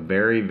 and it was a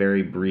very,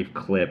 very brief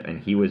clip,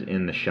 and he was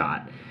in the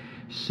shot.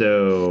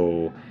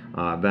 So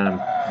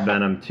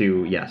Venom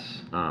 2,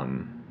 yes,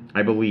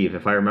 I believe,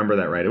 if I remember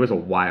that right. It was a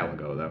while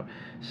ago though.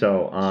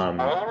 So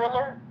spoiler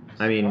alert?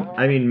 I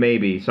mean,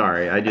 maybe.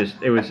 Sorry,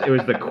 it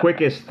was the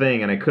quickest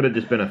thing, and it could have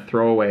just been a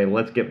throwaway.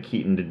 Let's get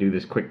Keaton to do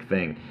this quick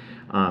thing.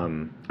 I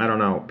don't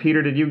know.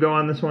 Peter, did you go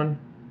on this one?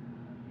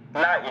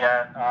 Not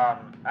yet.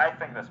 I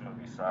think this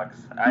movie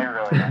sucks. I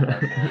really don't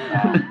like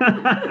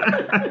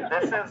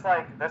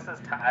it. This is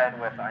tied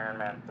with Iron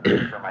Man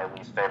 3 for my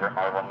least favorite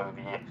Marvel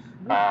movie.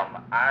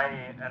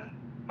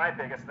 My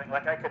biggest thing,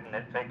 I could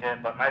nitpick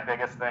it, but my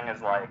biggest thing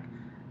is I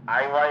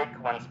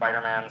like when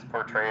Spider-Man's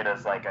portrayed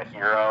as a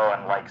hero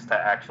and likes to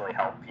actually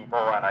help people,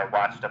 and I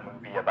watched a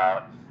movie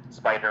about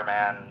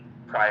Spider-Man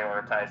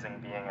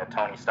prioritizing being a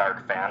Tony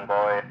Stark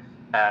fanboy,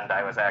 and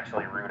I was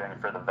actually rooting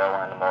for the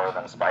villain more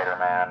than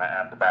Spider-Man,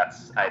 and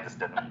I just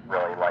didn't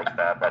really like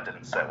that. That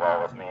didn't sit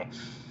well with me.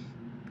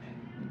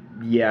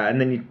 Yeah, and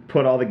then you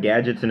put all the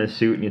gadgets in a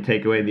suit and you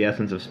take away the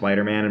essence of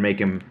Spider-Man and make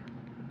him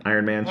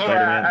Iron Man,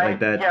 Spider-Man,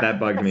 that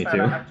bugged me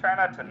too. I'm trying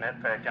not to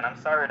nitpick, and I'm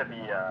sorry to be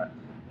a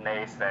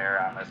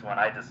naysayer on this one.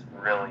 I just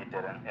really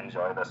didn't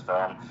enjoy this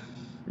film.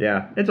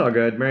 Yeah, it's all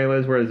good. Mary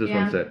Liz, where does this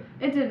one sit?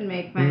 It didn't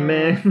make my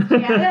list.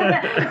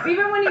 Yeah.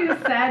 Even when you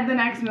said the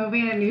next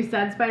movie and you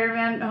said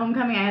Spider-Man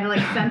Homecoming, I had to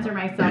censor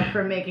myself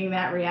from making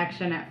that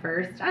reaction at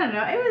first. I don't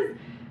know. It was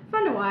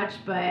fun to watch,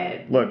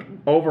 but look,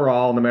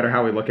 overall, no matter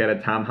how we look at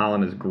it, Tom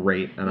Holland is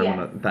great, and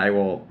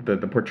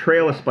the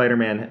portrayal of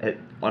Spider-Man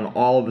on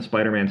all of the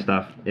Spider-Man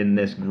stuff in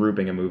this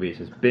grouping of movies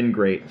has been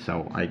great.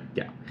 So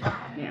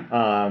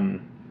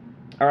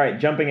all right,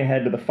 jumping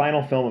ahead to the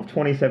final film of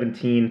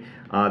 2017.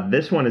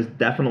 This one is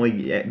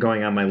definitely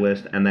going on my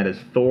list, and that is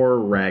Thor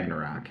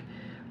Ragnarok.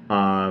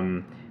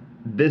 I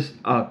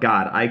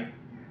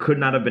could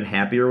not have been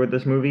happier with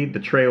this movie. The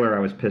trailer I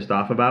was pissed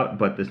off about,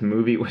 but this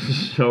movie was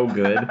so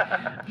good.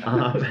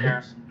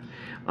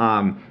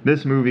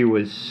 This movie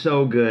was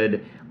so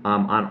good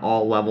on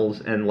all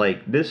levels, and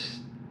like this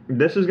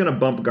is gonna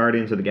bump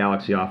Guardians of the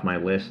Galaxy off my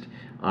list.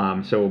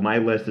 So my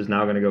list is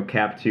now gonna go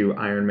Cap 2,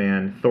 Iron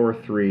Man, Thor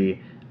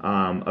 3,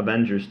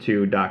 Avengers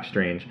 2, Doc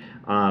Strange.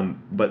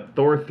 But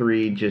Thor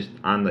 3 just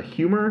on the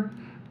humor,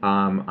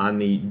 on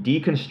the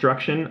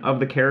deconstruction of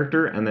the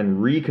character and then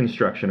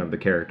reconstruction of the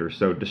character.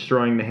 So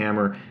destroying the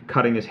Hammer,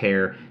 cutting his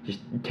hair, just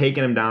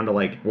taking him down to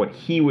like what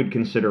he would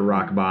consider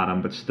rock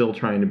bottom, but still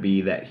trying to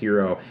be that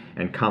hero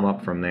and come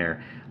up from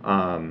there.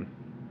 And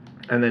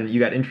then you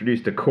got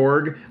introduced to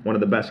Korg, one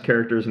of the best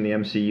characters in the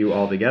MCU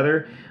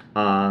altogether.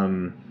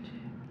 I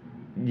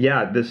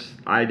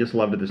just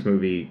loved this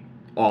movie,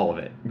 all of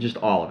it, just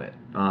all of it.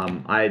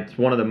 It's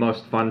one of the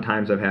most fun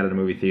times I've had at a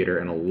movie theater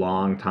in a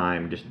long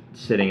time, just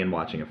sitting and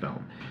watching a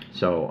film.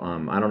 So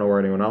I don't know what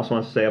anyone else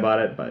wants to say about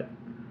it, but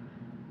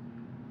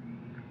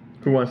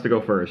who wants to go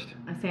first?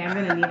 I say I'm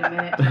gonna need a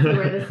minute to see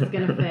where this is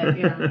gonna fit.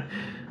 Yeah.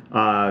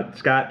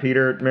 Scott,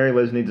 Peter, Mary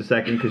Liz needs a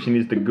second because she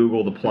needs to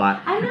Google the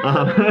plot. I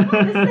know.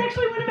 This is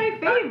actually one of my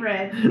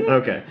favorites.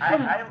 Okay.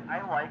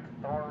 I like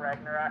Thor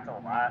Ragnarok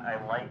a lot.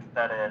 I like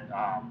that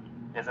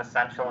it is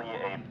essentially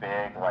a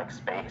big like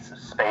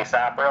space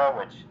opera,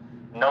 which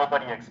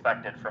nobody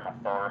expected from a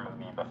Thor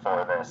movie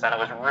before this, and it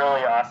was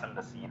really awesome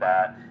to see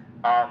that.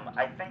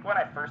 I think when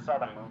I first saw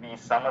the movie,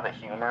 some of the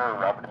humor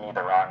rubbed me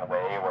the wrong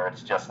way, where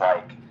it's just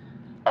like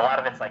a lot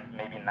of it's like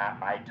maybe not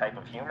my type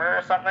of humor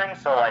or something.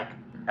 So like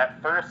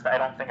at first, I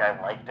don't think I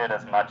liked it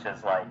as much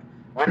as like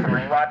with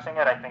rewatching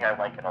it, I think I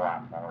like it a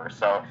lot more.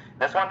 So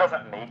this one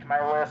doesn't make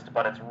my list,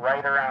 but it's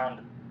right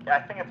around. I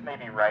think it's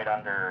maybe right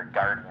under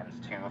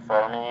Guardians 2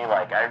 for me.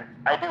 Like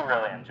I do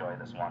really enjoy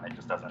this one. It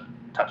just doesn't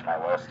touch my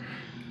list.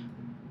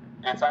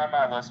 It's on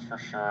my list for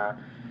sure,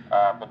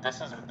 but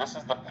this is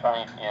the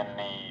point in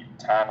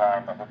the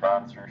timeline that we're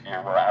going through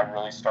here where I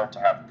really start to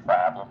have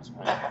problems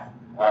with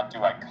what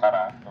do I cut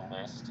off the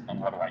list and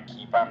what do I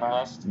keep on the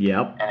list.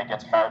 Yep. And it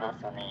gets harder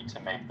for me to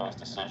make those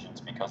decisions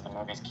because the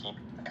movies keep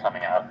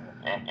coming out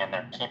and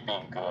they keep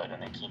being good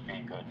and they keep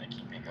being good and they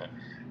keep being good.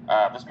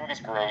 This movie's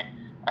great.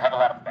 I have a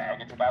lot of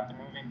baggage about the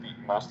movie,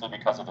 mostly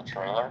because of the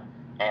trailer.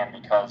 And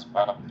because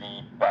one of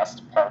the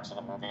best parts of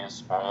the movie is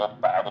spoiled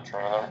by the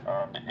trailer,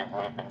 and it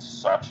would have been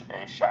such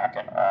a shock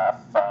and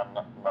fun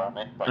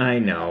moment, but I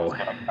know. It was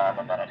going to come,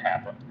 and then it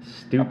happened.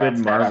 Stupid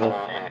Marvel.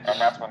 And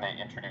that's when they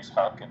introduce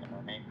Hulk in the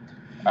movie.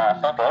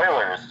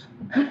 Spoilers.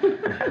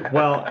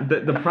 Well,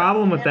 the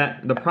problem with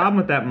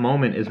that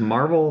moment is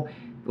Marvel,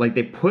 like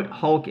they put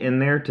Hulk in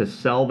there to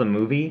sell the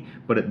movie,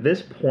 but at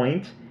this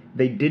point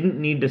they didn't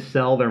need to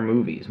sell their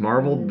movies.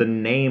 Marvel, the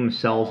name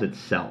sells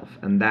itself,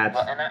 and that's.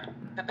 Well, and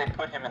that they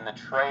put him in the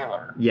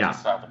trailer to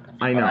sell the movie.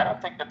 I know. But I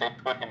don't think that they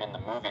put him in the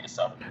movie to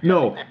sell the movie.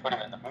 No. I think they put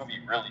him in the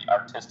movie really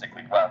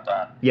artistically well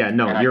done. Yeah,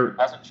 no, and you're. It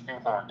wasn't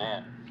shoehorned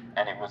in,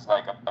 and it was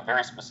like a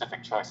very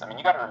specific choice. I mean,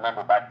 you got to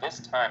remember, by this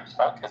time,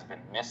 Hulk has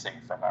been missing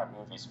from our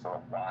movies for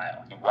a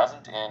while. He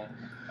wasn't in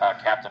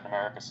Captain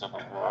America: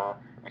 Civil War.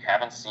 We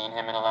haven't seen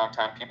him in a long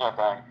time. People are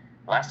going.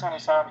 Last time we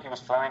saw him, he was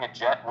flying a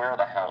jet. Where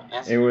the hell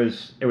is he? It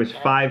was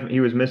five. He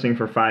was missing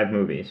for 5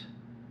 movies.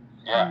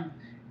 Yeah,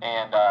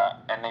 and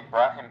they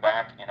brought him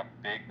back in a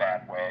big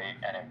bad way,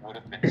 and it would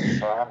have been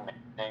so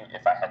amazing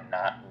if I had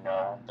not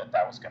known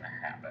that was going to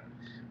happen.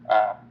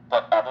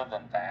 But other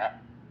than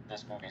that,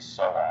 this movie's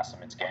so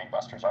awesome. It's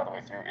gangbusters all the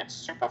way through. It's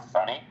super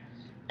funny.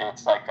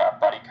 It's like a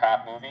buddy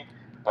cop movie,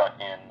 but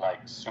in like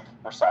super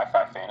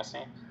sci-fi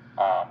fantasy.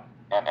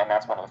 And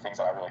that's one of the things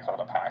that I really hold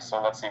up high.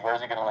 So let's see,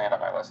 where's he going to land on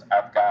my list?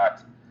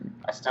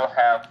 I still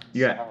have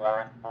Civil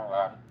War in number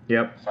 1.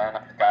 Yep. Then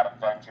I've got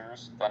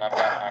Avengers. Then I've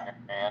got Iron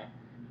Man.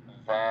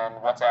 Then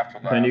what's after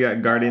that? Then you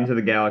got Guardians of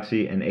the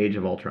Galaxy and Age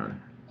of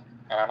Ultron.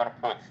 And I'm going to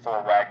put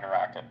Thor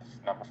Ragnarok at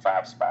number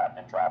 5 spot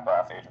and drop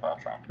off Age of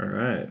Ultron. All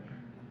right.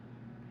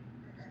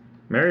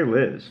 Mary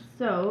Liz.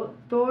 So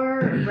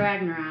Thor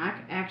Ragnarok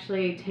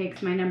actually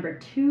takes my number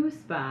 2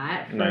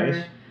 spot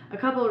for a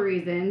couple of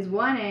reasons.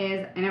 One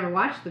is I never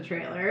watched the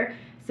trailer,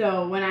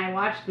 so when I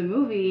watched the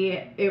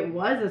movie, it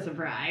was a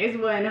surprise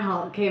when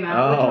Hulk came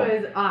out,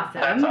 which was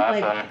awesome. That's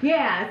awesome. Like,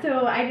 yeah,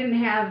 so I didn't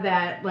have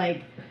that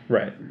like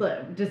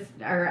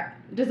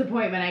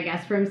disappointment, I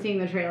guess, from seeing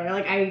the trailer.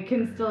 Like I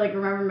can still like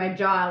remember my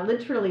jaw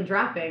literally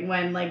dropping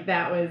when like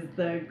that was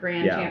the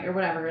grand champ or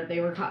whatever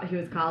he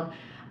was called.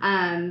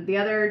 The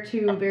other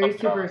 2 very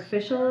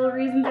superficial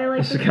reasons I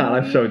like this movie. God,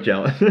 I'm so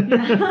jealous.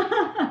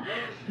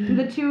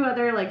 The 2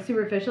 other like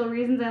superficial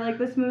reasons I like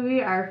this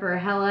movie are for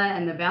Hela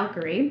and the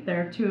Valkyrie.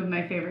 They're 2 of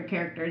my favorite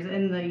characters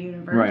in the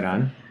universe. Right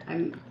on.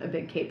 I'm a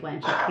big Cate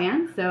Blanchett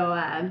fan, so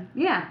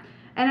yeah.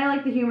 And I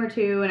like the humor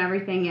too and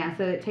everything, yeah.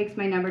 So it takes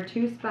my number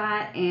 2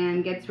 spot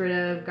and gets rid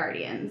of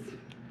Guardians.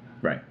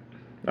 Right.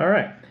 All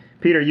right.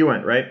 Peter, you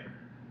went, right?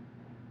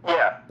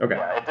 Yeah. Okay.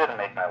 Yeah, it didn't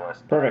make my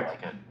list. Perfect. I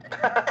like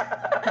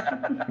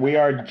it. We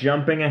are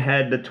jumping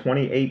ahead to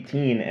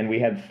 2018, and we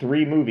had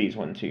 3 movies.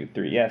 1, 2,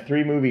 3. Yeah,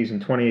 3 movies in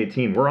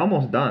 2018. We're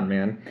almost done,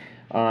 man.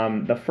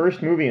 The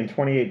first movie in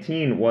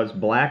 2018 was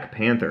Black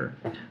Panther.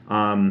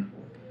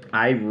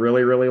 I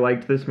really, really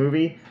liked this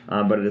movie,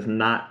 but it is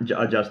not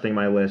adjusting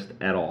my list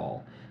at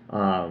all.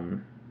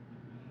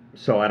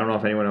 So I don't know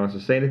if anyone wants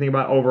to say anything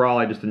about it. Overall,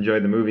 I just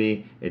enjoyed the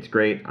movie. It's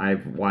great.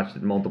 I've watched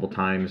it multiple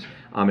times.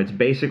 It's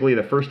basically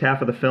the first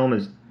half of the film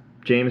is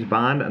James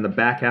Bond, and the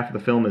back half of the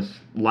film is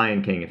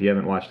Lion King, if you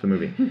haven't watched the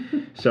movie.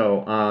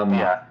 So,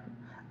 yeah.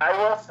 I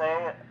will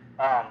say,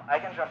 I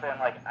can jump in,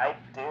 like, I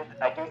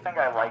do think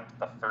I liked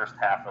the first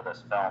half of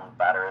this film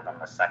better than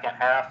the second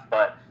half,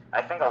 but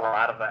I think a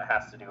lot of that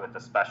has to do with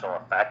the special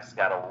effects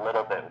got a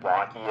little bit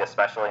wonky,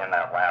 especially in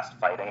that last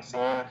fighting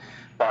scene.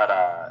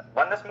 But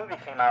when this movie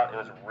came out, it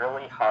was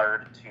really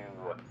hard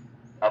to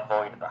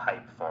avoid the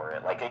hype for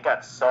it. Like, it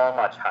got so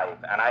much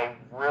hype, and I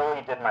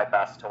really did my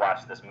best to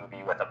watch this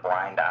movie with a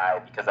blind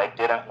eye because I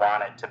didn't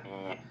want it to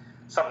be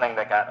something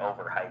that got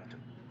overhyped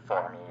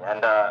for me.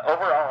 And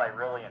overall, I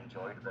really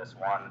enjoyed this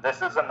one. This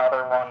is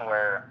another one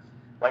where,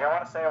 like, I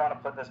want to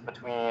put this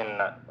between,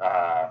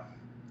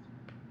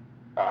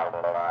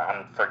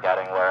 I'm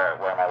forgetting where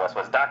my list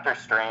was, Doctor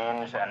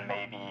Strange and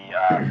maybe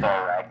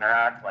Thor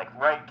Ragnarok, like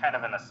right kind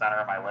of in the center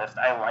of my list.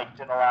 I liked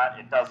it a lot.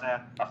 It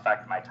doesn't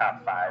affect my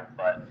top 5,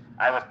 but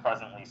I was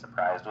pleasantly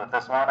surprised with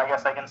this one, I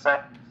guess I can say.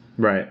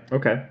 Right,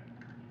 okay.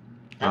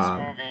 This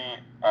movie,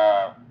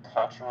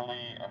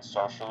 culturally and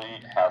socially,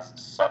 has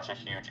such a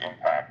huge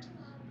impact.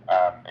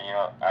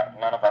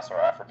 None of us are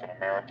African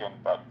American,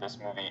 but this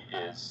movie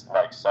is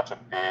like such a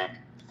big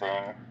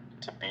thing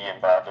to be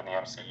involved in the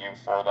MCU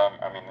for them.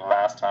 I mean, the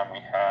last time we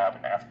had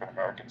an African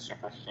American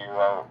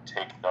superhero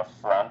take the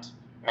front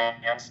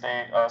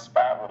mainstay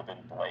spot would have been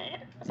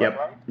Blade. Is that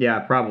right? Yeah,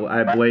 probably.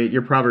 Blade.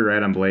 You're probably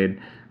right on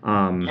Blade.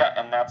 Yeah,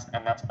 and that's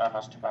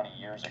almost 20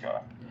 years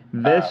ago.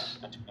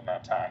 Between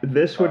that time.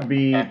 This would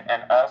be.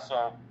 And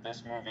also,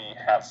 this movie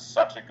has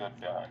such a good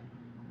villain.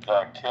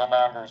 The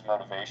Killmonger's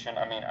motivation.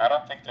 I mean, I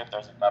don't think that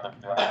there's another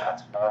villain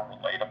that's more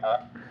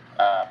relatable.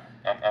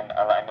 And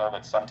I know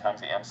that sometimes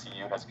the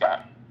MCU has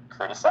gotten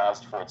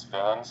criticized for its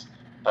villains,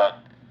 but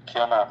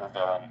Killmonger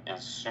villain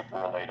is super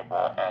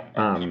relatable,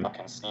 and people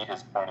can see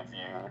his point of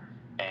view,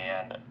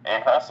 and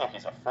also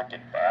he's a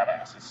freaking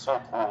badass. He's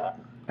so cool,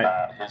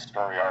 his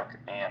story arc,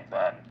 and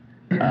then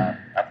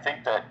I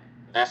think that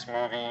this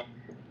movie,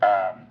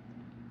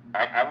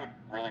 I would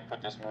really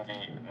put this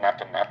movie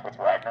neck and neck with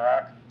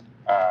Ragnarok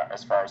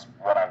as far as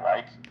what I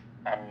like.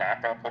 I'm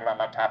not going to put it on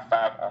my top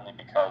 5 only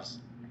because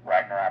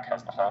Ragnarok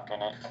has the Hulk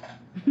in it,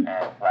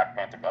 and Black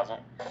Panther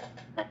doesn't,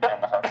 and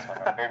the Hulk's one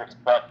of my favorites.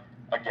 But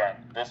again,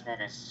 this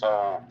movie's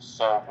so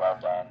well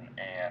done,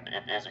 and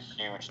it is a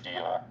huge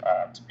deal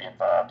to be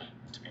involved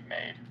and to be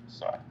made.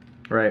 So.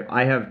 Right.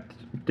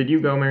 Did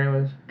you go, Mary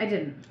Liz? I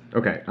didn't.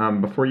 Okay.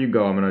 Before you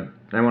go,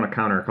 I want to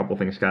counter a couple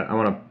things, Scott. I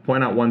want to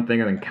point out one thing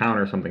and then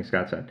counter something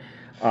Scott said.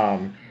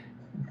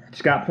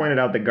 Scott pointed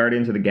out that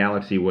Guardians of the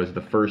Galaxy was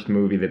the first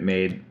movie that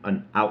made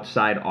an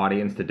outside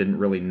audience that didn't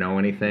really know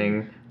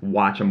anything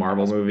watch a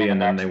Marvel movie,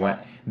 and then they went,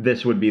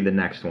 this would be the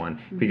next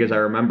one. Because I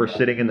remember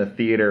sitting in the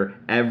theater,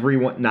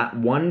 not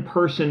one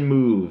person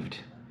moved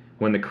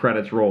when the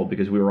credits rolled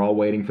because we were all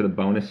waiting for the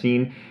bonus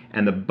scene.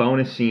 And the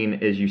bonus scene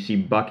is you see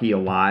Bucky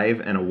alive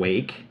and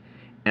awake,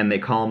 and they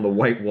call him the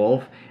White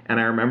Wolf. And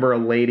I remember a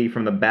lady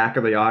from the back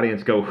of the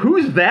audience go,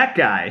 "Who's that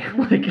guy?"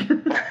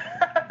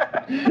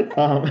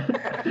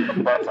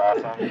 That's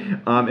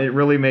awesome. It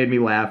really made me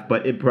laugh,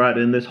 but it brought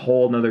in this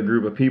whole other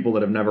group of people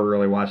that have never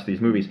really watched these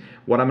movies.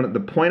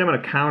 The point I'm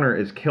going to counter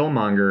is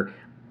Killmonger.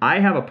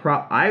 I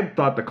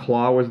thought the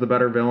Claw was the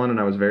better villain, and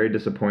I was very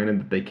disappointed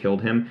that they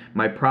killed him.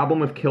 My problem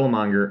with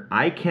Killmonger,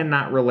 I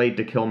cannot relate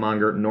to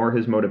Killmonger nor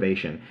his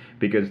motivation,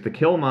 because the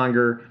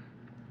Killmonger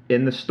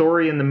in the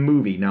story in the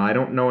movie, now I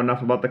don't know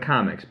enough about the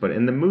comics, but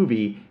in the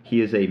movie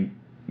he is a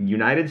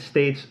United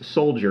States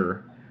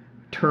soldier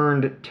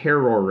turned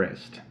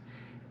terrorist.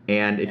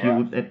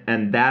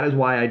 And that is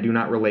why I do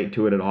not relate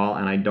to it at all,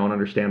 and I don't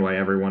understand why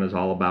everyone is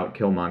all about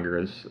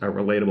Killmonger as a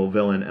relatable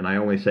villain, and I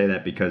only say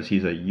that because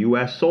he's a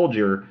U.S.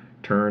 soldier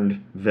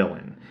turned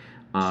villain.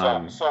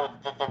 So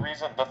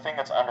the thing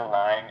that's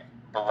underlying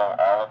below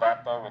all of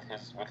that, though,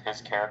 with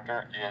his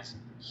character is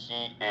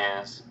he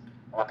is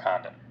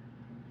Wakandan.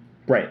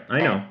 Right,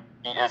 I know.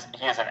 He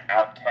is an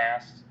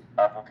outcast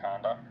of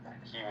Wakanda.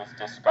 He was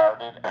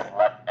discarded and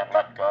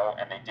let go,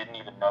 and they didn't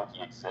even know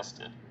he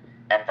existed.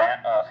 And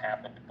that all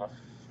happened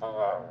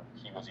before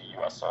he was a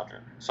U.S.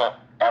 soldier. So,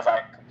 as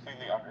I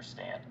completely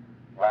understand,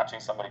 watching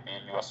somebody be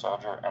a U.S.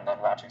 soldier and then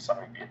watching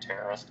somebody be a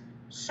terrorist,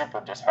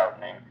 super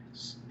disheartening.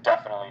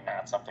 Definitely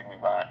not something we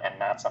want and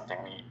not something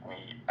we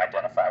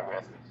identify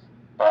with.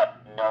 But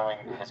knowing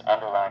his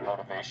underlying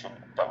motivation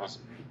that was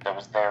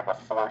there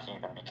before he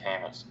even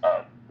became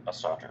a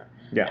soldier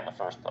in the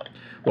first place.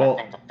 Well,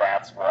 I think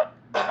that's what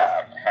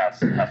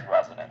has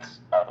resonance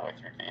all the way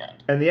through to the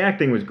end. And the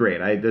acting was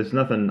great. I have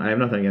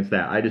nothing against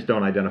that. I just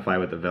don't identify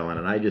with the villain,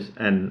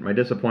 and my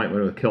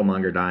disappointment with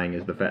Killmonger dying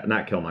is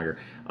not Killmonger,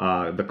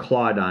 the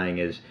Claw dying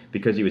is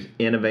because he was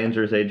in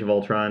Avengers: Age of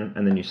Ultron,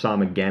 and then you saw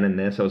him again in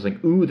this. I was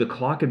like, ooh, the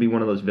Claw could be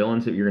one of those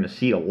villains that you're going to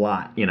see a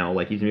lot.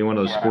 Like he's going to be one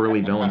of those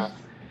squirrely villains.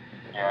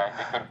 Yeah,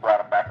 they could have brought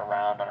him back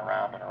around and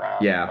around and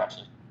around. Yeah. That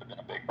would have been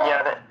a big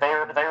Yeah,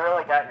 they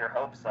really got your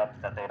hopes up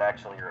that they'd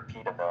actually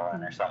repeat a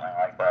villain or something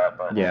like that.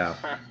 But Yeah.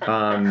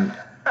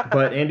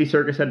 But Andy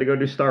Serkis had to go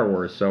do Star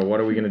Wars, so what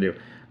are we going to do?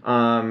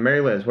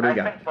 Mary Liz, what do you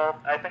got?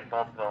 I think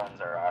both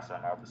villains are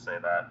awesome. I'll just say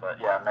that. But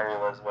yeah, Mary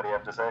Liz, what do you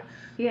have to say?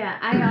 Yeah,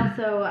 I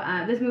also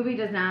this movie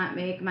does not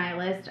make my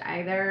list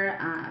either.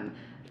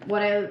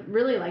 What I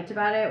really liked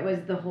about it was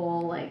the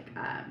whole like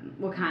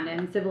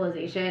Wakandan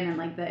civilization and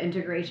like the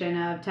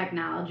integration of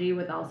technology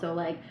with also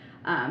like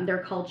their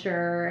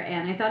culture,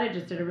 and I thought it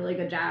just did a really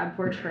good job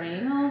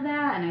portraying all of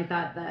that. And I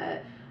thought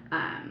the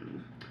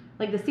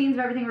scenes of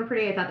everything were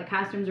pretty. I thought the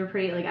costumes were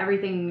pretty. Like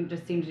everything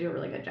just seemed to do a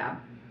really good job.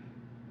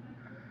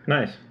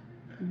 Nice.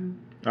 Mm-hmm.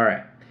 All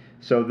right.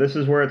 So this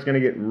is where it's going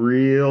to get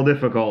real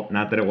difficult.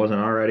 Not that it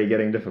wasn't already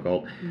getting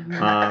difficult.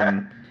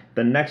 Mm-hmm.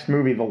 The next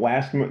movie,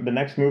 the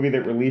next movie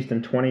that released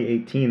in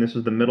 2018, this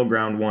was the middle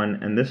ground one,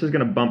 and this is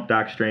going to bump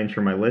Doc Strange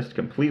from my list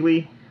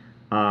completely.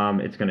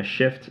 It's going to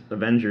shift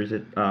Avengers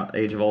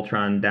Age of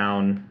Ultron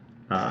down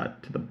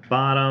to the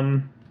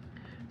bottom.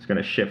 It's going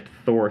to shift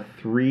Thor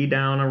 3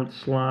 down a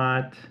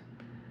slot.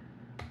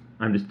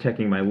 I'm just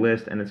checking my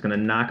list, and it's going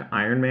to knock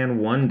Iron Man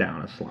 1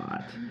 down a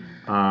slot.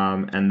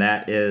 And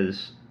that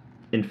is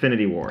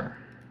Infinity War.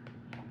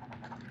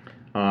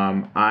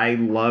 I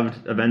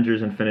loved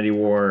Avengers Infinity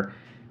War.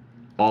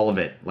 All of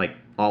it.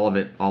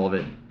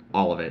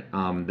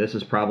 This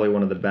is probably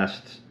one of the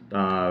best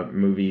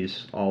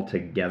movies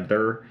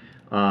altogether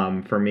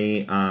for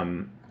me.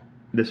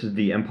 This is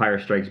the Empire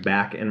Strikes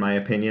Back, in my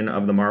opinion,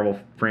 of the Marvel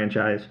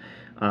franchise.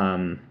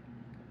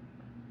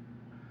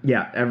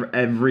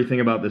 Everything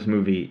about this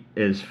movie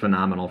is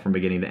phenomenal from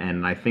beginning to end.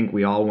 And I think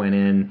we all went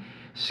in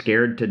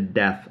scared to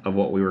death of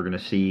what we were going to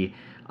see.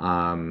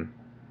 We'll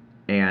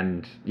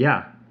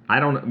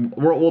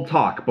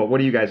talk, but what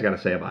do you guys got to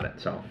say about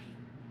it? So.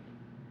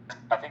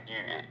 I think you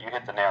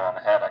hit the nail on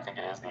the head. I think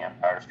it is the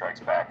Empire Strikes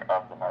Back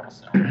of the Marvel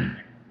Cinematic.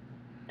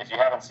 If you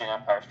haven't seen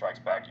Empire Strikes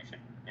Back, you should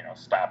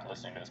stop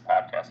listening to this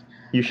podcast.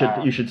 You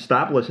should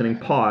stop listening,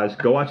 pause,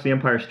 go watch The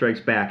Empire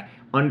Strikes Back,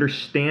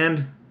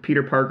 understand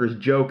Peter Parker's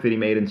joke that he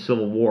made in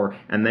Civil War,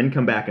 and then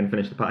come back and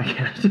finish the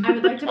podcast. I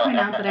would like to point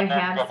out that I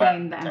have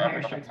seen The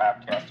Empire Strikes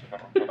Back.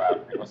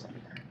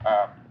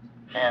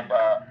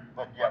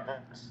 But yeah,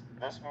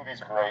 this movie's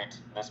great.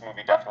 This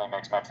movie definitely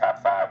makes my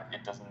top 5.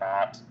 It does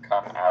not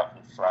come out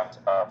in front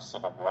of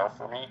Civil War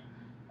for me.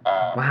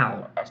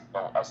 Wow. I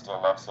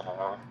still love Civil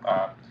War.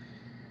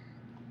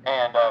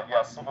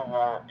 Civil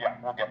War,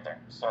 we'll get there.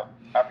 So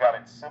I've got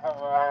it: Civil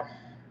War,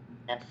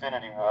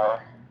 Infinity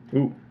War.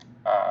 Ooh.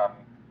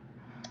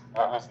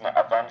 What was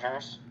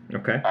Avengers?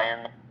 Okay.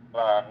 Iron Man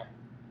 1,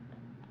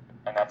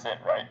 and that's it,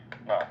 right?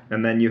 No.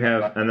 And then you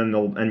have,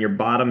 and your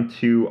bottom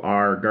 2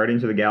 are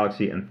Guardians of the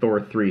Galaxy and Thor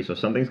 3. So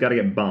something's got to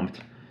get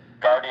bumped.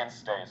 Guardians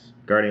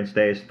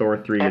stays. Thor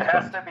 3 It gets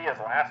has bumped. to be his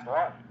last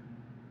one.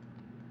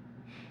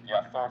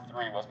 Yeah, Thor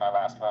 3 was my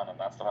last one, and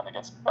that's the one that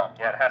gets bumped.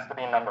 Yeah, it has to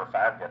be number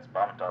 5 gets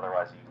bumped,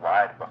 otherwise you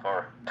lied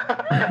before.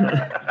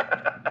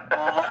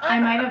 I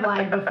might have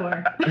lied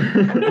before.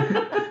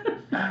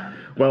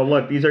 Well,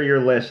 look, these are your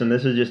lists, and I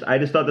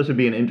just thought this would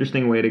be an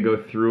interesting way to go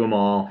through them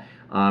all,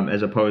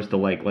 as opposed to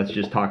let's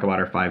just talk about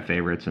our 5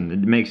 favorites, and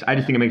I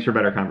just think it makes for a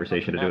better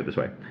conversation to do it this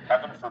way.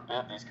 Heaven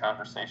forbid these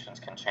conversations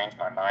can change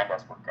my mind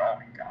as we're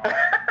going.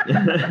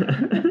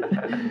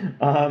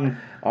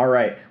 All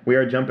right, we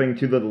are jumping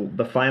to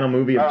the final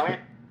movie of.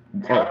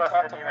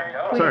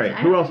 Sorry,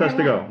 who else has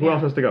to go? Who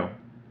else has to go?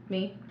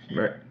 Me.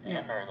 Peter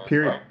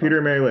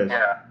and Mary Liz.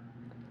 Yeah.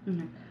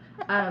 Mm-hmm.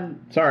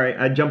 Sorry,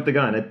 I jumped the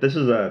gun. This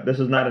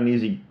is not an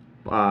easy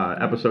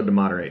episode to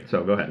moderate.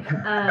 So go ahead.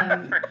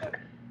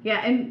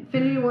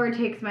 Infinity War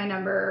takes my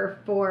number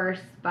 4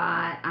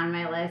 spot on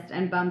my list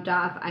and bumped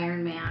off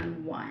Iron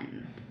Man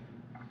 1.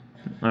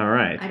 All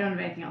right. I don't have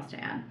anything else to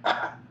add.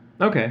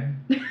 Okay.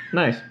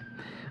 Nice.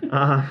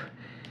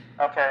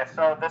 Okay,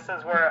 so this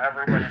is where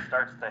everybody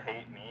starts to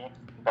hate me,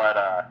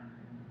 but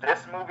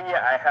this movie,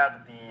 I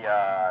had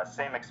the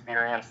same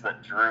experience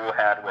that Drew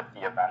had with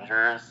the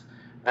Avengers.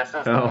 This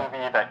is the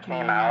movie that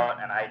came out,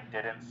 and I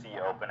didn't see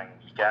opening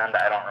weekend.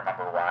 I don't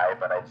remember why,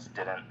 but I just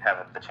didn't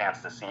have the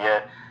chance to see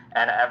it.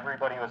 And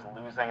everybody was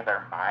losing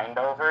their mind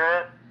over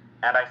it.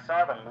 And I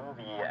saw the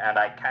movie, and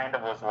I kind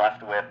of was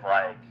left with,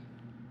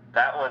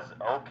 that was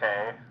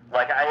okay.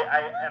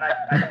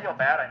 I feel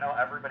bad. I know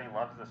everybody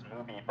loves this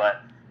movie,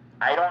 but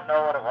I don't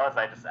know what it was.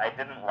 I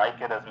didn't like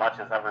it as much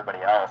as everybody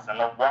else. And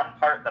the one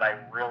part that I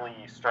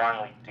really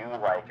strongly do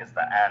like is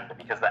the end,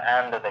 because the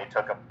end they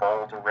took a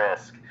bold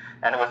risk,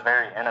 and it was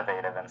very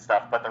innovative and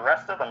stuff. But the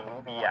rest of the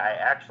movie, I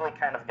actually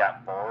kind of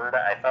got bored.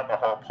 I thought the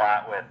whole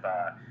plot with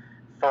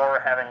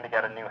Thor having to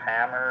get a new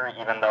hammer,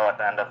 even though at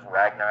the end of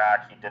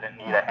Ragnarok he didn't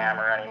need a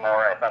hammer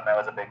anymore. I thought that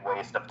was a big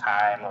waste of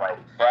time. Like,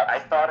 I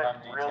thought it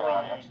really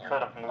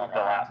could have moved a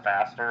lot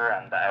faster,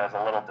 and I was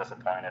a little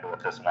disappointed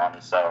with this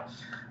one. So,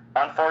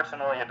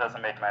 unfortunately, it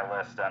doesn't make my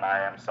list, and I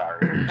am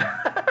sorry.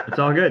 It's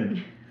all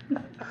good.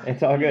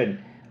 It's all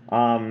good.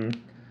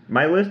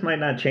 My list might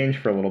not change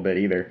for a little bit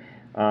either.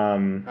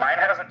 Mine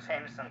hasn't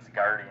changed since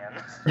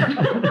Guardians.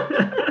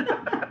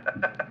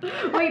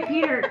 Wait,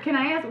 Peter, can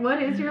I ask,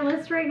 what is your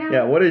list right now?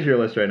 Yeah, what is your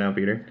list right now,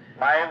 Peter?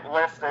 My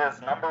list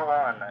is number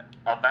 1,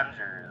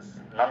 Avengers.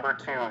 Number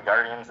 2,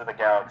 Guardians of the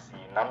Galaxy.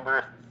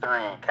 Number 3,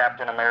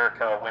 Captain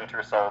America,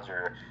 Winter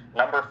Soldier.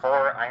 Number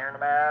 4, Iron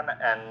Man.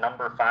 And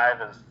number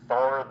 5 is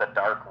Thor, The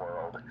Dark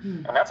World.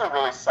 And that's a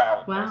really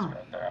solid Wow. list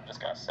right there. I'm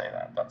just going to say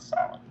that. That's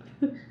solid.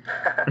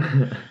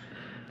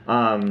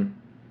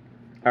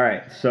 All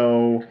right,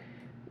 so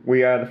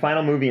the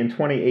final movie in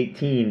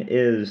 2018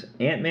 is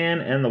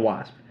Ant-Man and the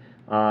Wasp.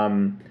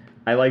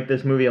 I like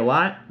this movie a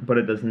lot, but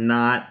it does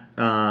not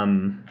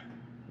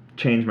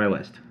change my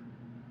list.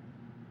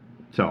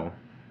 So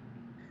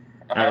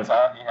And that's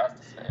all he has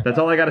to say. that's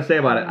all I got to say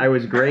about it. I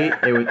was great.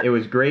 It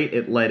was great.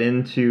 It led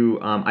into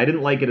I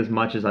didn't like it as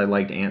much as I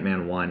liked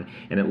Ant-Man 1,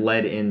 and it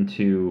led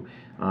into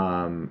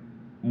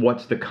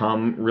what's to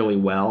come really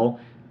well.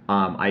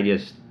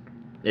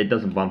 It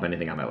doesn't bump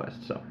anything on my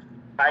list, so.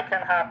 I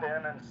can hop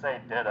in and say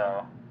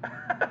ditto.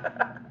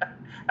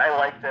 I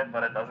liked it,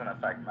 but it doesn't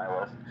affect my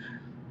list.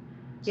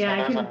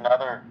 Yeah, So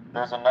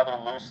there's another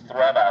loose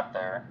thread out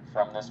there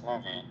from this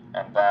movie,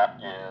 and that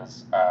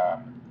is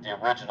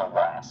the original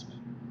Wasp,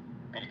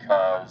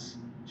 because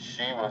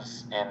she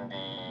was in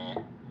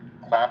the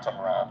quantum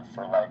realm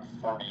for like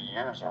 40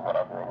 years or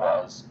whatever it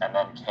was, and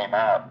then came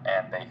out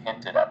and they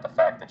hinted at the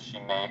fact that she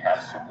may have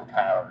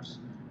superpowers,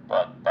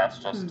 but that's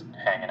just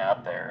hanging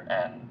out there.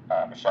 And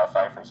Michelle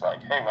Pfeiffer's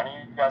like, hey, when are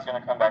you guys going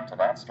to come back to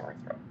that story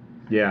thread?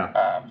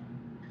 Yeah.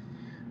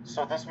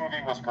 So this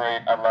movie was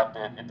great. I loved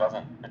it. It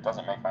doesn't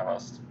make my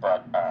list,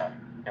 but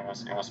it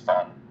was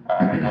fun.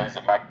 What is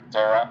it? Mike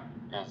Zara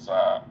is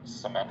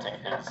cementing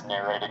his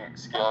narrating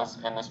skills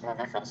in this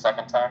movie for the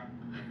second time.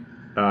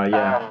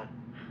 Yeah.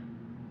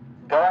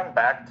 Going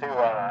back to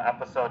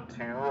episode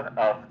 2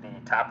 of the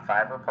top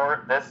 5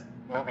 report, this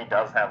movie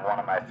does have one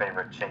of my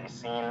favorite chase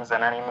scenes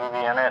in any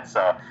movie in it,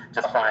 so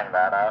just pointing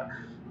that out.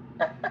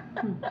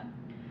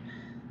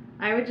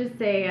 I would just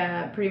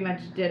say pretty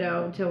much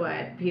ditto to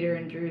what Peter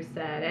and Drew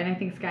said, and I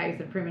think Scotty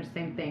said pretty much the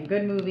same thing.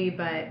 Good movie,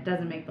 but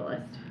doesn't make the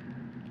list.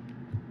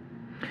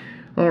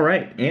 All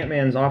right,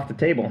 Ant-Man's off the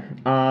table.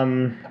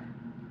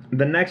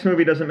 The next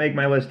movie doesn't make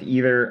my list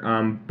either,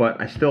 but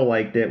I still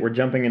liked it. We're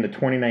jumping into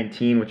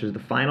 2019, which is the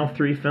final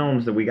 3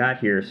 films that we got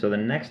here. So the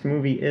next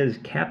movie is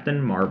Captain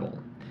Marvel.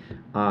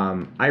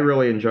 I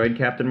really enjoyed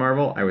Captain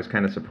Marvel. I was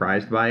kind of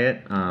surprised by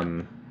it.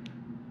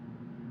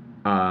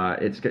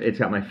 It's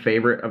got my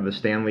favorite of the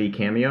Stan Lee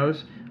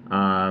cameos,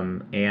 yeah,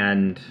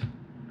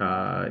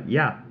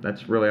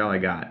 that's really all I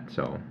got.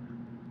 So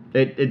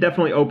it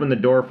definitely opened the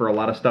door for a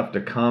lot of stuff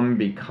to come,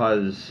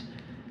 because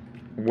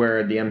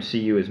where the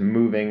MCU is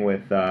moving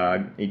with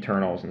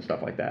Eternals and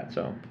stuff like that.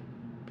 So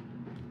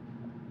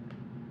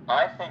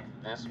I think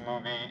this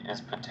movie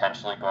is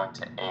potentially going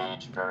to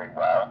age very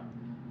well.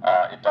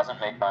 It doesn't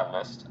make my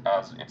list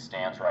as it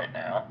stands right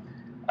now.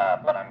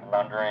 But I'm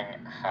wondering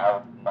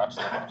how much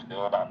they're going to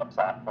build on the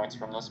plot points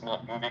from this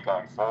movie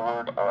going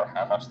forward, or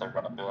how much they're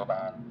going to build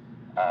on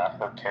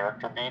her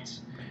character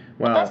beats.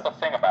 Well, but that's the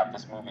thing about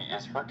this movie,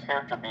 is her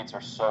character beats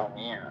are so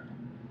weird,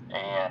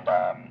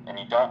 and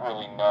you don't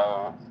really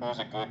know who's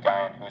a good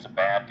guy and who's a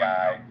bad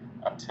guy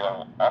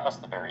until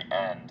almost the very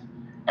end.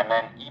 And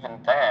then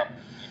even then,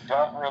 you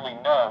don't really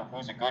know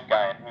who's a good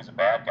guy and who's a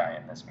bad guy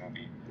in this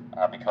movie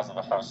because of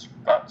the whole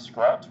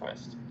Skrull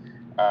twist.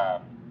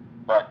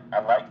 But I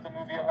like the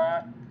movie a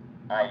lot.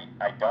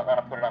 I don't want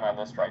to put it on my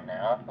list right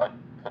now, but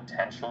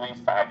potentially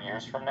 5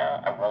 years from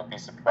now, I won't be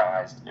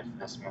surprised if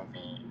this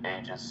movie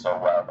ages so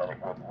well that it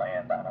would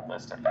land on a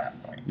list at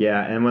that point.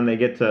 yeah, and when they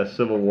get to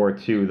Civil War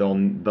 2,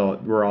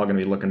 we're all going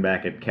to be looking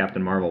back at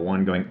Captain Marvel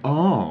 1 going,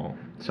 oh.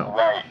 So.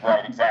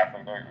 Right,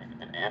 exactly.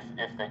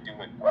 If they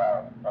do it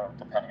well, or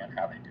depending on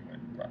how they do it,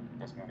 but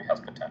this movie has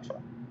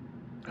potential.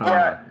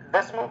 Yeah,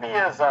 this movie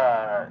has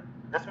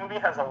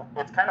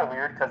it's kind of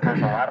weird, because there's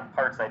a lot of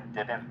parts I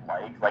didn't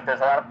like. Like,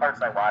 there's a lot of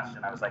parts I watched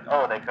and I was like,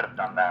 oh, they could have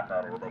done that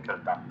better, they could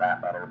have done that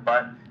better.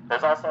 But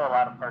there's also a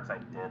lot of parts I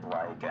did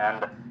like.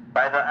 And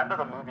by the end of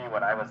the movie,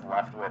 what I was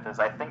left with is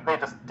I think they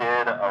just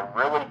did a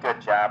really good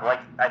job.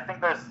 Like, I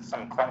think there's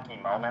some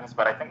clunky moments,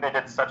 but I think they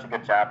did such a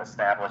good job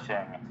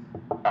establishing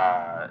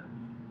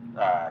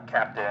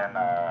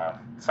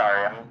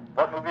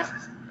what movie is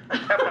this?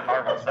 Captain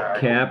Marvel, sorry.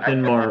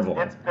 Captain Marvel.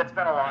 It's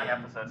been a long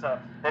episode. So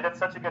they did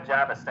such a good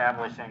job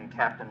establishing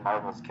Captain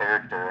Marvel's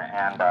character,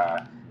 and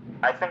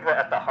I think that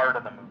at the heart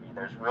of the movie,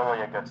 there's really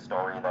a good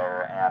story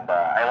there, and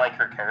I like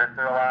her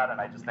character a lot,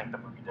 and I just think the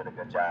movie did a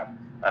good job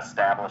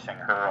establishing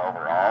her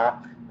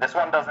overall. This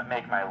one doesn't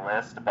make my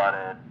list, but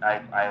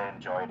I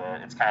enjoyed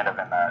it. It's kind of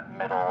in that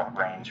middle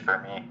range for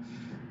me.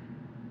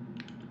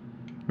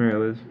 All right,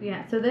 Liz.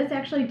 Yeah, so this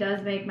actually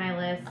does make my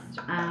list.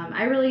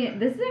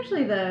 This is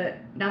actually now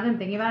that I'm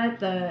thinking about it,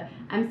 the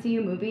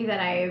MCU movie that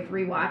I've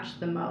rewatched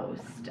the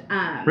most.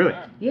 Really?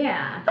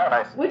 Yeah. Oh,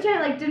 nice. Which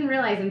I didn't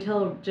realize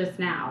until just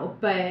now,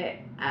 but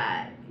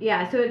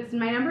yeah, so it's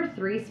my number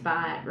 3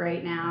 spot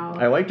right now.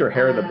 I liked her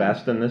hair the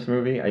best in this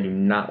movie. I do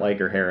not like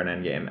her hair in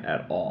Endgame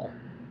at all.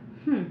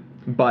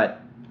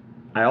 But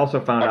I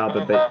also found out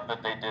that love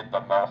that they did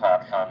the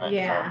Mohawk helmet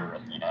Yeah. for her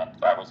at the end.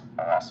 That was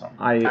awesome.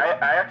 I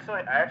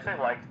actually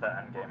liked the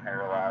Endgame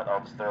hair a lot.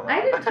 I'll just throw that I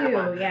out did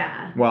there. too,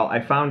 yeah. Well,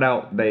 I found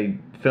out they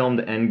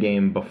filmed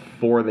Endgame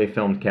before they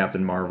filmed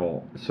Captain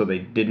Marvel, so they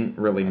didn't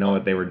really know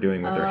what they were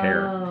doing with her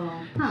hair. Oh,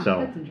 huh, So,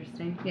 that's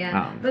interesting.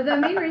 Yeah, um, but the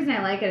main reason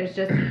I like it is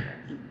just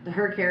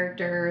her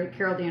character,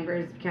 Carol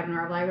Danvers, Captain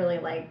Marvel. I really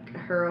like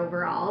her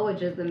overall,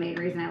 which is the main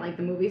reason I like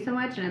the movie so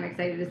much, and I'm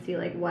excited to see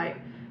like what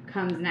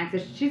comes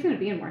next. She's going to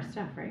be in more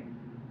stuff, right?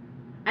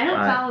 I don't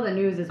follow the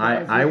news as well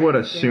as you I would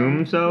guys do.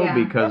 assume so Yeah.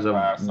 because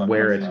of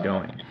where it's I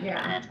going. think it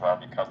Yeah. age well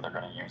because they're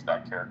going to use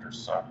that character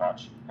so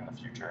much in the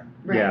future.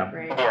 Right, Yeah.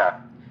 right. Yeah.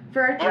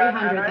 For our Yeah, and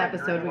 300th I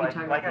episode, agree. we can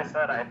talk like about I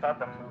said, I thought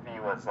the movie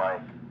was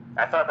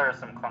I thought there were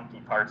some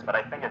clunky parts, but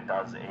I think it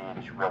does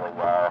age really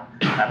well.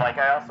 And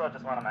I also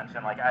just want to mention,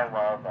 I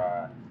love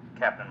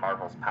Captain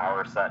Marvel's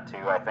power set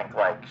too. I think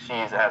she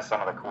has some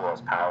of the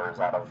coolest powers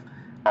out of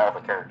all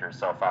the characters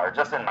so far,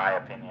 just in my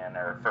opinion,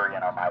 or for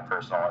my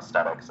personal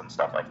aesthetics and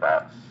stuff like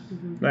that.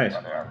 Nice.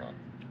 Yeah, they are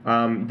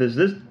really. Does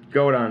this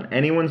go on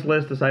anyone's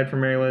list aside from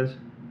Mary Liz?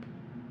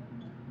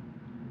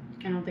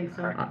 I don't think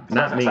so. Not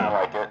Doesn't me. sound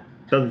like it.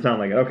 Doesn't sound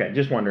like it. Okay,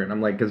 just wondering. I'm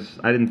because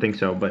I didn't think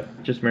so,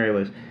 but just Mary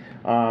Liz.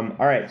 All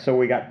right, so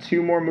we got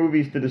 2 more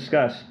movies to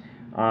discuss.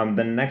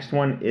 The next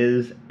one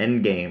is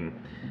Endgame.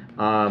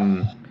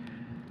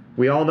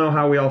 We all know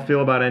how we all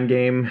feel about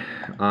Endgame.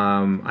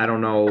 I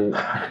don't know.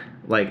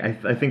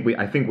 I think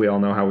we all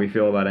know how we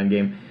feel about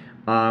Endgame.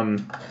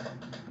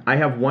 I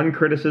have one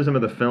criticism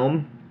of the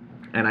film,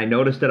 and I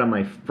noticed it on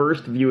my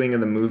first viewing of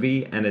the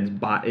movie, and it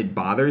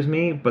bothers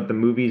me, but the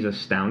movie's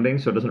astounding,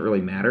 so it doesn't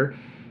really matter.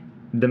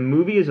 The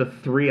movie is a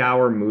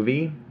 3-hour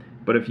movie,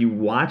 but if you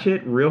watch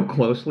it real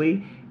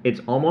closely, it's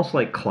almost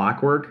like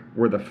clockwork,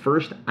 where the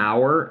first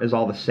hour is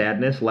all the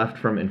sadness left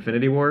from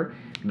Infinity War,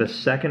 the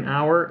second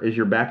hour is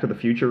your Back to the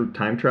Future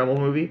time travel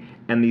movie,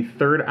 and the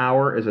third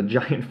hour is a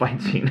giant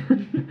fight scene.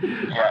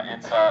 Yeah,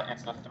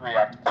 it's the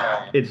 3-act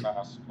play. It's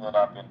almost split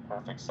up in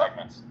perfect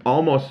segments.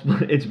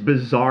 It's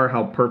bizarre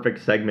how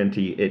perfect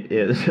segmenty it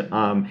is. There's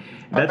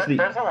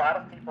a lot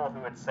of people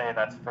who would say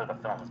that's for the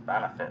film's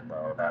benefit,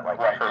 though. That Right,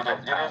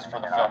 perfect it is for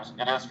the timing, film's.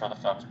 It is for the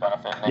film's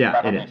benefit. And they Yeah,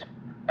 probably it is. did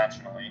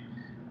intentionally,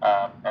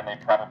 and they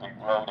probably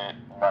wrote it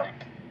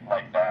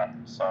like that.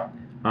 So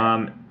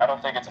I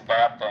don't think it's a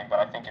bad thing, but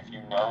I think if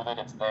you know that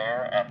it's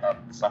there and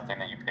that's something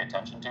that you pay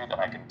attention to, then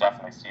I can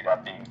definitely see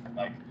that being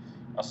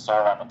a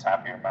sore on the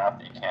top of your mouth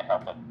that you can't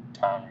help but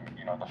tongue,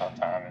 the whole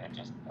time, and it's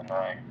just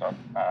annoying. But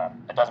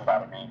it doesn't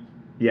bother me.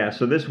 Yeah,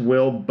 so this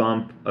will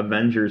bump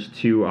Avengers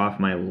 2 off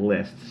my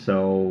list.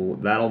 So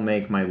that'll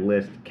make my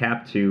list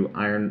Cap 2,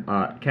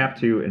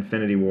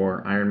 Infinity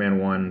War, Iron Man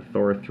 1,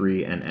 Thor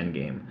 3, and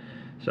Endgame.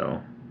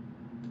 So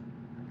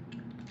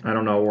I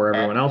don't know where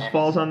everyone else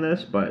falls on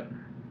this, but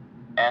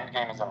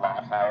Endgame is a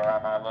lot higher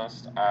on my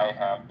list. I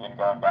have been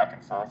going back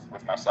and forth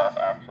with myself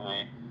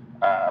actually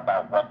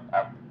about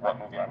what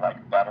movie I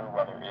like better,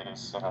 whether it is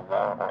Civil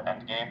War or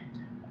Endgame.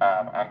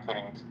 I'm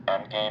putting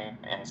Endgame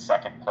in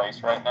second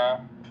place right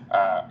now.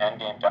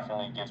 Endgame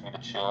definitely gives me the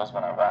chills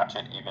when I watch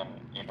it, even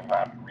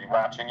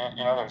rewatching it.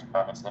 There's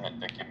moments in it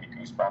that give me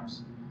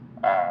goosebumps.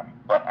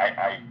 But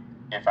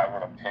if I were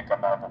to pick a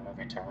Marvel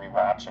movie to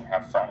rewatch and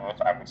have fun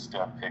with, I would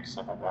still pick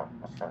Civil War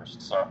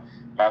first. So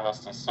my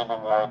list is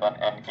Civil War, then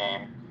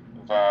Endgame,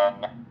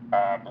 then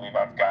I believe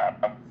I've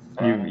got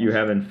you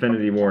have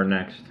Infinity War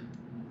next.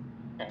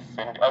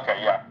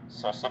 Okay, yeah.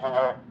 So Civil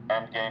War,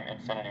 Endgame,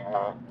 Infinity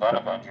War, then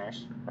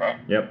Avengers, right?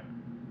 Yep.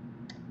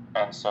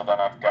 And so then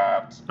I've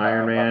got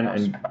Iron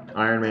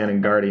Man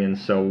and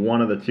Guardians. So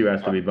one of the 2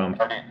 has to be bumped.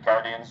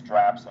 Guardians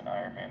drops and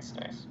Iron Man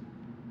stays.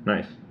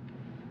 Nice.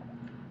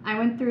 I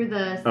went through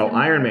the...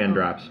 Iron Man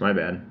drops. My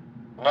bad.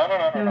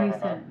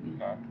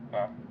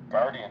 No.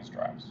 Guardians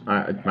drops.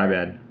 My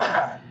bad.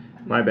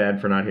 My bad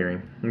for not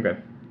hearing. Okay.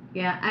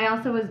 Yeah, I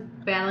also was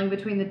battling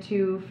between the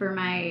 2 for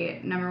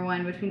my number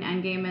 1, between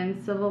Endgame and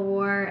Civil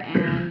War,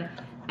 and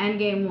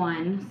Endgame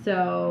won.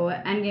 So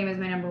Endgame is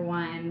my number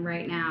 1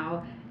 right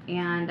now,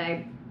 and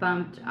I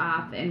bumped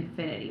off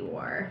Infinity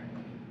War.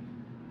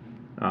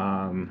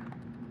 All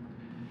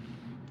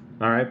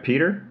right,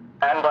 Peter?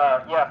 And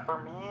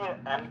for me,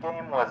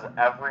 Endgame was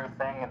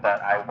everything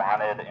that I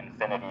wanted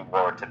Infinity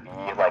War to be.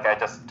 I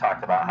just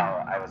talked about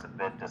how I was a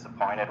bit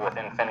disappointed with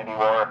Infinity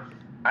War.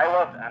 I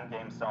loved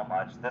Endgame so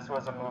much. This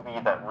was a movie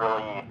that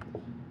really...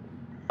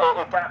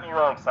 It got me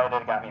really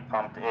excited, got me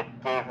pumped. It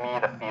gave me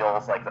the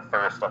feels like the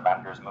first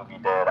Avengers movie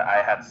did.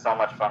 I had so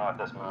much fun with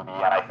this movie,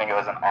 and I think it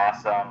was an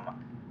awesome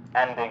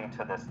ending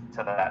to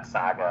that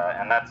saga.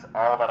 And that's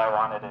all that I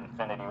wanted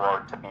Infinity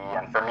War to be.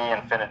 And for me,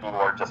 Infinity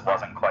War just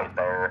wasn't quite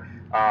there.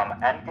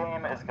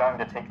 Endgame is going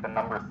to take the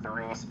number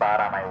 3 spot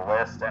on my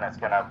list, and it's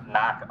going to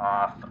knock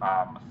off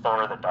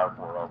Thor: The Dark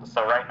World.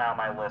 So right now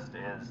my list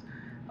is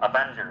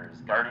Avengers,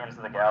 Guardians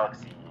of the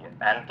Galaxy,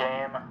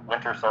 Endgame,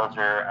 Winter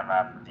Soldier, and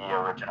then the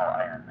original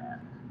Iron Man.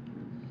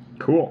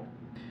 Cool.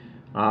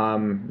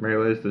 Mary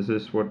Liz,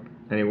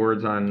 any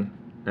words on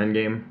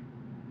Endgame?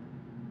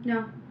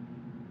 No.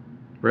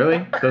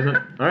 Really? Doesn't?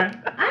 All right.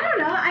 I don't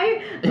know.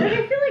 I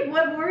feel like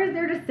what more is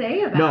there to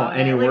say about it? No,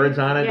 any Like, words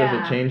on it? yeah.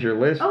 Does it change your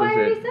list? Oh, I Does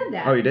already it... said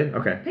that. Oh, you did?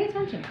 Okay. Pay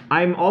attention.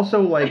 I'm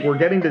also we're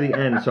getting to the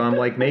end, so I'm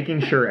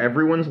making sure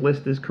everyone's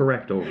list is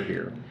correct over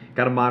here.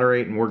 Got to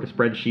moderate and work a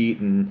spreadsheet,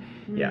 and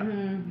yeah.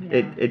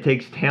 It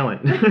takes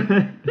talent.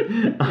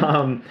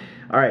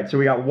 All right, so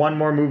we got one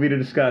more movie to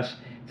discuss.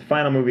 It's the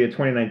final movie of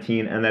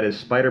 2019, and that is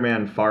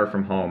Spider-Man: Far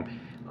From Home.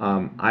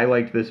 I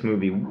liked this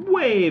movie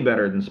way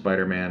better than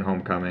Spider-Man: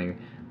 Homecoming.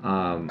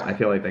 I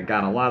feel like they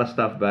got a lot of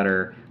stuff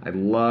better. I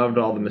loved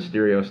all the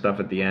Mysterio stuff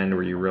at the end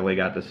where you really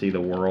got to see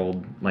the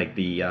world, like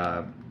the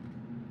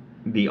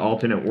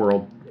alternate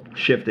world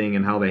shifting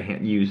and how they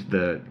used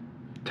the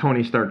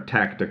Tony Stark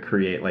tech to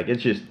create.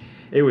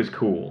 It was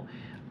cool.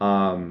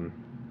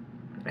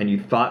 And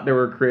you thought they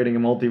were creating a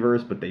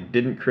multiverse, but they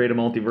didn't create a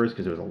multiverse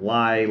because it was a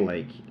lie.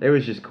 It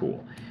was just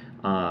cool.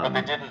 But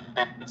they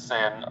didn't say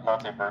a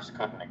multiverse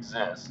couldn't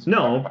exist.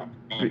 No,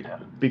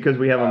 because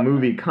we have a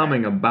movie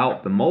coming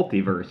about the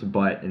multiverse,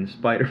 but in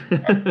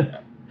Spider-Man.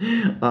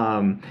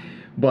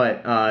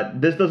 But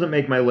this doesn't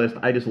make my list.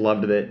 I just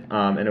loved it,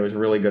 and it was a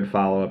really good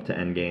follow-up to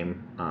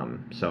Endgame.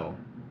 So,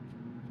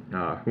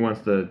 who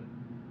wants to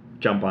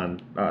jump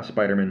on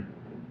Spider-Man?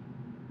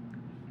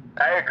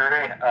 I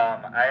agree.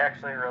 I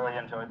actually really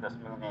enjoyed this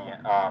movie.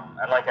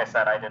 And like I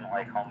said, I didn't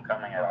like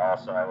Homecoming at all,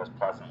 so I was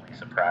pleasantly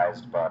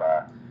surprised. But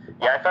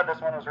yeah, I thought this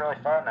one was really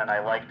fun, and I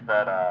liked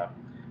that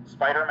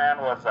Spider-Man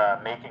was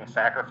making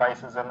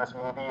sacrifices in this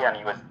movie, and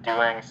he was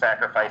doing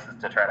sacrifices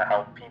to try to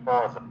help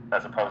people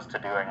as opposed to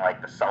doing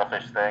the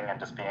selfish thing and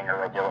just being a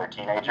regular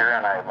teenager,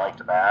 and I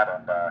liked that.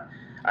 And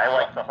I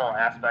liked the whole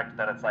aspect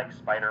that it's like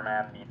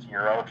Spider-Man meets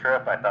Euro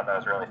Trip. I thought that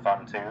was really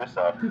fun too.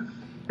 So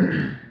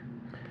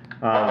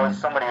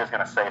somebody was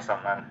going to say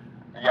something.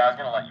 Yeah, I was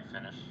going to let you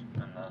finish.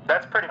 And then...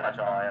 That's pretty much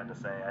all I have to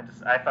say.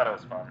 I thought it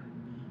was fun.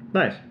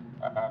 Nice.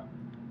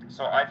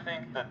 So I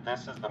think that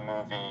this is the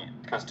movie,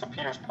 because to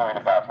Peter's point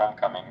about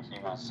Homecoming, he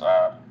was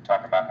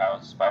talking about how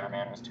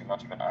Spider-Man was too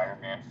much of an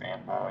Iron Man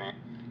fanboy,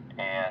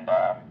 and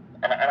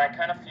I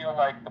kind of feel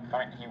like the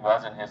point he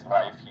was in his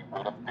life, he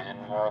would have been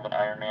more of an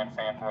Iron Man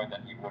fanboy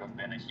than he would have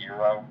been a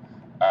hero,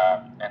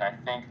 and I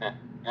think that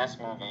this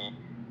movie,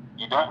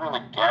 you don't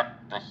really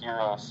get the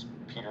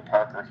Peter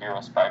Parker hero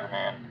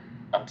Spider-Man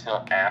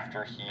until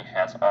after he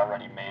has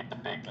already made the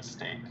big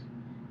mistake.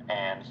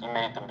 And he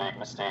made the big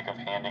mistake of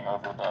handing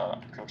over the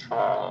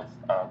control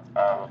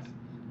of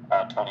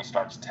Tony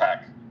Stark's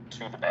tech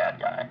to the bad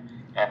guy.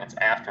 And it's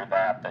after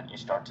that you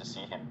start to see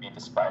him be the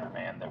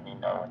Spider-Man that we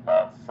know and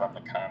love from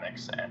the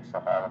comics and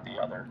from all of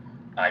the other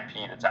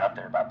IP that's out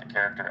there about the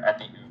character. At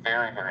the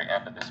very, very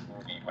end of this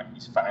movie, when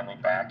he's finally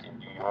back in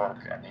New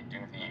York and they do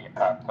the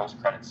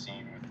post-credit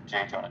scene with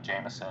J. Jonah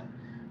Jameson,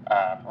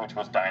 which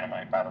was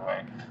dynamite, by the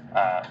way,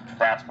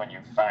 that's when you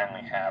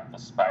finally have the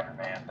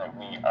Spider-Man that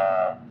we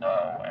all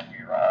know and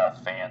we're all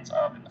fans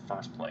of in the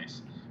first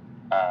place.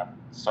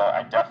 So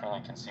I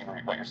definitely can see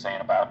what you're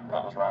saying about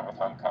what was wrong with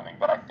Homecoming,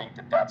 but I think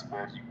that that's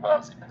where he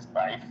was in his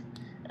life,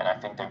 and I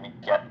think that we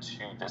get to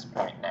this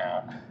point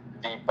now.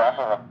 The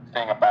bummer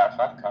thing about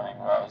Homecoming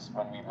was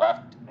when we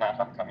left, not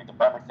Homecoming, the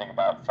bummer thing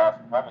about Far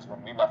From Home is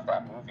when we left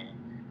that movie,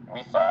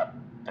 we thought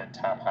that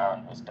Tom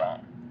Holland was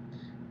done.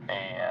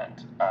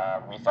 And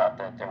we thought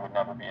that there would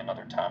never be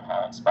another Tom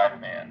Holland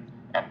Spider-Man.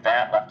 And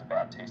that left a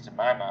bad taste in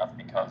my mouth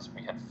because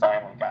we had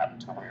finally gotten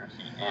to where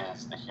he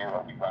is the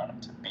hero we want him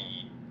to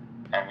be.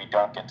 And we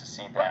don't get to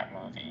see that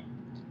movie.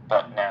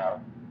 But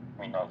now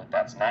we know that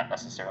that's not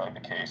necessarily the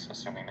case,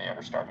 assuming they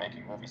ever start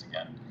making movies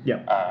again.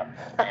 Yep.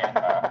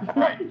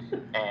 Right.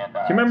 And, do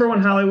you remember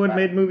when Hollywood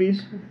made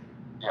movies?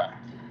 Yeah.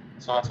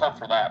 So let's hope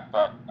for that.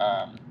 But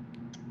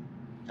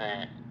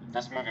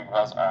this movie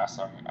was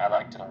awesome. I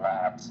liked it a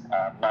lot.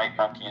 Night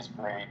Monkey is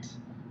great.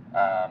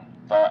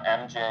 The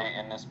MJ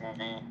in this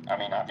movie, I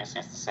mean, obviously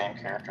it's the same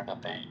character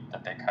that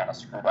they kind of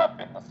screwed up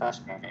in the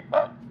first movie,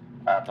 but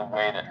the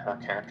way that her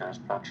character is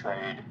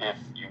portrayed, if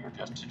you were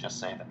just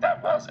say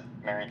that wasn't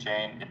Mary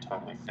Jane, it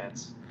totally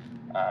fits.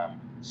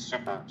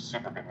 Super,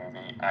 super good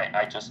movie.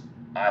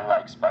 I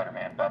like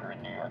Spider-Man better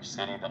in New York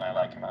City than I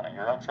like him on a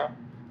Euro Trip.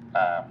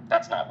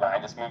 That's not why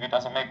this movie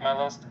doesn't make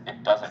my list.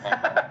 It doesn't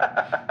make my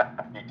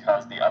list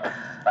because the other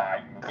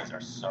 5 movies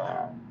are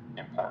so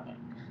important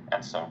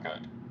and so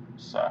good.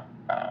 So,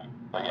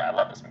 but yeah, I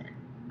love this movie.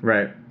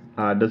 Right.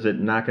 Does it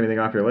knock anything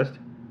off your list?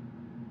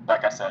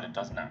 Like I said, it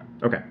does not.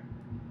 Okay.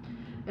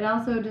 It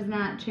also does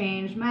not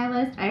change my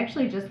list. I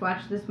actually just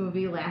watched this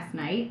movie last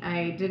night.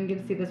 I didn't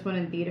get to see this one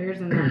in theaters,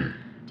 and then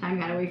time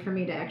got away from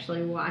me to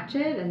actually watch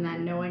it, and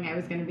then knowing I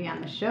was going to be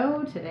on the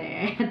show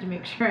today, I had to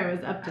make sure I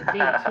was up to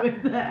date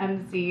with the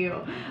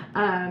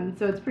MCU.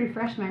 So it's pretty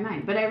fresh in my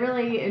mind. But I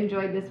really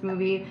enjoyed this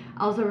movie.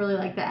 Also really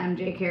liked the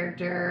MJ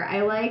character.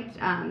 I liked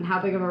how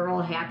big of a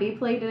role Happy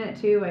played in it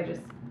too. I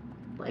just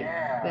like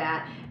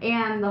that.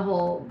 And the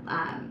whole,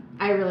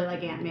 I really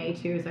like Aunt May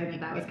too, so I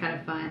think that was kind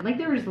of fun. Like,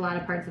 there were just a lot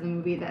of parts of the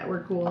movie that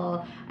were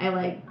cool. I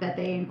liked that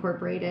they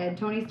incorporated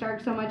Tony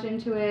Stark so much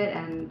into it,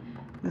 and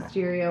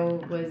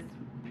Mysterio was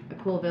a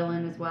cool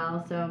villain as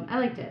well, so I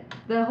liked it.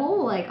 The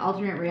whole, like,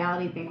 alternate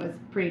reality thing was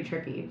pretty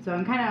trippy, so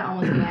I'm kind of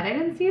almost glad I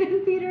didn't see it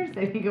in theaters.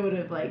 I think it would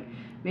have, like,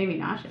 made me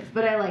nauseous,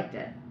 but I liked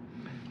it.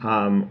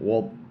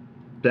 Well,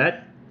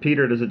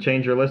 Peter, does it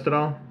change your list at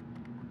all?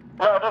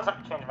 No, it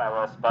doesn't change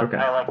my list, but Okay.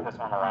 I like this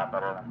one a lot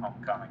better than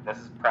Homecoming. This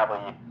is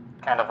probably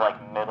kind of like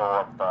middle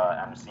of the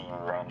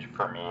MCU range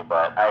for me,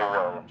 but I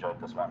really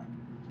enjoyed this one.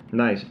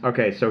 Nice.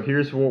 Okay, so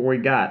here's what we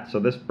got. So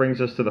this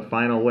brings us to the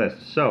final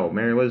list. So,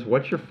 Mary Liz,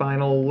 what's your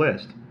final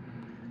list?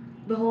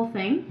 The whole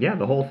thing? Yeah,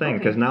 the whole thing,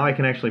 because now I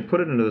can actually put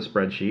it into the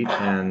spreadsheet,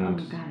 and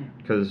got it.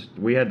 because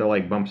we had to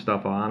like bump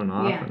stuff on and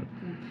off. Yeah. And,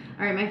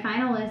 All right, my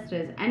final list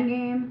is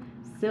Endgame,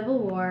 Civil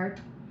War,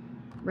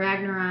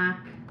 Ragnarok,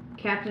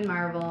 Captain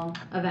Marvel,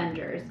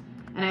 Avengers.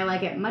 And I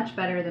like it much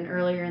better than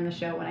earlier in the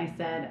show when I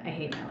said I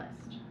hate my list.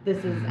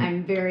 This is,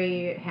 I'm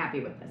very happy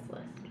with this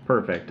list.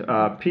 Perfect.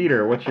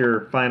 Peter, what's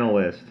your final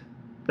list?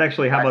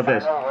 Actually, how My about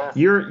this? final list?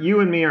 You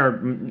and me are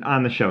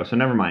on the show, so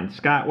never mind.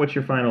 Scott, what's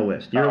your final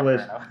list? Your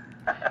list.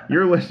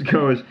 Your list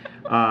goes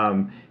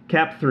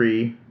Cap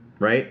 3,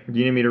 right? Do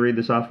you need me to read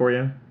this off for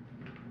you,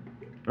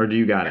 or do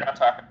you got it?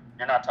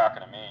 You're not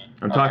talking to me.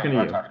 I'm talking to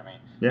you're you. not talking to me.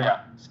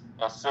 Yeah.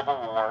 So Civil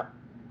War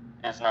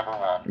is number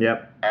 1.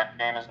 Yep.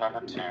 Endgame is number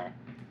 2.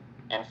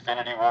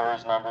 Infinity War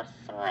is number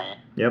 3.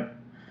 Yep.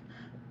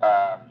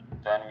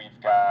 Then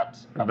we've got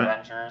Aven-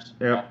 Avengers,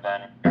 Yep. and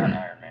then we've got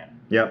Iron Man.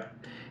 Yep.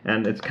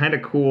 And it's kind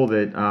of cool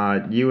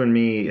that you and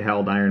me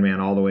held Iron Man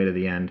all the way to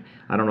the end.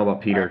 I don't know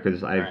about Peter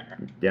because I'm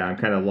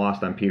kind of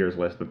lost on Peter's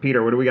list. But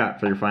Peter, what do we got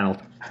for your final?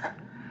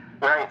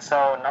 Right,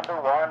 so number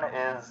 1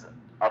 is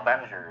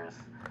Avengers.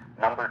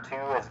 Number 2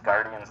 is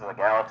Guardians of the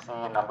Galaxy.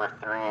 Number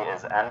 3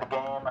 is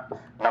Endgame.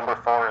 Number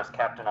 4 is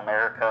Captain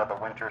America, the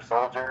Winter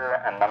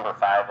Soldier. And number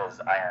 5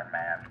 is Iron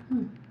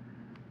Man.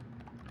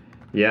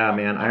 Yeah,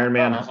 man, Iron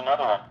Man. There's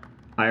another one.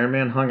 Iron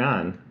Man hung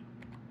on.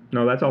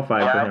 No, that's all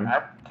 5 for him.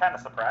 I'm kind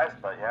of surprised,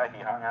 but yeah,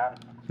 he hung on.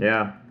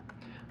 Yeah.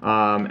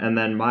 And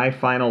then my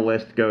final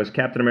list goes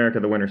Captain America,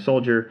 the Winter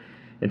Soldier,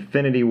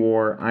 Infinity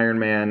War, Iron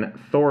Man,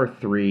 Thor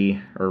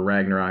 3, or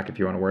Ragnarok if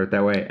you want to word it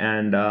that way,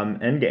 and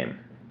Endgame.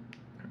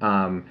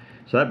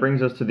 So that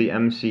brings us to the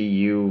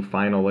MCU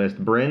final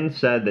list. Bryn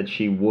said that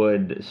she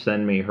would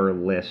send me her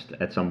list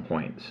at some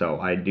point, so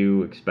I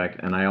do expect,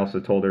 and I also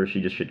told her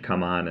she just should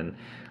come on and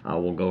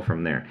we'll go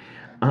from there.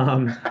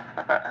 And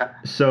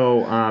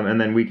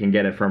then we can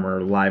get it from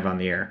her live on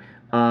the air.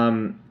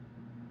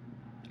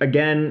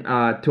 Again,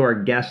 to our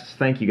guests,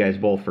 thank you guys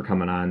both for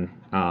coming on.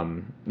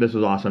 This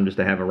was awesome just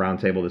to have a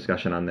roundtable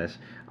discussion on this.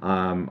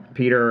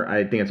 Peter,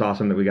 I think it's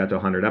awesome that we got to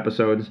 100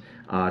 episodes,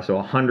 so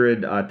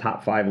 100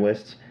 top 5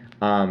 lists.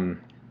 Hey,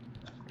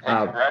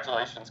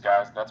 congratulations,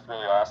 guys. That's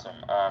really awesome.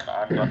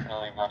 I'm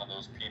definitely one of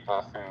those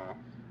people who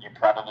you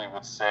probably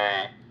would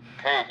say,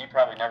 hey, he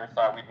probably never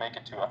thought we'd make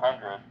it to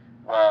 100.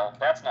 Well,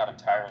 that's not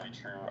entirely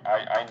true.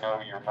 I know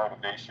your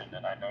motivation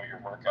and I know your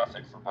work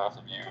ethic for both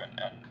of you,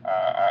 and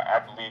I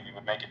believe you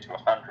would make it to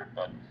 100,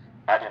 but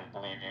I didn't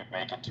believe you'd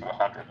make it to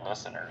 100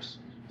 listeners.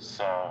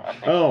 So I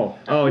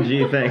think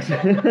gee, thanks.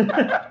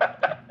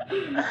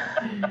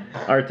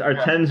 our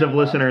tens of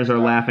listeners are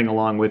laughing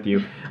along with you.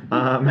 You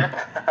guys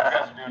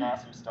are doing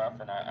awesome stuff,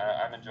 and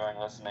I'm enjoying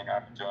listening.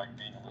 I'm enjoying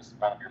being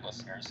one of your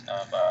listeners,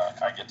 and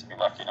I get to be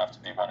lucky enough to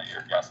be one of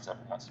your guests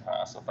every once in a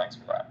while, so thanks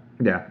for that.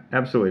 Yeah,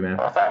 absolutely, man.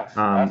 Well, thanks.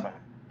 Awesome.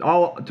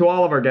 All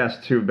of our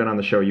guests who've been on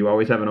the show, you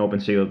always have an open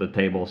seat at the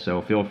table,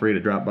 so feel free to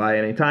drop by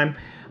anytime.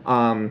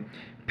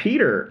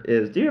 Peter,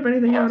 do you have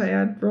anything you want to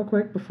add real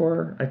quick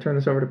before I turn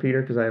this over to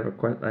Peter? Because I have a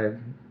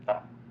question.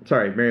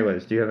 Sorry, Mary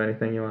Liz, do you have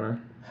anything you want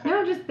to?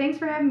 No, just thanks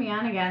for having me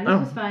on again. This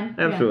was fun.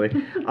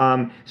 Absolutely.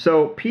 Yeah.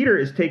 So Peter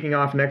is taking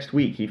off next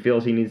week. He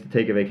feels he needs to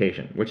take a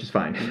vacation, which is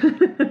fine.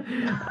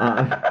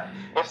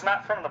 It's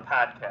not from the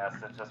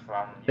podcast. It's just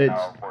from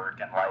work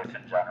and life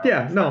in general.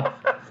 Yeah, no,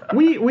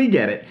 we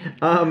get it.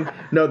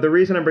 No, the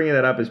reason I'm bringing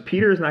that up is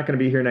Peter is not going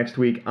to be here next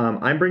week.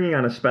 I'm bringing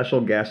on a special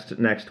guest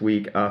next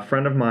week. A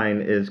friend of mine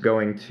is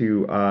going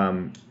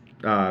to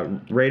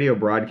radio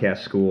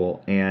broadcast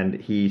school, and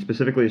he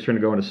specifically is trying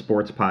to go into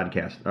sports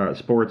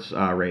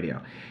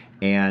radio.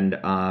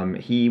 And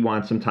he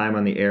wants some time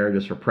on the air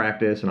just for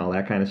practice and all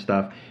that kind of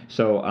stuff.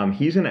 So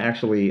he's going to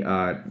actually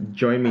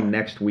join me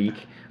next week,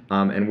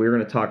 and we're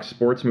going to talk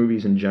sports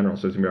movies in general.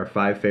 So it's going to be our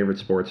 5 favorite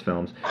sports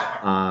films.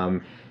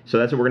 So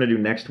that's what we're going to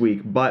do next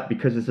week. But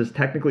because this is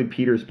technically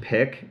Peter's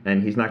pick,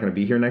 and he's not going to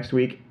be here next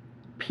week,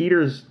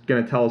 Peter's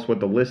going to tell us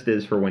what the list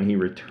is for when he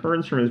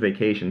returns from his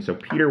vacation. So,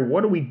 Peter,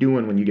 what are we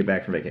doing when you get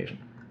back from vacation?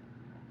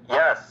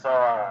 Yes,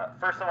 so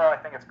first of all, I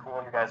think it's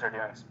cool you guys are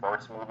doing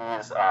sports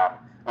movies.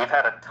 We've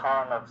had a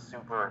ton of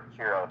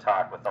superhero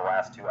talk with the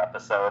last 2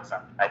 episodes,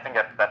 and I think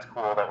that's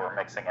cool that we're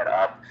mixing it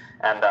up.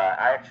 And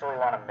I actually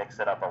want to mix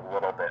it up a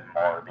little bit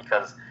more,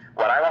 because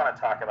what I want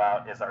to talk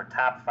about is our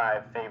top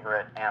 5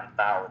 favorite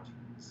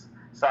anthologies.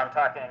 So I'm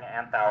talking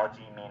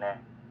anthology meaning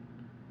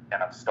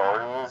of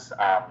stories,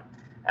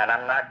 and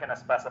I'm not going to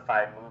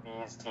specify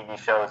movies, TV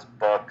shows,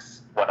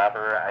 books,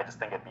 whatever. I just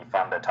think it'd be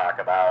fun to talk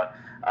about.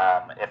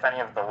 If any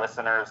of the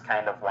listeners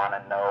kind of want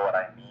to know what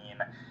I mean,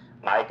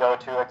 my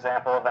go-to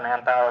example of an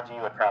anthology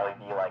would probably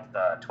be like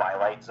the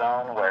Twilight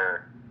Zone,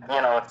 where,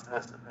 it's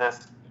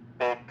this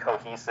big,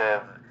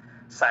 cohesive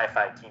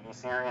sci-fi TV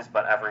series,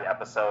 but every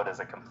episode is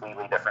a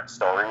completely different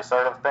story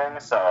sort of thing.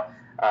 So,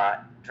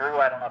 Drew,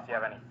 I don't know if you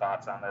have any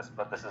thoughts on this,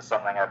 but this is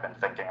something I've been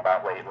thinking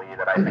about lately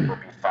that I think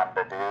would be fun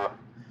to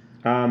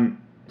do.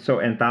 So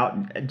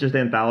just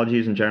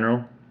anthologies in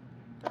general?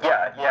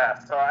 Yeah.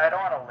 So I don't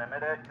want to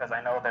limit it, because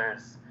I know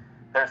there's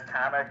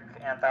comic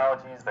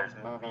anthologies, there's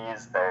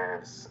movies,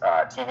 there's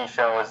TV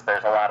shows,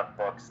 there's a lot of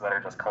books that are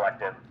just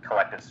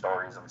collected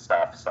stories and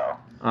stuff. So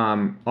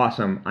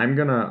awesome. I'm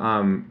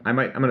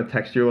gonna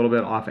text you a little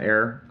bit off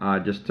air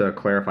just to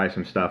clarify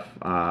some stuff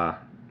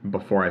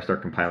before I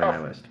start compiling my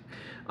list.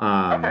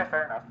 Okay,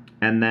 fair enough.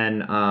 And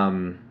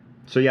then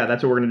so yeah,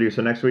 that's what we're gonna do.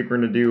 So next week we're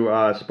gonna do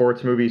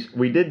sports movies.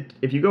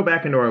 If you go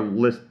back into our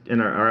list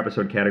in our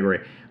episode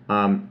category,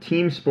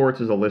 team sports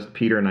is a list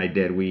Peter and I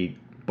did.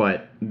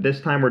 But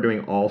this time we're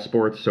doing all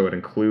sports, so it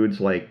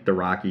includes like the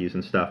Rockies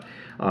and stuff,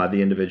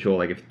 the individual,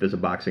 like if there's a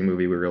boxing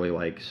movie we really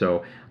like.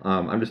 So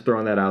I'm just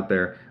throwing that out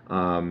there.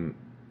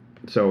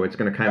 So it's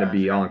going to kind of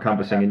be all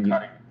encompassing, and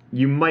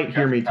you might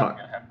hear me talk.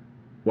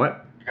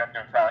 What? You guys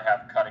going to probably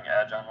have Cutting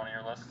Edge on one of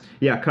your lists?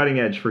 Yeah, Cutting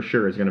Edge for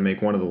sure is going to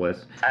make one of the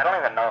lists. I don't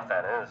even know if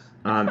that is.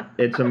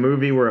 It's a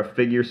movie where a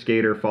figure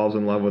skater falls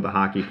in love with a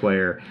hockey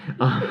player.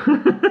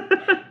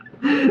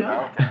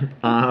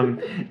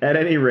 At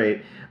any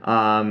rate,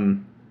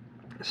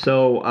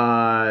 So,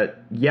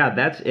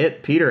 that's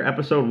it, Peter.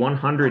 Episode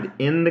 100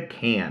 in the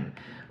can.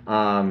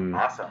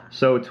 Awesome.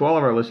 So, to all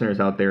of our listeners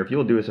out there, if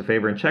you'll do us a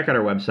favor and check out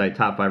our website,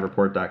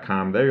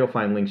 top5report.com. There you'll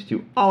find links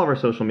to all of our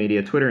social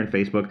media, Twitter and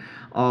Facebook,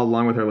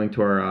 along with our link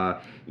to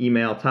our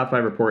email,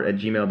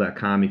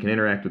 top5report@gmail.com. You can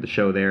interact with the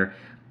show there.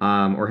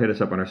 Or hit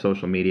us up on our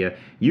social media.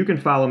 You can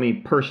follow me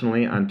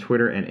personally on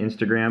Twitter and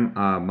Instagram.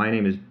 My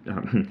name is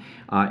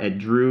at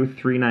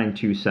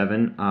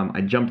Drew3927.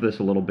 I jumped this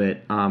a little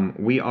bit.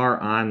 We are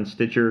on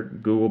Stitcher,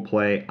 Google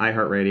Play,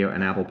 iHeartRadio,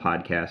 and Apple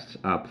Podcasts.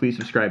 Please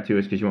subscribe to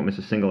us because you won't miss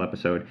a single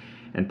episode.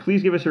 And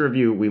please give us a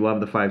review. We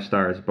love the 5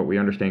 stars, but we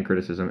understand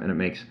criticism, and it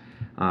makes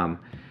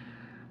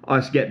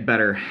us get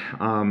better.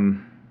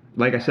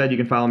 Like I said, you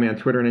can follow me on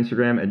Twitter and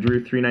Instagram at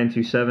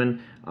Drew3927.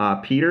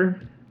 Peter?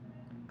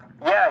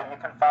 Yeah, you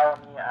can follow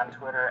me on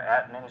Twitter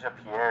at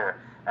NinjaPierre,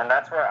 and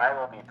that's where I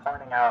will be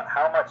pointing out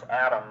how much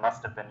Adam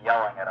must have been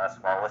yelling at us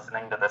while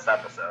listening to this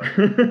episode.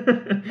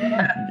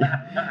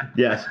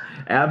 Yes,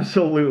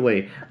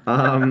 absolutely.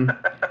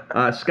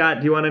 Scott,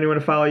 do you want anyone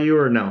to follow you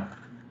or no?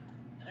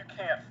 You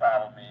can't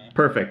follow me.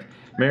 Perfect.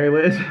 Mary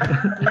Liz?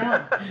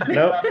 No.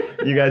 Nope.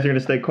 You guys are going to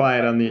stay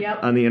quiet on the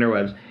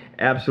interwebs.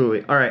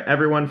 Absolutely. All right,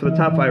 everyone, for the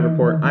Top 5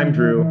 Report, I'm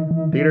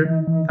Drew. Peter?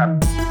 I'm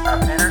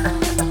Peter.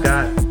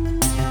 Scott?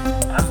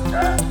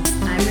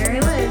 I'm Mary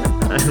Liz.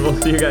 And we'll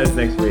see you guys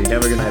next week.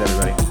 Have a good night,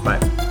 everybody. Bye.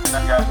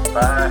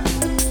 Bye.